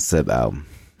concept album.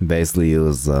 Basically, it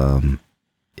was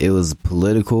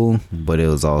political, but it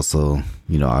was also,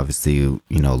 you know, obviously, you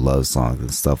know, love songs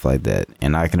and stuff like that.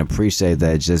 And I can appreciate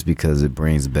that just because it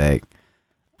brings back,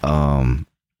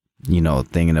 you know,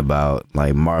 thinking about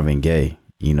like Marvin Gaye,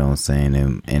 you know what I'm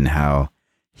saying, and how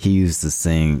he used to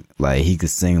sing, like he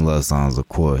could sing love songs, of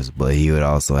course, but he would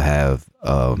also have,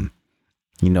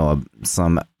 you know,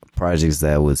 some projects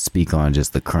that would speak on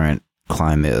just the current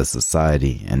climate of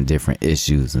society and different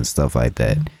issues and stuff like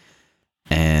that.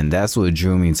 And that's what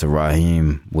drew me to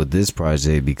Raheem with this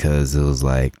project, because it was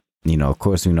like, you know, of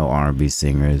course we know R&B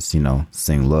singers, you know,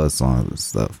 sing love songs and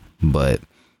stuff, but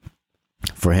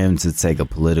for him to take a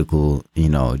political, you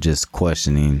know, just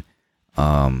questioning,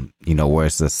 you know, where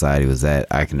society was at,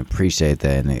 I can appreciate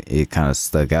that, and it kind of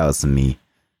stuck out to me,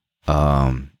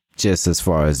 just as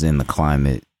far as in the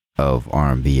climate of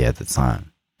R&B at the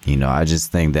time. You know, I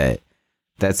just think that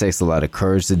takes a lot of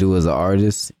courage to do as an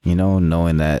artist, you know,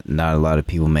 knowing that not a lot of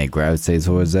people may gravitate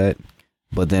towards that.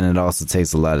 But then it also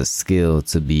takes a lot of skill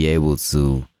to be able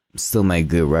to still make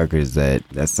good records that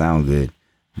sound good,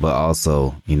 but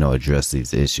also, you know, address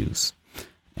these issues.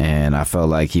 And I felt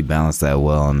like he balanced that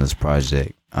well on this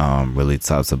project, really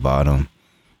top to bottom.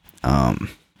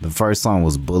 The first song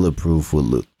was Bulletproof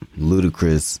with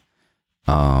Ludacris,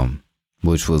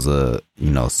 which was a,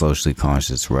 you know, socially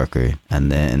conscious record.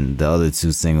 And then the other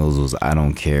two singles was I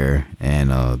Don't Care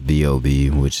and B.O.B.,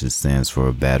 which stands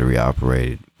for Battery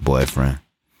Operated Boyfriend.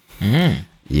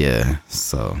 Yeah,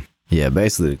 so yeah,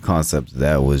 basically the concept of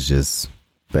that was just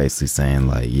basically saying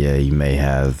like, yeah, you may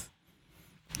have,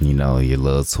 you know, your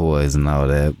little toys and all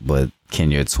that, but can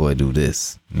your toy do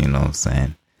this? You know what I'm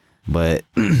saying? But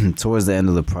towards the end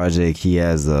of the project, he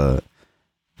has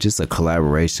just a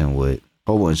collaboration with a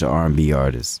whole bunch of R&B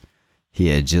artists. He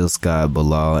had Jill Scott,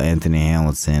 Bilal, Anthony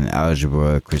Hamilton,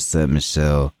 Algebra, Chrisette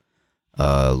Michele,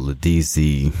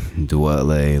 Ledisi,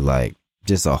 Duale, like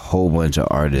just a whole bunch of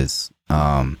artists,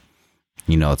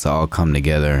 you know, to all come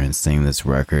together and sing this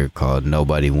record called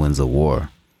Nobody Wins a War.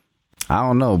 I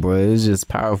don't know, bro. It was just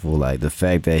powerful. Like the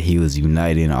fact that he was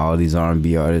uniting all these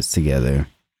R&B artists together.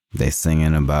 They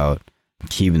singing about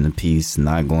keeping the peace,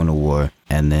 not going to war.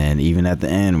 And then even at the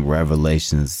end,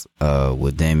 Revelations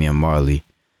with Damian Marley.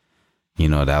 You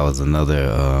know, that was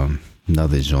another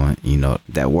joint, you know,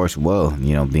 that works well,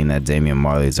 you know, being that Damian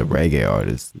Marley is a reggae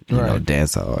artist, you know,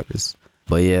 dancehall artist.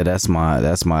 But yeah, that's my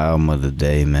album of the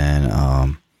day,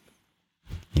 man.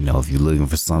 You know, if you're looking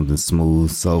for something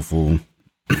smooth, soulful,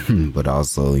 but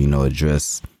also, you know,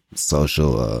 address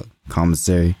social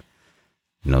commentary,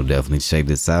 you know, definitely check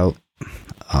this out.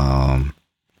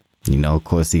 You know, of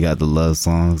course, he got the love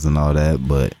songs and all that,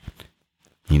 but,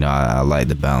 you know, I like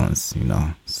the balance, you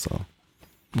know, so.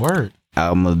 Word.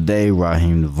 Album of the day,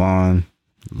 Raheem DeVaughn,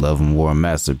 Love and War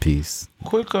Masterpiece.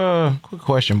 Quick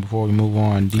question before we move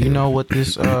on. Do you know what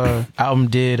this album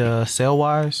did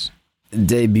sale-wise?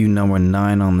 Debut number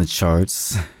 9 on the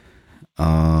charts.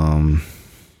 And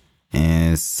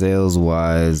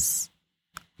sales-wise,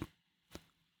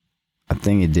 I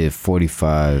think it did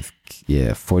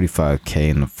 45K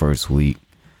in the first week.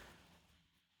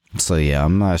 So yeah,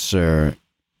 I'm not sure.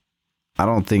 I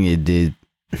don't think it did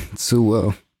too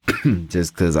well,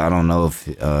 just because I don't know if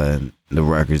the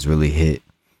records really hit,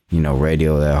 you know,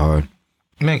 radio that hard.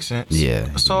 Makes sense.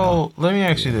 Yeah. So let me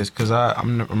ask you this, because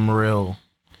I'm real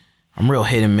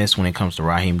hit and miss when it comes to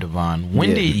Raheem DeVaughn.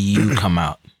 When did you come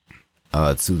out?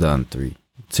 2003.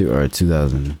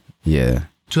 2000. Yeah.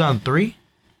 2003?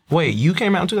 Wait, you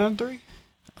came out in 2003?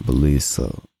 I believe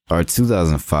so. Or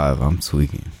 2005. I'm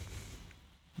tweaking.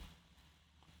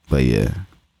 But yeah,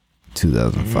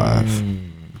 2005.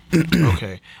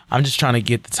 Okay, I'm just trying to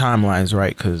get the timelines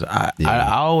right because I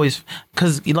always,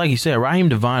 because like you said, Raheem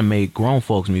DeVaughn made grown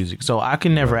folks music, so I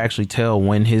can never actually tell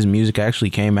when his music actually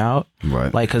came out.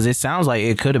 Right. Like, because it sounds like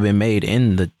it could have been made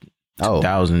in the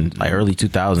 2000s, like early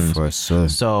 2000s. For sure.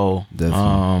 So,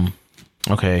 Definitely.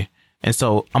 okay, and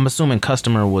so I'm assuming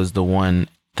Customer was the one,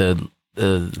 the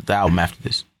album after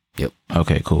this. Yep.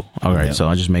 Okay, cool. All right, Yep. so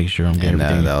I'm just making sure I'm getting And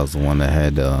everything. that was the one that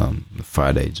had the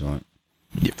Friday joint.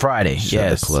 Friday, Shut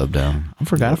yes. the club down. I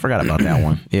forgot about that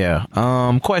one. Yeah.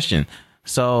 Question.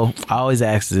 So I always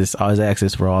ask this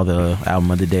for all the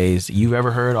album of the days. Have you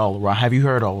heard all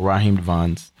Raheem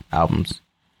DeVaughn's albums?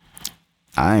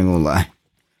 I ain't gonna lie.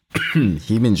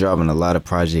 He been dropping a lot of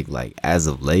project like as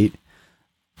of late.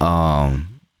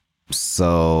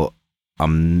 So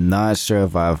I'm not sure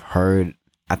if I've heard.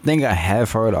 I think I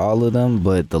have heard all of them,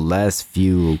 but the last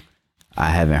few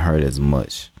I haven't heard as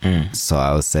much. So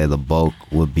I would say the bulk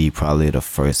would be probably the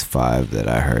first 5 that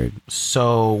I heard.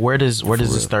 So where does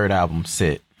this third album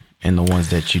sit in the ones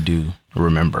that you do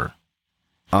remember?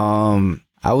 I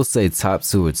would say top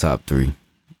 2 or top 3.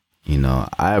 You know,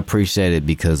 I appreciate it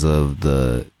because of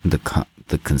the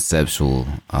conceptual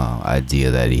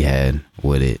idea that he had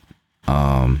with it.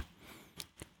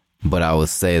 But I would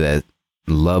say that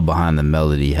Love Behind the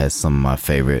Melody has some of my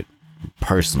favorite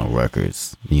personal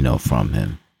records, you know, from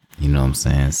him. You know what I'm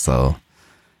saying? So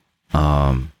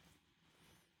I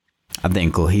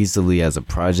think cohesively as a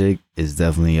project is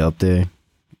definitely up there.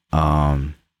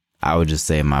 I would just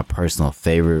say my personal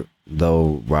favorite,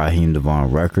 though, Raheem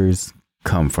DeVaughn records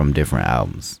come from different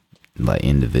albums, like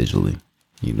individually,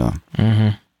 you know.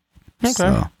 Okay.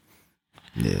 So,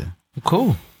 yeah.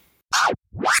 Cool.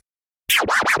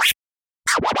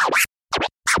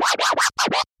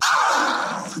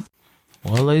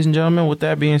 Well, ladies and gentlemen, with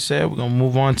that being said, we're gonna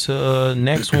move on to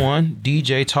next one,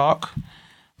 DJ talk.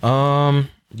 You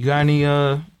got any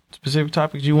specific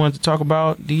topics you wanted to talk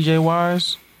about, DJ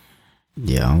wise?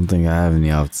 Yeah, I don't think I have any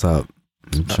off the top.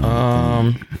 I'm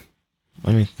trying to think.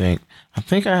 Let me think. I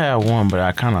think I had one, but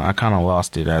I kind of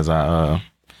lost it as I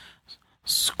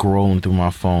scrolling through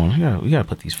my phone. We gotta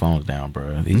put these phones down,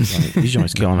 bro. These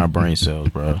joints killing our brain cells,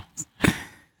 bro.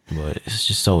 But it's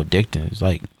just so addicting. It's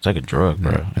like a drug,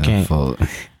 bro. I can't.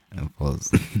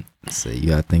 Folks say you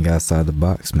gotta think outside the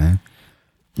box, man.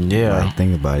 Yeah, Like,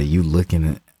 think about it. You looking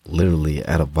at literally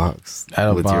at a box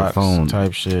with your phone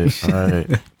type shit. All right.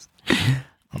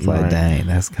 It's like, dang,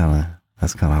 that's kind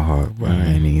of hard, bro. I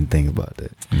didn't even think about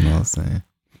that. You know what I'm saying?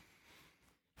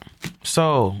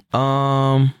 So,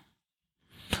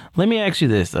 let me ask you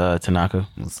this, Tanaka.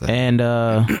 What's that? And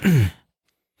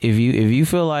if you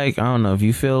feel like, I don't know, if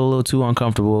you feel a little too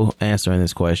uncomfortable answering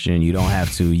this question, you don't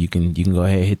have to. You can go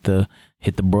ahead, hit the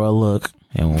bruh look,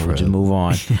 and we'll just move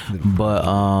on. But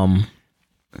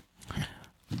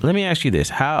let me ask you this: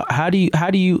 how do you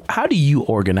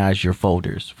organize your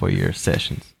folders for your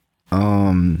sessions?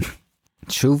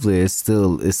 Truthfully, it's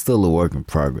still a work in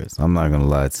progress. I'm not gonna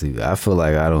lie to you. I feel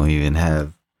like I don't even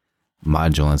have my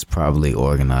joints probably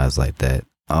organized like that.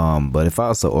 But if I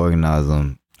also organize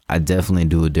them, I definitely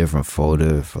do a different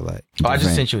folder for like. I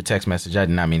just sent you a text message. I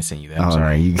did not mean to send you that. I'm Oh,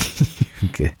 sorry. no,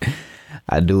 okay.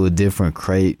 I do a different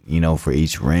crate, for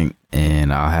each rank,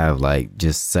 and I'll have like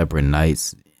just separate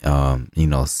nights,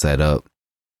 set up,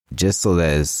 just so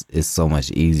that it's so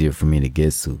much easier for me to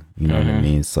get to. You know what I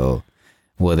mean? So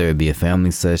whether it be a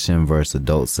family session versus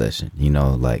adult session,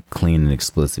 like clean and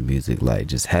explicit music, like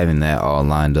just having that all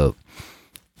lined up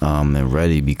and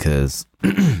ready, because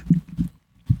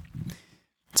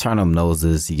turn up knows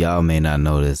this, y'all may not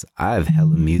know this, I have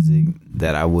hella music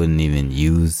that I wouldn't even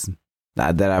use,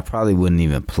 that I probably wouldn't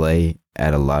even play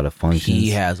at a lot of functions.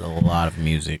 He has a lot of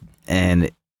music,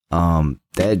 and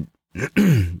that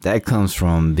comes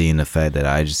from being the fact that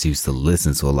I just used to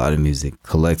listen to a lot of music,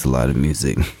 collect a lot of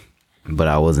music, but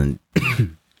I wasn't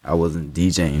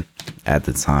DJing at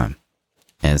the time,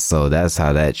 and so that's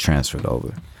how that transferred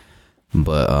over.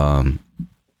 But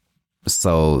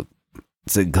so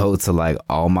to go to like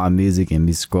all my music and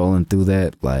be scrolling through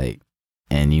that, like,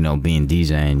 and being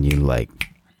DJing, you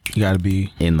gotta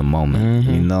be in the moment.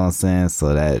 You know what I'm saying?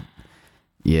 So that,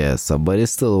 yeah. So, but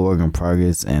it's still a work in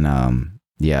progress, and I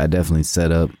definitely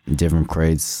set up different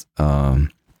crates,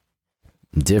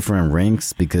 different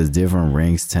rinks, because different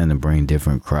rinks tend to bring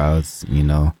different crowds.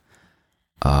 And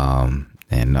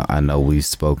I know we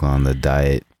spoke on the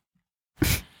diet.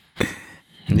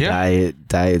 Diet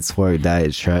twerk,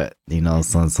 diet trap,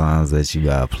 sometimes that you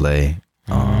gotta play.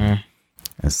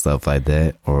 and stuff like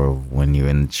that, or when you're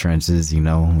in the trenches, you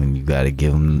know, when you got to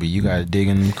give them, But you got to dig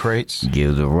in them crates.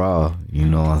 give the raw, you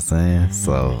know what I'm saying?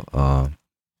 So,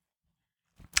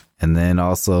 and then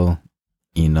also,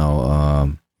 you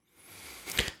know,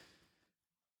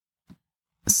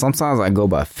 sometimes I go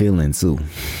by feeling too.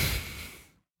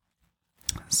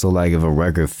 So like if a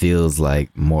record feels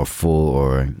like more full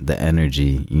or the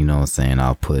energy, you know what I'm saying,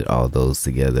 I'll put all those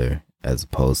together as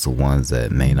opposed to ones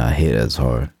that may not hit as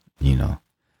hard, you know,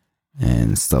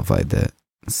 and stuff like that.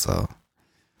 So,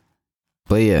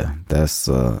 but yeah, that's,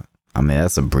 I mean,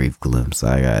 that's a brief glimpse.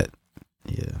 I got,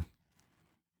 yeah,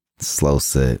 slow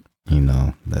set, you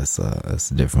know, that's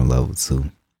a different level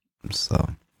too.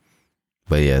 So,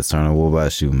 but yeah, Turner, what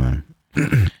about you, man?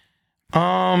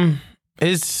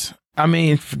 It's, I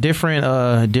mean, different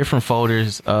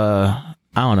folders. I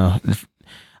don't know.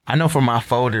 I know for my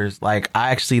folders, like I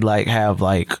actually like have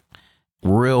like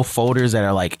real folders that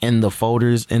are like in the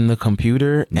folders in the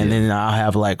computer, and then I'll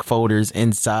have like folders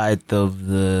inside of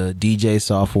the DJ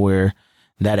software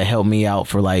that'll help me out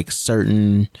for like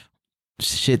certain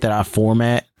shit that I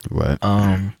format. Right.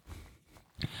 I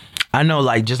know,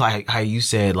 like just like how you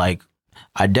said, like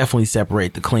I definitely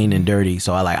separate the clean and dirty.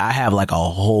 So I have like a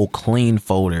whole clean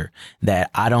folder that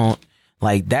I don't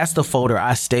like. That's the folder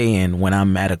I stay in when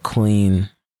I'm at a clean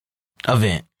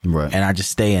event. Right. And I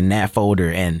just stay in that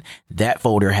folder, and that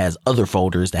folder has other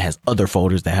folders that has other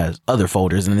folders that has other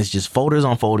folders. And it's just folders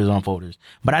on folders on folders.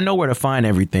 But I know where to find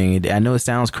everything. I know it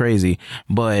sounds crazy,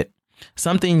 but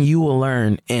something you will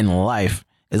learn in life,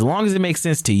 as long as it makes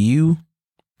sense to you,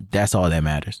 that's all that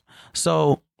matters.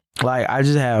 So like I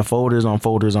just have folders on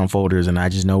folders on folders, and I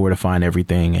just know where to find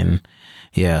everything. And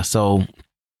yeah, so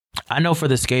I know for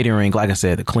the skating rink, like I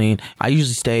said, the clean, I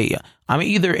usually I'm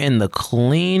either in the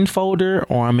clean folder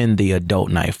or I'm in the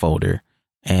adult night folder.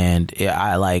 And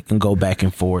I like can go back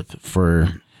and forth for,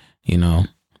 you know,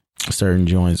 certain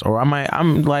joints. Or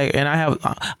I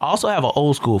also have an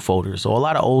old school folder. So a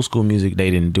lot of old school music,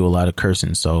 they didn't do a lot of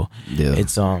cursing. So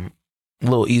it's a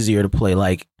little easier to play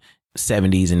like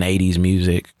 70s and 80s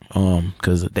music,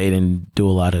 because they didn't do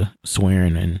a lot of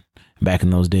swearing and back in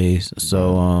those days.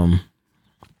 So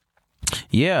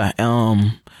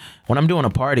when I'm doing a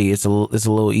party, it's a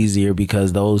little easier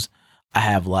because those I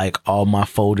have like all my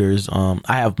folders. I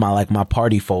have my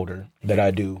party folder that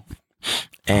I do.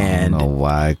 And I don't know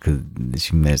why, because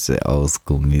she mentioned old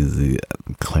school music.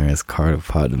 Clarence Carter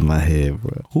popped in my head,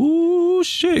 bro. Ooh,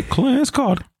 shit, Clarence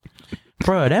Carter.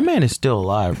 Bro, that man is still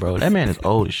alive, bro. That man is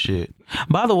old as shit.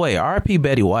 By the way, R.I.P.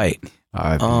 Betty White.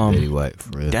 R.I.P. Betty White,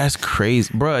 for real. That's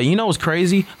crazy, bro. You know what's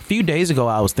crazy? A few days ago,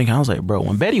 I was like, bro,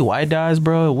 when Betty White dies,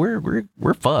 bro, we're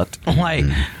fucked. Like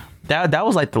that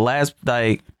was like the last,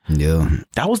 like, yeah.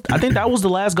 I think that was the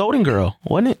last Golden Girl,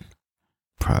 wasn't it?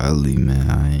 Probably,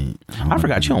 man. I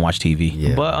forgot you don't watch TV.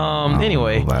 Yeah, but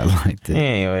anyway. Like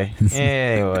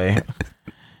that.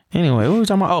 Anyway, what were we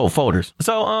talking about? Oh, folders.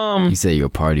 So you said your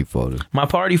party folder. My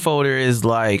party folder is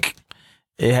like,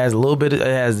 it has it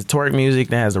has the twerk music,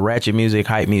 then has the ratchet music,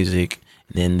 hype music,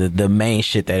 then the main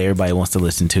shit that everybody wants to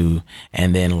listen to,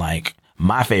 and then like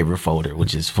my favorite folder,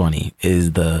 which is funny,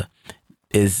 is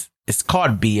it's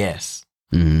called BS,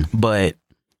 but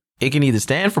it can either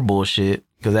stand for bullshit,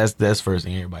 because that's the first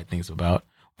thing everybody thinks about,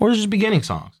 or it's just beginning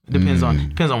songs. It depends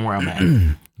on where I'm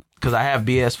at. Because I have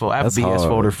BS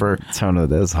folder for Turner.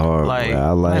 That's hard. Like,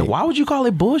 bro. like, why would you call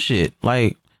it bullshit?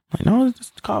 Like no, it's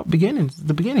called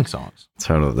the beginning songs.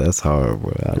 Turner, that's hard,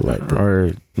 bro. I like that.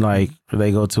 Or like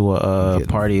they go to a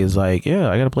party, is like,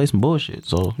 yeah, I gotta play some bullshit.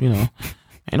 So, you know,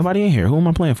 ain't nobody in here. Who am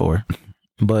I playing for?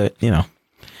 But you know,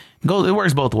 it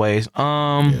works both ways.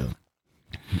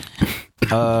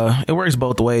 It works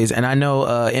both ways, and I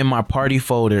know in my party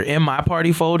folder,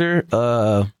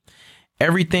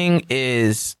 everything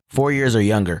is 4 years or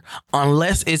younger,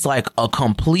 unless it's like a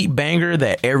complete banger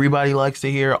that everybody likes to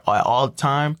hear all the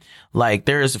time. Like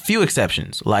there's a few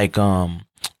exceptions, like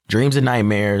Dreams and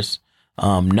Nightmares,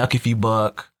 Nuck If You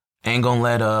Buck, Ain't Gonna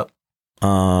Let Up.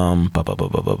 What's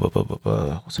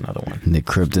another one? Did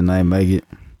Kryptonite make it?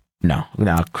 No,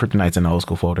 Kryptonite's in the old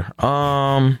school folder.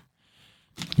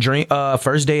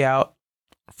 First Day Out.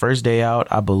 First Day Out,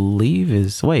 I believe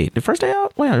is the First Day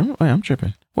Out. Wait, I'm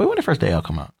tripping. Wait, when did First Day Out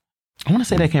come out? I want to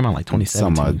say that came out like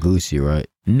 2017. Something about Gucci, right?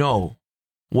 No.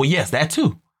 Well, yes, that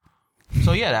too.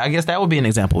 So yeah, I guess that would be an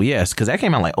example. Yes, because that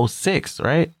came out like 2006,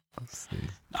 right?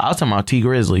 I was talking about T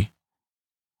Grizzly.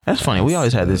 That's funny. We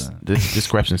always had this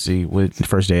discrepancy with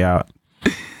First Day Out.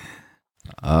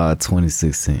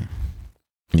 2016.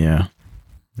 Yeah.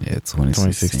 Yeah,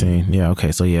 2016. Yeah.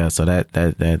 Okay. So yeah. So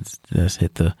that's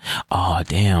hit the. Oh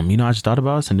damn! You know, I just thought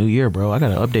about it. It's a new year, bro. I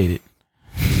gotta update it.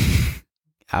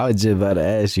 I was just about to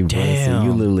ask you, bro. So Damn.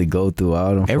 you literally go through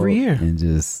all them Every folk year. and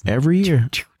just Every year.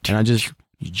 And I just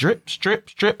drip.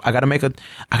 I gotta make a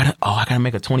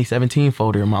 2017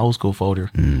 folder in my old school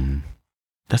folder.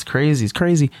 That's crazy. It's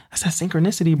crazy. That's that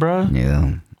synchronicity, bro.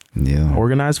 yeah.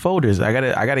 Organized folders. I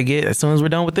gotta get, as soon as we're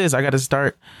done with this, I gotta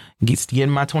start getting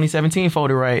my 2017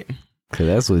 folder right. Cause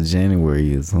that's what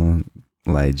January is, huh?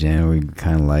 Like January,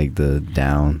 kind of like the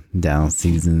down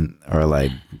season, or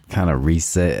like kind of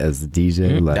reset as a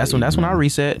DJ. Like That's when I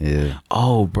reset. Yeah.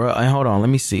 Oh, bro. Hold on. Let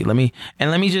me see. Let me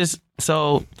just.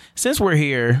 So since we're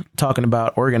here talking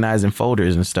about organizing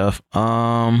folders and stuff,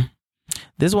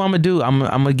 this is what I'm gonna do. I'm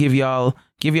gonna give y'all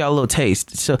a little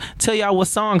taste. So tell y'all what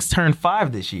songs turned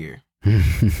 5 this year.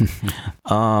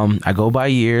 I go by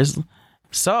years.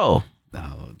 So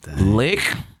Lick,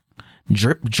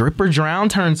 Drip or Drown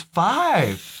turns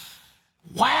 5.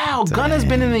 Wow, Gunna's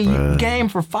been in the game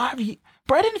for 5 years.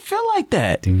 Bro, I didn't feel like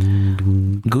that.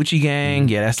 Gucci Gang,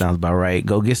 yeah, that sounds about right.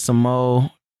 Go Get Some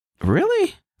Mo.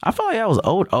 Really? I felt like that was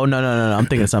old. Oh, no. I'm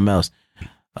thinking of something else.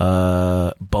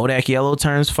 Bodak Yellow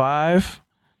turns 5.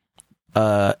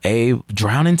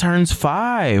 Drowning turns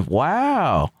 5.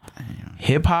 Wow.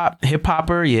 Hip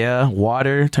Hopper, yeah.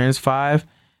 Water turns 5.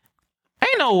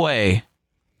 Ain't no way.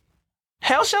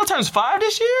 Hell Shell turns 5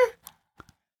 this year?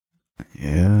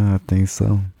 Yeah, I think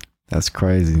so. That's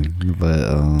crazy.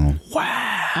 But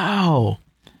wow.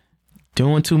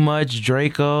 Doing Too Much,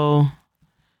 Draco.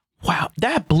 Wow,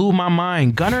 that blew my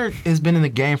mind. Gunna has been in the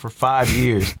game for 5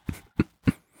 years.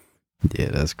 yeah,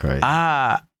 that's crazy.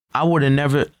 I would have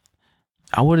never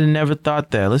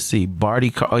thought that. Let's see.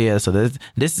 Oh yeah, so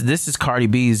this is Cardi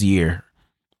B's year.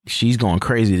 She's going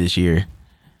crazy this year.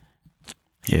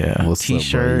 Yeah. What's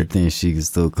T-shirt. up, bro? You think she can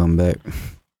still come back?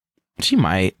 She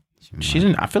might. She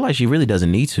didn't. I feel like she really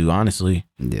doesn't need to, honestly.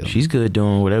 Yeah. She's good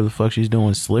doing whatever the fuck she's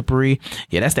doing. Slippery.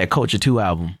 Yeah, that's that Culture 2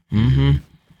 album. Mm-hmm.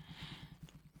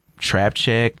 Trap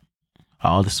Check.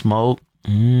 All the Smoke.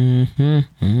 Mm-hmm.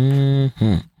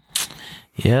 Mm-hmm.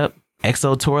 Yep.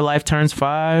 EXO Tour Life turns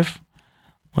 5.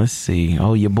 Let's see.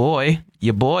 Oh, your boy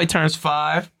turns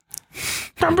 5.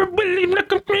 Nah,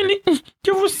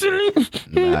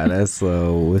 that's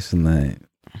what's your name?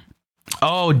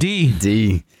 Oh,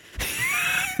 D.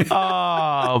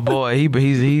 Oh boy, he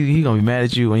gonna be mad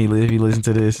at you when he listen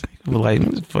to this. He'll be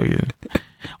like, fucking,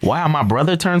 wow, my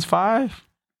brother turns 5.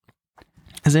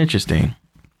 It's interesting.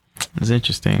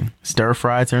 Stir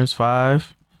Fry turns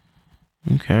 5.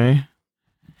 Okay.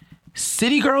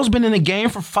 City Girls been in the game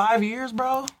for 5 years,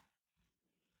 bro.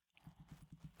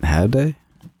 Have they?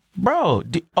 Bro,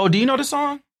 do you know the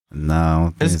song?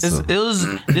 No, This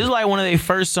is like one of their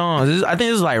first songs. I think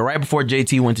this is like right before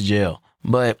JT went to jail.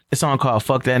 But a song called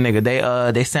 "Fuck That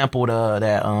Nigga." They sampled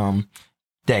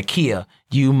that Kia.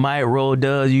 You might roll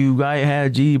dubs, you might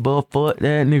have G, but fuck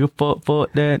that nigga, fuck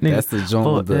that nigga. That's the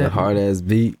joint with the hard ass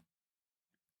beat.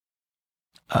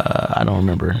 I don't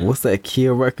remember. What's that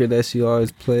Kia record that she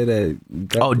always play? That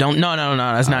no,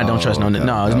 that's not. Don't trust no. Okay,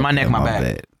 No, it's My Neck, My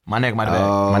bad. Back. My neck, my back.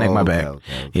 My neck, my back.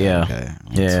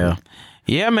 Okay.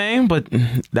 Yeah, man. But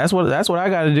that's what I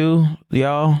got to do,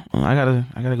 y'all. I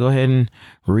gotta go ahead and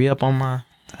re-up on my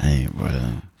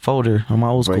folder, on my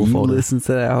old school you folder. Listen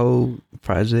to that whole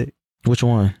project. Which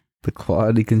one? The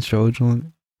quality control joint.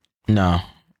 No,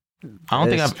 I don't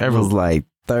think I've ever. It was like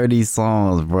 30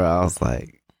 songs, bro. I was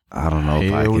like, I don't know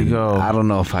if I can. I don't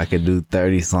know if I could do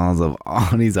 30 songs of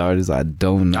all these artists. I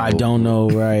don't know.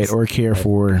 Right, or care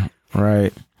for.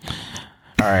 Right.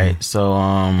 All right. So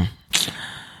I'm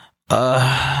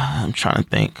trying to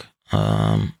think.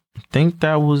 Think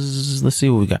that was. Let's see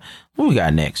what we got. What we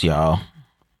got next, y'all?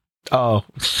 Oh,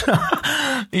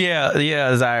 yeah.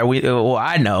 Sorry.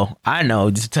 I know.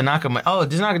 Tanaka. Oh,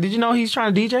 Tanaka. Did you know he's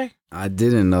trying to DJ? I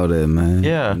didn't know that, man.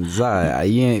 Yeah. Zai,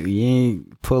 you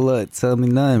ain't pull up, tell me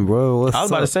nothing, bro. I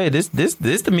was about to say this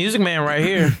the Music Man right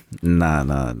here.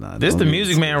 Nah. This the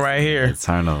Music Man right here.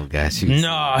 Eternal got you.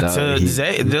 No,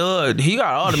 look, he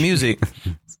got all the music,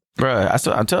 bro. I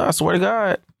swear to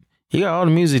God, he got all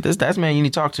the music. That's man you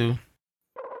need to talk to.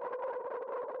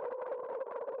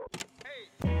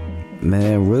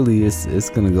 Man, really, it's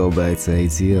gonna go back to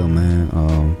ATL, man.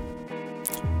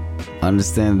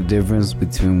 Understand the difference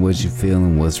between what you feel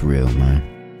and what's real, man.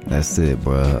 That's it,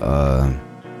 bro.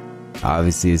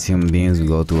 Obviously, as human beings, we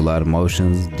go through a lot of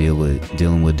emotions,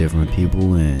 dealing with different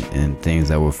people and things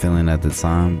that we're feeling at the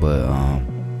time. But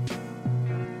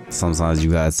sometimes you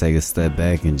gotta take a step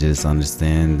back and just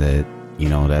understand that,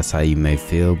 that's how you may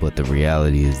feel. But the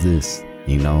reality is this,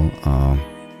 you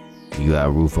got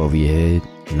a roof over your head.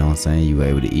 You know what I'm saying? You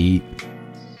able to eat,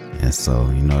 and so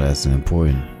that's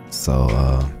important. So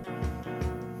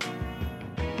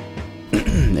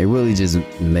it really just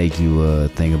make you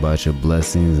think about your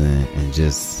blessings and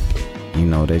just, you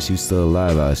know, that you still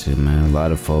alive out here, man. A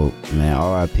lot of folk, man,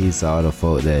 RIP to all the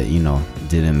folk that, you know,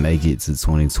 didn't make it to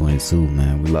 2022,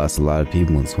 man. We lost a lot of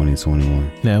people in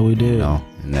 2021. Yeah, we did. You know,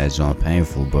 and that's joint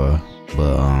painful, bro.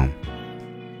 But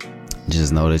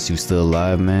just know that you still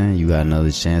alive, man. You got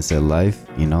another chance at life,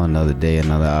 you know, another day,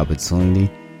 another opportunity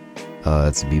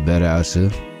to be better out here.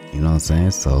 You know what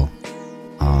I'm saying? So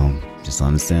just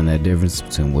understand that difference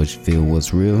between what you feel,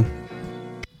 what's real.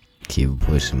 Keep it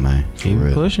pushing, man. Keep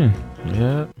it pushing.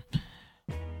 Yeah.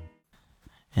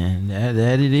 And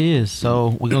that it is.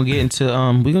 So we're gonna get into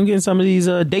some of these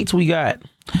dates we got.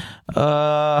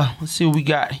 Let's see what we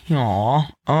got here.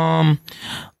 Like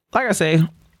I say,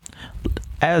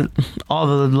 as all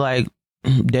the like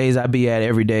days I be at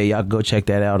every day, y'all go check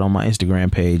that out on my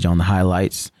Instagram page on the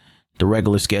highlights, the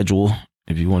regular schedule.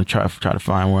 If you want to try to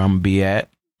find where I'm gonna be at.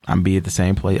 I'm be at the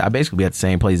same place. I basically be at the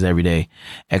same place every day,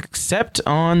 except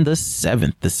on the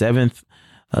 7th. The 7th,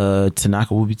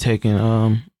 Tanaka will be taking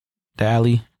the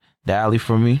alley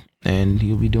from me, and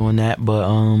he'll be doing that. But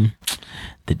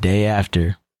the day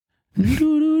after, I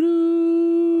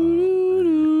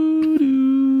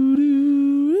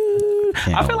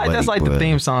feel like that's like the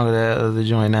theme song of the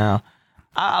joint now.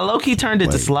 I low key turned it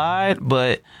to slide,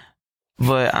 but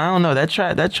I don't know, that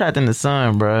trapped in the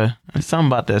sun, bro. There's something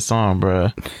about that song,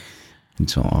 bro.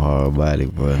 It's on hard body,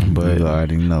 bro. But you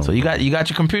already know. So you got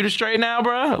your computer straight now,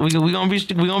 bro. We gonna be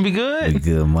good. We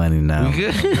good money now. We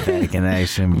good. Back in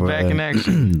action, bro. Back in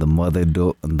action. The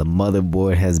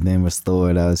motherboard has been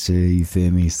restored out here. You feel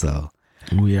me? So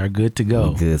we are good to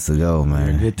go. We're good to go,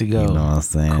 man. We're good to go. You know what I'm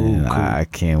saying? Cool. I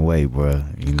can't wait, bro.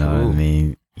 You know what I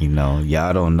mean? You know,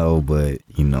 y'all don't know, but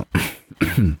you know.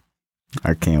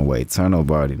 I can't wait.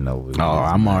 Turnover already know. I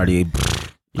already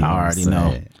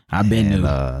know. I've been new.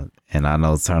 And I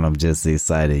know Turnup just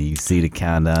excited. You see the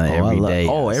countdown every day.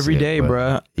 Every day,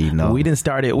 bro. You know, we didn't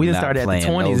start at the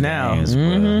 20s now. Games,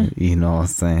 you know what I'm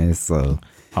saying? So,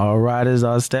 all riders,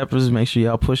 all steppers, make sure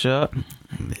y'all push up.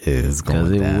 It's going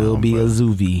down, because it will be a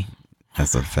Zuvi.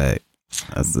 That's a fact.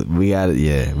 We gotta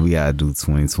do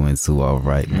 2022 all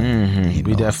right, man.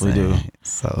 We definitely do.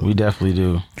 So we definitely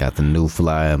do. Got the new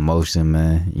flyer in motion,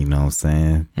 man. You know what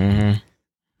I'm saying?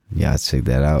 Y'all check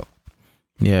that out.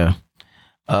 Yeah.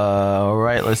 All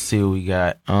right. Let's see what we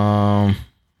got. You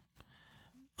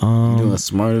doing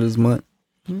Smarter this month?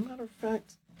 Matter of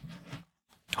fact,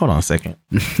 hold on a second.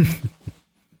 Just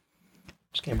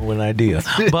came up with an idea.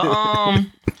 But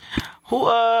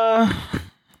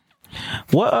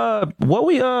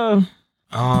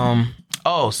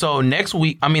so next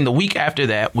week, I mean the week after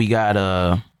that, we got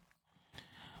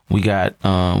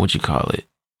what you call it?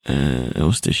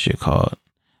 What's this shit called?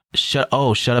 Shut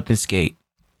Up and Skate.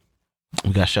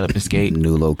 We got Shut Up and Skate.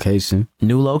 New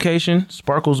location,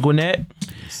 Sparkles Gwinnett.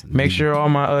 Make sure all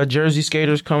my Jersey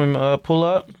skaters come and pull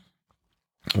up.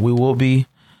 We will be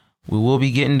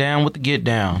getting down with the get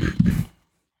down.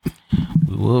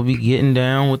 We will be getting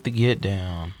down with the get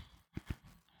down.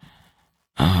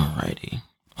 Alrighty.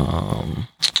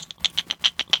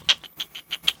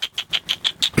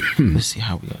 Let's see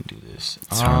how we gonna do this.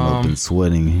 Turn up and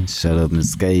sweating. Shut Up and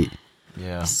Skate.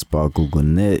 Yeah. Sparkle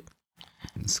Gwinnett.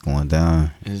 It's going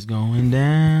down. It's going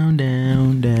down,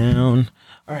 down, down.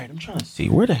 All right, I'm trying to see.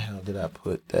 Where the hell did I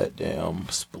put that damn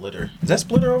splitter? Is that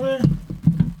splitter over there?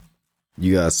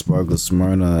 You got Sparkle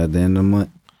Smyrna at the end of the month?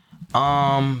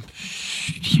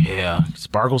 Yeah.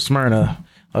 Sparkle Smyrna.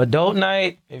 Adult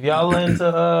night. If y'all into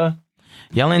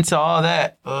all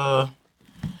that,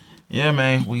 yeah,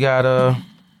 man. We got all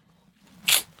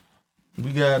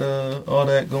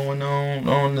that going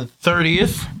on the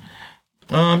 30th.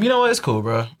 You know what? It's cool,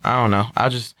 bro. I don't know. I'll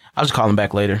just call him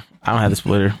back later. I don't have the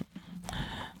splitter.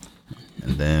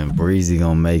 And then Breezy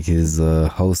gonna make his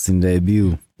hosting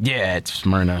debut. Yeah, it's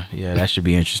Smyrna. Yeah, that should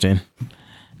be interesting.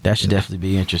 That should definitely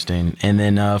be interesting. And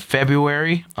then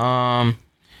February, we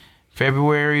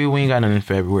ain't got nothing in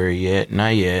February yet.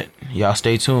 Not yet. Y'all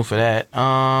stay tuned for that.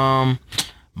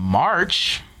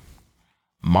 March,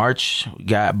 we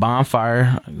got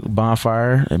Bonfire.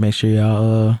 Make sure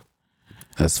y'all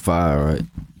That's fire, right?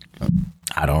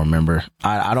 I don't remember.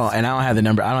 I don't have the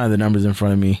number. I don't have the numbers in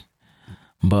front of me.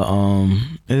 But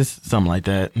it's something like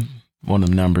that. One of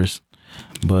them numbers.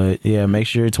 But yeah, make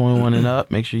sure you're 21 and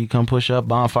up. Make sure you come push up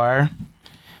Bonfire.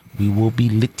 We will be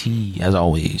litty as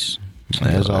always.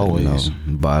 As always.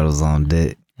 Bottles on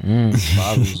deck.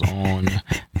 Bottles on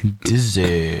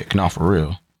deck. No, for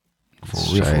real. For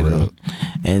real.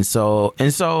 And so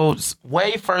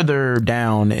way further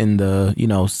down in the,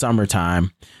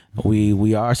 summertime,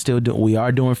 we are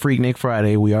doing Freaknik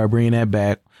Friday. We are bringing that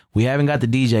back. We haven't got the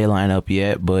DJ lineup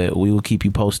yet, but we will keep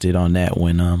you posted on that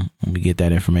when we get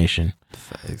that information.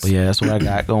 Thanks. But yeah, that's what I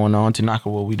got going on. Tanaka,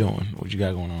 what we doing? What you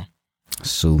got going on?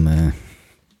 So, man.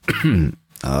 7th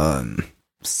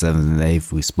and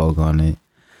 8th, we spoke on it.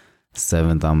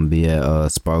 7th, I'm gonna be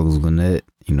at Sparkles Gwinnett,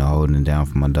 holding it down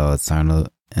for my dog Turn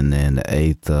Up. And then the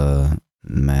 8th,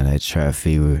 man, that Trap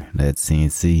Fever, that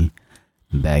TNC,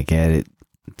 back at it,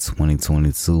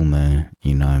 2022, man.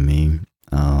 You know what I mean?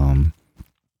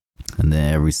 And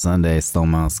then every Sunday, Stone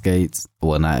Mountain Skates.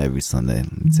 Well, not every Sunday.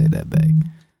 Let me take that back.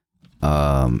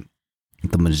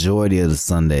 The majority of the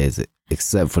Sundays,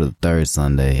 except for the third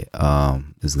Sunday,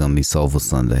 is gonna be Soulful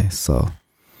Sunday. So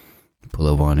pull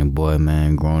up on it, boy,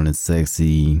 man. Grown and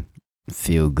sexy,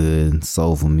 feel good,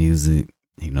 soulful music.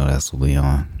 That's what we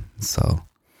on. So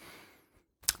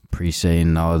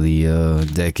appreciating all the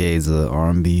decades of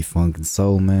R&B, funk, and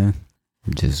soul, man.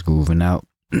 Just grooving out.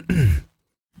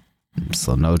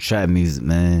 So no trap music,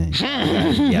 man.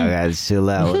 Y'all gotta chill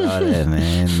out with all that,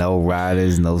 man. No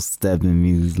riders, no stepping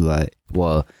music.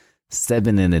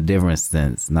 Stepping in a different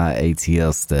sense, not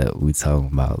ATL step. We talking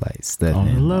about like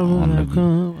stepping on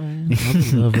the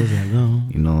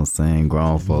you know what I'm saying?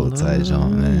 Grown folk type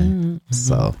joint, man.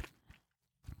 So,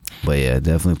 but yeah,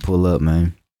 definitely pull up,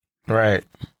 man. Right.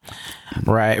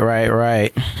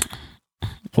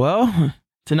 Well,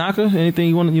 Tanaka, anything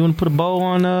you want to put a bow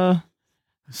on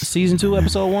season 2,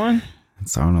 episode 1?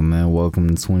 Turn, man. Welcome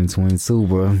to 2022,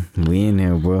 bro. We in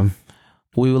here, bro.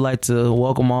 We would like to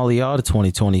welcome all of y'all to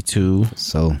 2022.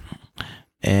 So,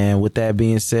 and with that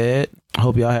being said, I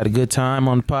hope y'all had a good time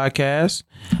on the podcast.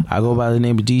 I go by the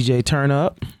name of DJ Turn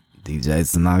Up. DJ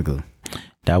Tanaka.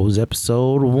 That was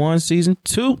episode 1, season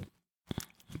 2.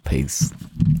 Peace.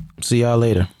 See y'all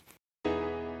later.